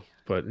Give me- too.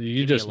 But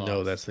you give me a just know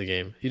loss. that's the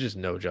game. You just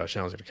know Josh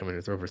Allen's going to come in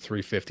and throw over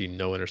 350,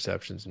 no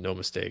interceptions, no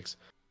mistakes.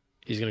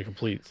 He's going to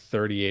complete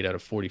 38 out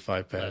of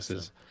 45 passes.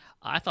 Listen,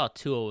 I thought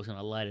Tua was going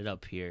to light it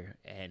up here,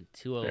 and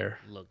Tua Fair.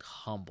 looked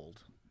humbled.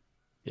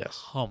 Yes.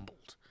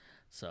 Humbled.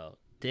 So,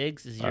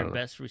 Diggs is I your don't know.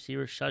 best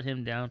receiver. Shut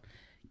him down.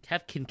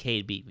 Have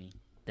Kincaid beat me.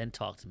 Then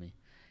talk to me.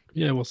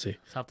 Yeah, we'll see.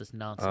 Stop this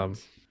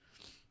nonsense.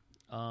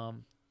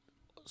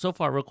 So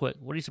far, real quick,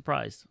 what are you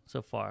surprised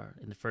so far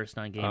in the first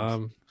 9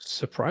 games?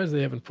 Surprised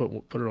they haven't put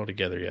it all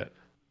together yet.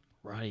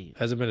 Right.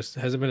 Hasn't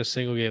been a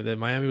single game. That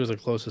Miami was the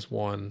closest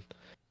one,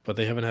 but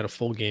they haven't had a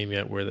full game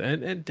yet.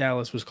 And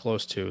Dallas was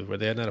close too, where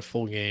they hadn't had a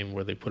full game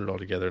where they put it all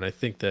together. And I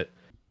think that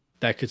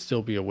could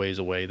still be a ways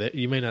away. That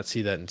you may not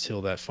see that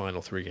until that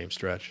final 3-game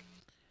stretch.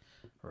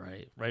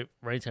 Right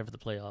in time for the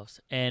playoffs.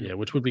 And Yeah,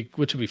 which would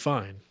be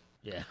fine.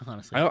 yeah,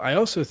 honestly. I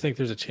also think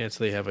there's a chance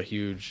they have a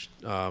huge,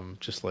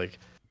 just like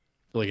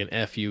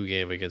an FU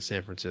game against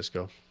San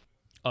Francisco.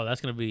 Oh, that's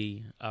going to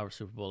be our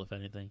Super Bowl, if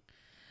anything.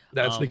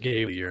 That's the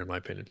game of the year, in my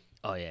opinion.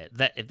 Oh, yeah.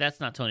 If that's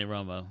not Tony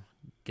Romo,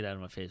 Get out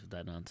of my face with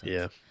that nonsense.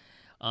 Yeah.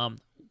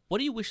 What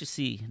do you wish to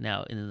see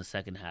now in the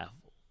second half?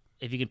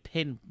 If you can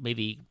pin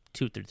maybe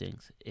 2 or 3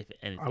 things, if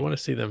anything. I want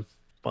to see them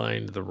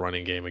find the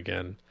running game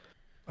again.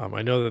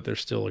 I know that they're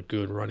still a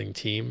good running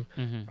team.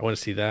 Mm-hmm. I want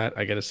to see that.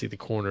 I got to see the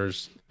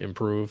corners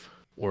improve,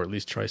 or at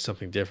least try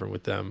something different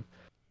with them.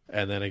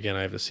 And then again,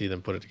 I have to see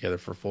them put it together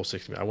for a full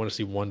 60 minutes. I want to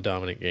see one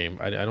dominant game.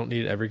 I don't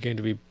need every game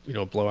to be,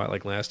 a blowout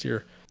like last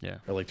year,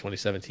 or like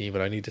 2017.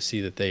 But I need to see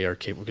that they are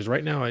capable. Because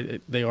right now,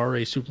 they are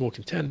a Super Bowl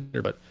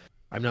contender, but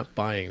I'm not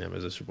buying them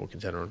as a Super Bowl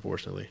contender,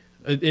 unfortunately.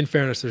 In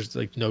fairness, there's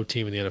like no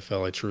team in the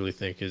NFL I truly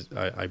think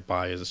I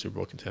buy as a Super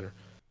Bowl contender.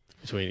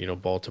 Between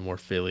Baltimore,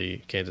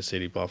 Philly, Kansas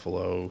City,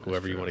 Buffalo,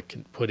 whoever you want to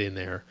put in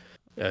there,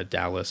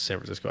 Dallas, San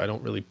Francisco.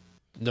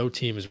 No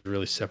team is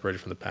really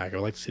separated from the pack. I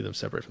would like to see them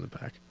separate from the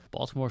pack.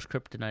 Baltimore's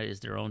kryptonite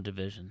is their own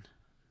division.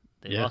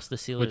 They lost the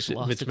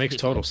Steelers, which makes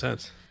total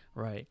sense.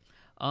 Right.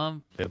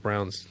 The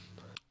Browns.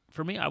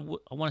 For me, I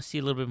want to see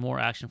a little bit more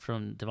action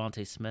from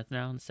Devontae Smith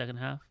now in the second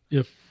half.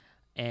 Yep.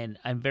 And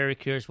I'm very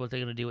curious what they're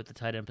going to do with the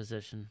tight end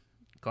position.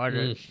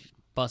 Gardner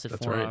busted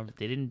forearm. Right.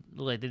 They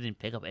didn't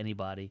pick up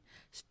anybody.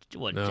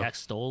 No. Jack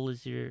Stoll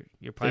is your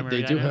primary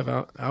They guy do now?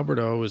 have Albert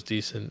O was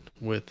decent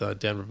with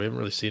Denver. We haven't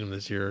really seen him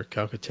this year.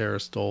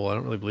 Calcaterra, Stoll. I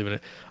don't really believe in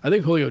it. I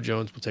think Julio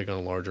Jones will take on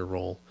a larger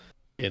role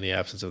in the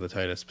absence of the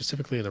tight end,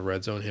 specifically in the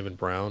red zone, him and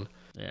Brown.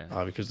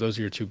 Yeah. Because those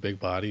are your 2 big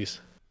bodies.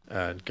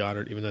 And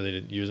Goddard, even though they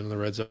didn't use him in the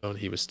red zone,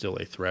 he was still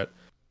a threat.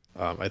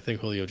 I think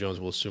Julio Jones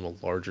will assume a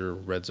larger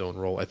red zone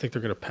role. I think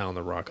they're going to pound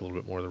the rock a little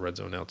bit more in the red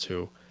zone now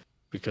too,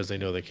 because they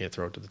know they can't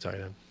throw it to the tight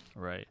end.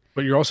 Right.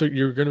 But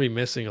you're going to be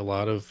missing a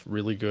lot of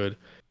really good.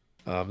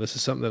 This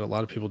is something that a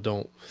lot of people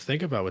don't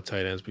think about with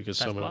tight ends because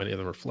so many of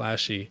them are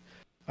flashy.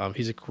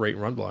 He's a great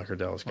run blocker,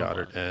 Dallas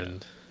Goedert,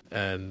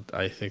 and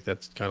I think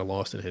that's kind of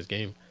lost in his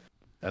game,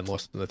 and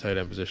lost in the tight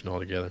end position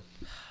altogether.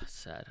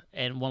 Sad.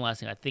 And one last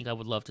thing, I think I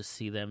would love to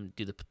see them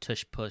do the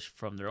tush push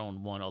from their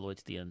own 1 all the way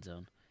to the end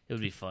zone. It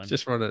would be fun.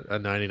 Just run a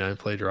 99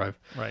 play drive.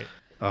 Right.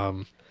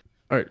 All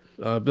right.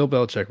 Bill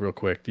Belichick, real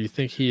quick. Do you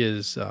think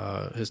his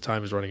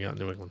time is running out in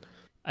New England?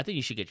 I think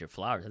you should get your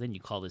flowers. I think you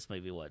called this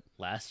maybe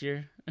last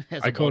year.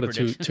 I called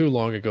it too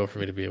long ago for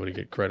me to be able to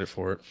get credit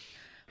for it.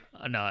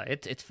 No,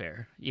 it's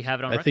fair. You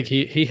have it on I record.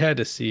 think he had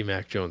to see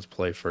Mac Jones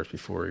play first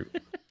before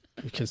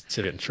he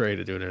considered getting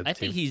traded doing it. I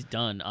think he's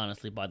done,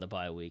 honestly, by the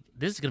bye week.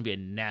 This is going to be a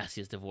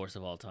nastiest divorce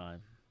of all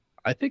time.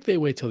 I think they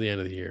wait till the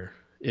end of the year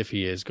if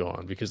he is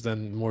gone, because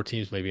then more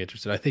teams may be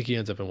interested. I think he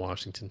ends up in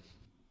Washington.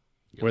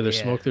 Where there's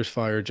smoke, there's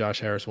fire. Josh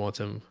Harris wants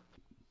him.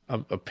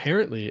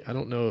 Apparently, I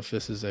don't know if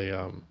this is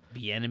a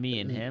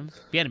Bieniemy and him.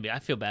 Bieniemy, I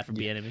feel bad for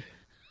Bieniemy.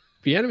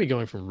 Bieniemy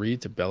going from Reed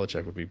to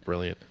Belichick would be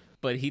brilliant.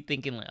 But he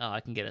thinking like,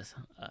 I can get us.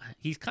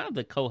 He's kind of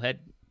the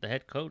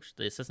head coach,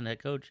 the assistant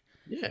head coach.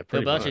 Yeah,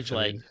 Bill pretty Belichick's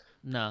much.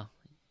 No,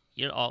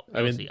 you're all.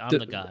 I'm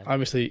the guy.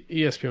 Obviously,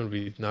 ESPN would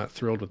be not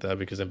thrilled with that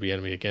because then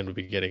Bieniemy again would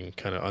be getting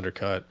kind of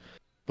undercut.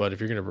 But if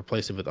you're going to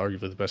replace him with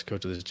arguably the best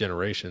coach of this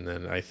generation,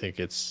 then I think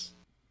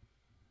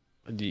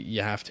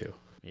you have to.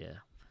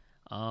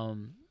 Yeah.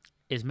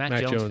 Is Mac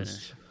Jones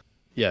finished?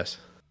 Yes.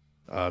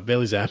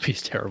 Bailey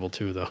Zappi's terrible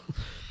too, though.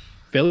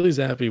 Bailey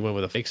Zappi went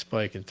with a fake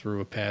spike and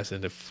threw a pass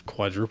into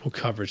quadruple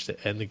coverage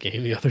to end the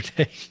game the other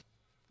day.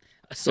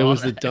 It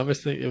was the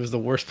dumbest thing. It was the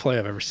worst play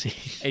I've ever seen.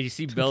 And you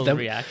see Bill's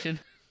reaction?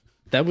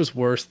 That was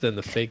worse than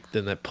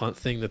that punt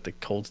thing that the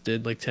Colts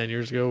did like 10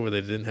 years ago where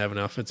they didn't have an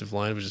offensive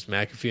line. It was just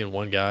McAfee and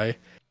one guy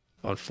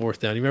on 4th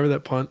down. You remember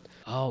that punt?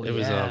 Oh, it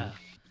was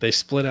they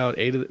split out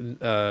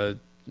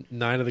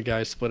 9 of the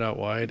guys split out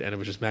wide, and it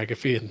was just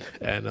McAfee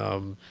and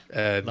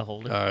the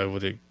holder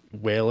with a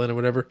Whalen or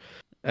whatever,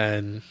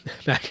 and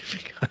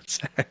McAfee got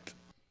sacked.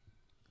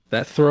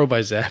 That throw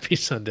by Zappi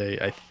Sunday,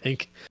 I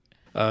think.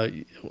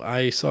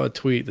 I saw a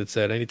tweet that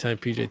said, anytime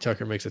PJ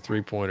Tucker makes a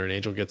 3-pointer, an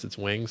angel gets its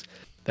wings.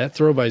 That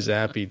throw by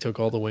Zappi took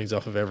all the wings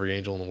off of every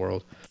angel in the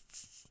world.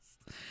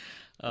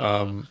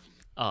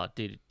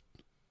 Dude,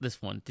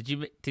 this one. Did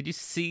you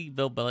see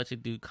Bill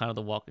Belichick do kind of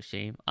the walk of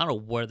shame? I don't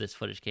know where this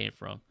footage came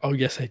from. Oh,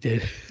 yes, I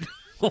did.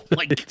 Oh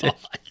my god.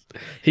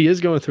 He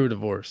is going through a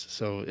divorce,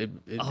 so it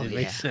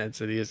makes sense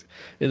that he is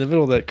in the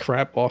middle of that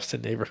crap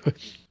Boston neighborhood.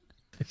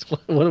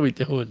 What are we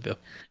doing, Bill?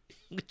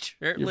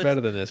 Shirtless. You're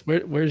better than this.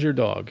 Where's your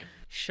dog?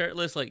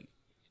 Shirtless, like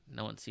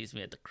no one sees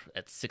me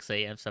at 6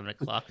 a.m., 7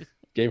 o'clock.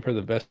 Gave her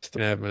the best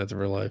 3.5 minutes of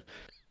her life.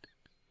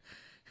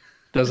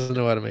 Doesn't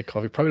know how to make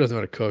coffee. Probably doesn't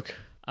know how to cook.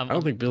 I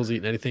don't think Bill's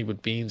eaten anything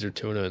but beans or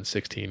tuna in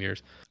 16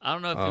 years. I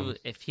don't know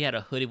if he had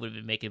a hoodie, would have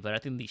been making it, but I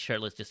think the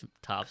shirtless just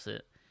tops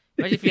it.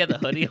 Imagine if he had the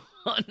hoodie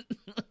on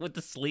with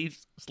the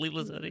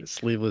sleeveless hoodie.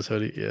 Sleeveless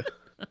hoodie, yeah.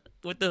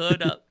 With the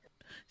hood up,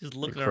 just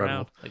looking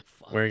around like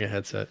fuck. Wearing a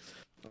headset.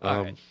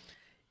 All right.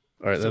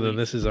 All right, so then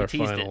this is our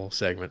final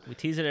segment. We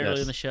teased it earlier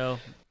in the show.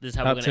 This is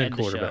how we're going to end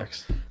the show.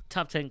 Quarterbacks.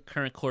 Top 10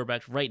 current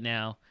quarterbacks right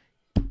now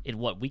in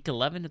week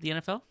 11 of the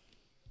NFL?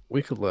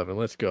 Week 11,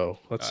 let's go.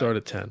 Let's start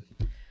at 10.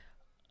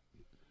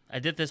 I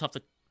did this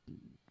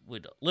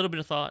with a little bit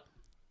of thought.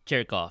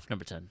 Jared Goff,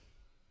 number 10.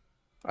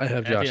 I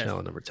have Josh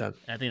Allen, number 10.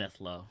 I think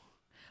that's low.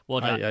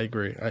 Well, I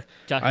agree.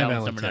 Josh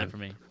Allen's number 9 for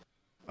me.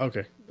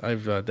 Okay, I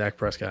have Dak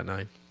Prescott at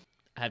 9.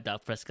 I have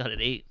Dak Prescott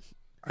at 8.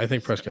 I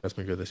think Prescott's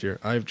been good this year.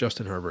 I have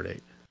Justin Herbert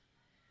 8.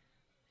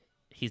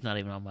 He's not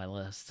even on my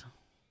list.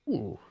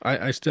 Ooh,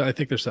 I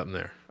think there's something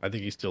there. I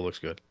think he still looks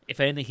good. If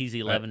anything, he's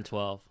 11,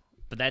 12.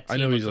 But that I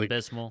team know looks he's like-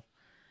 abysmal.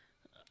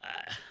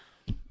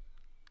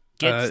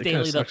 Get it kinda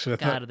Staley the sucks 'cause I fuck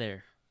thought- out of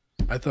there.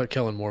 I thought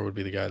Kellen Moore would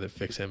be the guy that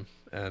fix him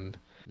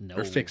No.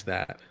 or fix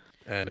that,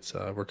 and it's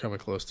we're coming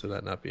close to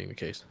that not being the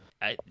case.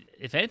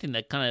 If anything,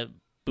 that kind of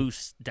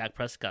boosts Dak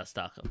Prescott's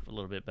stock up a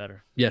little bit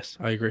better. Yes,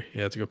 I agree.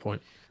 Yeah, that's a good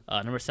point.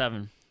 Number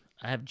 7,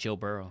 I have Joe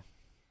Burrow.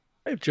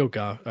 I have Jared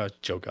Goff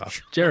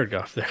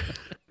there.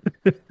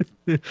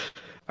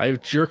 I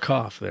have Jerk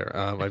off there.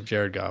 I have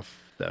Jared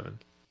Goff 7.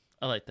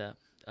 I like that.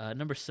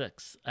 Number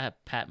 6, I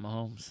have Pat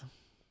Mahomes.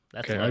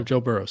 That's Okay, I low. have Joe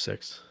Burrow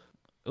 6.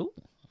 Ooh.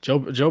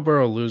 Joe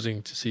Burrow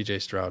losing to C.J.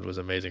 Stroud was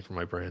amazing for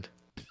my brand.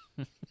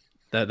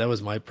 That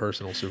was my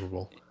personal Super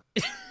Bowl.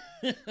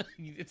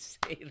 You did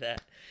say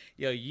that.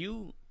 Yo,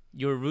 you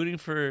were rooting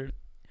for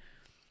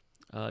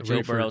Joe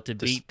Rooting for Burrow to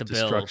beat the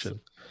destruction.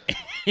 Bills.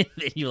 And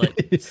then you like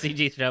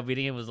CJ Stroud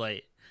beating him was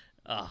like,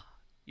 oh,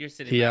 you're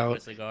sitting back with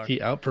a cigar. He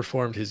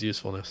outperformed his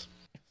usefulness.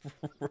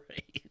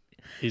 Right.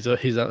 He's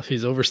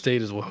overstayed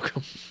his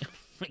welcome.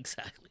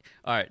 Exactly.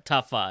 All right,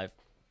 top 5.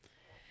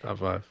 Top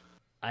 5.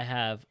 I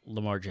have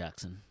Lamar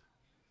Jackson.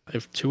 I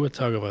have Tua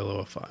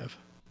Tagovailoa 5,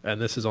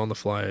 and this is on the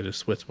fly. I just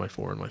switched my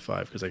 4 and my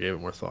 5 because I gave it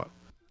more thought.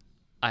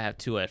 I have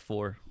Tua at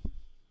 4.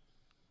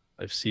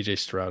 I have C.J.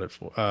 Stroud at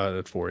 4.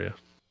 At 4, yeah.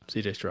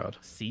 C.J. Stroud.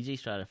 CJ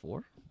Stroud at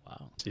 4?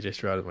 Wow. C.J.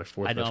 Stroud is my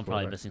 4th. I know best I'm probably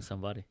quarterback. missing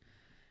somebody.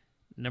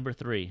 Number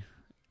 3,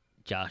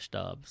 Josh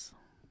Dobbs.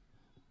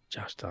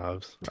 Josh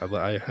Dobbs.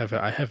 I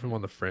have him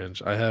on the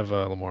fringe. I have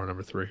Lamar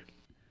number 3.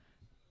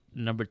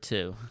 Number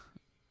 2,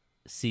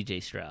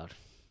 CJ Stroud.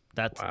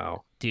 That's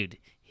Wow. dude.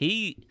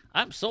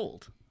 I'm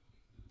sold.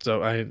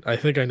 So I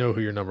think I know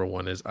who your number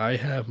 1 is. I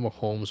have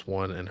Mahomes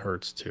 1 and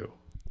Hurts 2.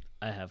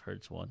 I have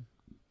Hurts 1.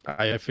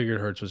 I figured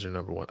Hurts was your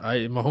number 1.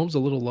 Mahomes a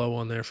little low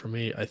on there for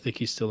me. I think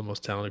he's still the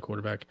most talented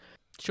quarterback.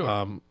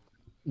 Sure.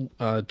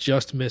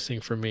 Just missing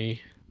for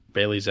me,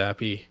 Bailey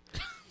Zappi,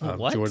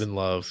 What? Jordan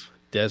Love,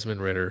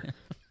 Desmond Ritter,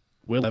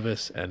 Will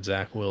Levis, and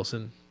Zach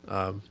Wilson.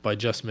 By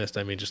just missed,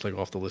 I mean just like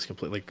off the list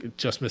completely. Like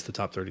just missed the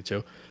top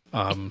 32.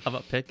 How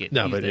about Pickett?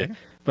 No, He's but there. yeah,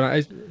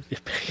 but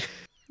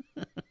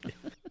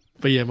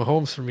but yeah,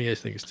 Mahomes for me, I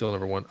think is still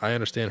number 1. I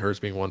understand Hurts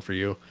being 1 for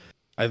you.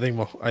 I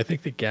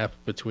think the gap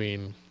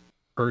between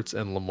Hurts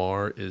and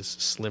Lamar is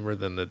slimmer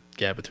than the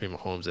gap between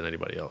Mahomes and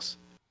anybody else,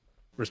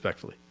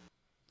 respectfully.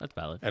 That's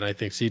valid. And I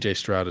think C.J.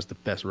 Stroud is the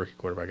best rookie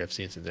quarterback I've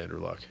seen since Andrew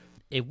Luck.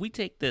 If we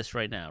take this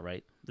right now,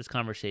 right, this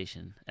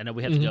conversation, I know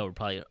we have to go. We're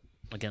probably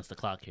against the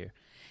clock here.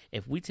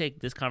 If we take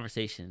this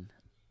conversation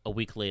a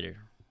week later,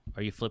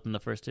 are you flipping the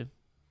first 2?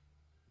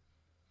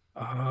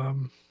 A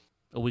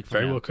week from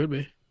Very now. well could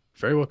be.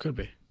 Very well could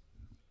be.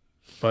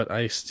 But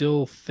I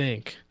still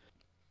think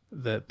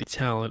that the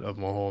talent of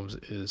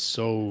Mahomes is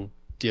so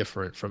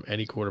different from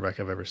any quarterback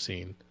I've ever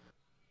seen.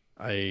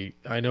 I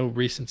know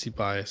recency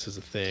bias is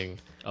a thing.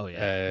 Oh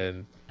yeah.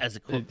 And As a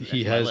cool,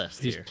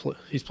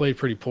 he's played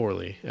pretty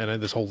poorly, and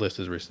this whole list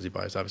is recency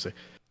bias, obviously.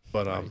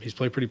 But he's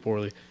played pretty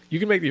poorly. You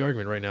can make the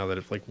argument right now that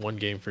if like one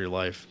game for your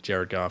life,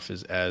 Jared Goff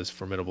is as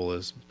formidable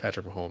as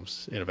Patrick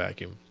Mahomes in a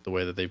vacuum, the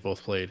way that they've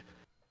both played,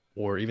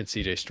 or even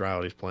C.J.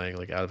 Stroud, he's playing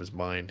like out of his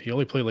mind. He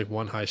only played like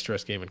one high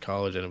stress game in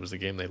college, and it was the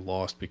game they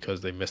lost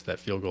because they missed that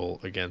field goal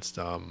against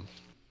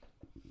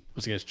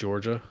against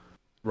Georgia,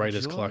 right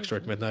as clock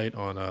struck midnight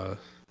on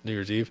New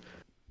Year's Eve.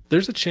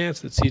 There's a chance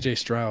that C.J.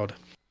 Stroud,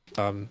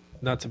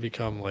 not to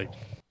become like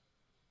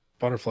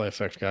butterfly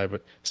effect guy,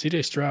 but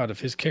C.J. Stroud, if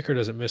his kicker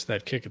doesn't miss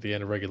that kick at the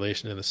end of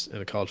regulation in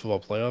the college football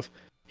playoff,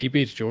 he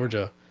beats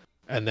Georgia,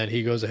 and then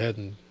he goes ahead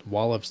and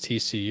wallops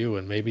TCU,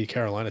 and maybe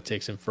Carolina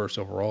takes him first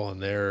overall,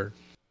 and they're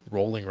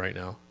rolling right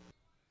now,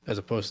 as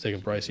opposed to taking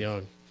Bryce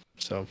Young.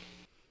 So,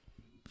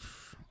 I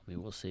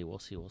mean, we'll see.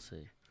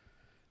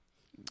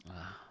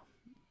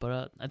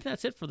 But I think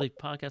that's it for the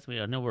podcast.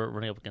 I know we're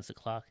running up against the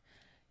clock.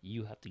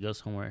 You have to go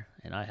somewhere,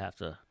 and I have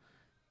to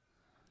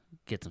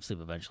get some sleep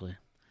eventually.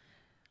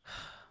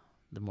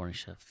 The morning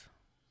shift.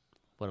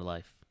 What a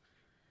life.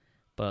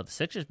 But the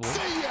Sixers, boy.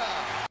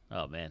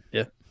 Oh, man.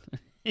 yeah.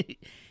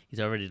 He's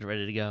already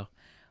ready to go.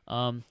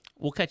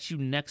 We'll catch you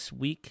next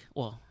week.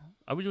 Well,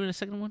 are we doing a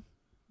second one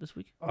this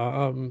week?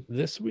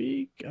 This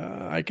week,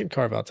 I can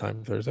carve out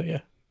time Thursday, yeah.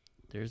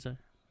 Thursday?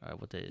 All right,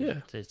 what day? Yeah.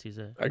 Today's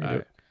Tuesday. I can All do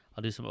right. it.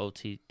 I'll do some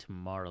OT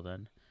tomorrow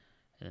then.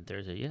 And then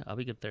Thursday, yeah, I'll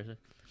be good Thursday.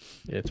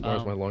 Yeah,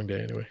 tomorrow's my long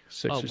day anyway.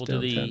 Sixers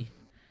down 10.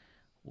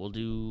 We'll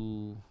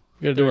do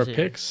We gotta do our Thursday.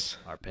 picks.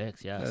 Our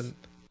picks, yes.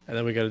 And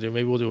then we gotta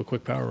maybe we'll do a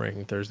quick power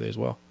ranking Thursday as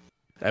well.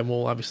 And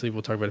we'll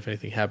talk about if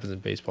anything happens in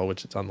baseball,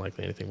 which it's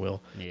unlikely anything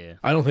will. Yeah.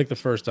 I don't think the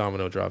first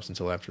domino drops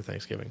until after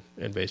Thanksgiving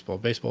in baseball.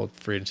 Baseball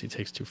free agency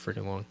takes too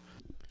freaking long.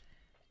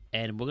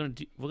 And we're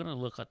gonna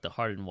look at the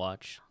Harden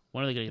watch.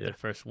 When are they gonna get their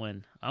first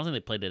win? I don't think they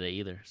played today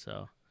either.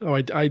 So. Oh,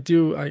 I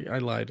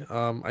lied.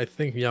 I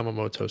think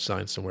Yamamoto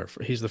signed somewhere.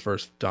 He's the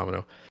first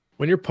domino.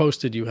 when you're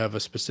posted, you have a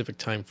specific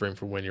time frame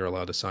for when you're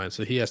allowed to sign.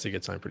 So he has to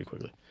get signed pretty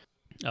quickly.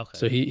 Okay.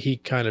 So he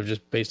kind of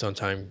just based on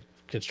time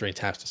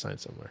constraints has to sign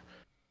somewhere.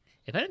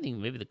 If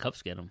anything, maybe the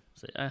Cubs get him.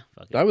 Say,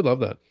 fuck it. I would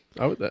love that.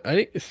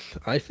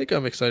 I think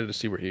I'm excited to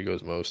see where he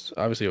goes most.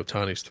 Obviously,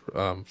 Otani's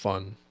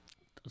fun.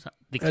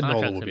 The Ed Nola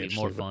contract will could be be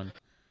more interesting, fun.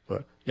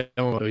 But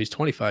Yamamoto, he's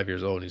 25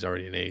 years old and he's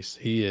already an ace.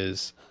 He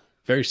is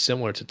very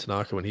similar to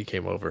Tanaka when he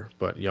came over,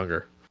 but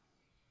younger.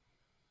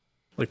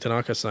 Like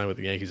Tanaka signed with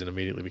the Yankees and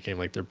immediately became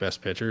like their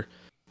best pitcher.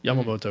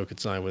 Yamamoto could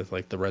sign with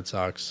like the Red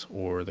Sox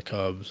or the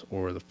Cubs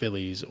or the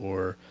Phillies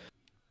or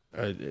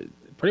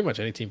pretty much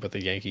any team but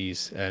the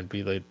Yankees and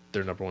be like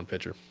their number one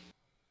pitcher.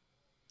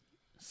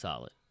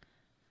 Solid.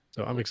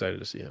 So I'm excited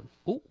to see him.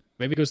 Ooh.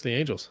 Maybe he goes to the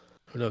Angels.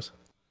 Who knows?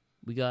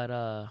 We got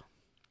a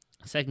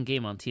second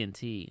game on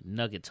TNT.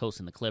 Nuggets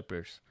hosting the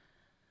Clippers.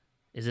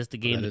 Is this the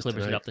game That the is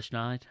Clippers tonight. get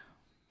off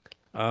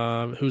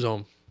the schneid? Who's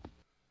home?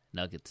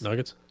 Nuggets.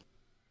 Nuggets?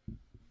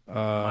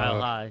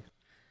 Mile high.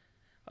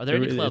 Are there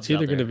any clubs It's either out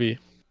there? going to be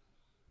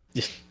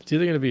it's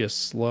either going to be a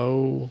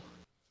slow,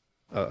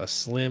 a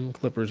slim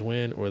Clippers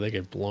win, or they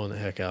get blown the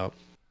heck out.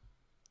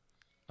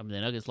 I mean,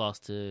 the Nuggets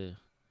lost to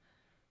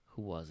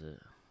who was it?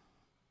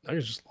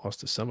 Nuggets just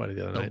lost to somebody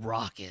the other The night.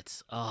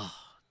 Rockets. Oh,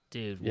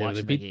 dude, Yeah,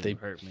 watching they that game they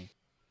hurt me.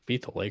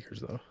 beat the Lakers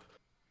though.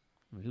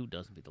 I mean, who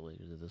doesn't beat the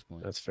Lakers at this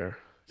point? That's fair.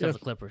 Except Yeah, the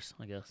Clippers,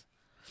 I guess.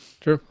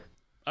 true.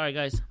 All right,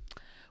 guys.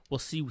 We'll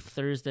see you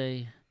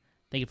Thursday.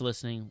 Thank you for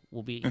listening.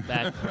 We'll be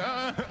back for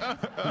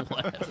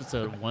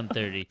episode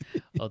 130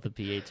 of the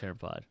PA Turn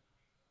Pod.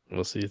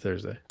 We'll see you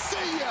Thursday.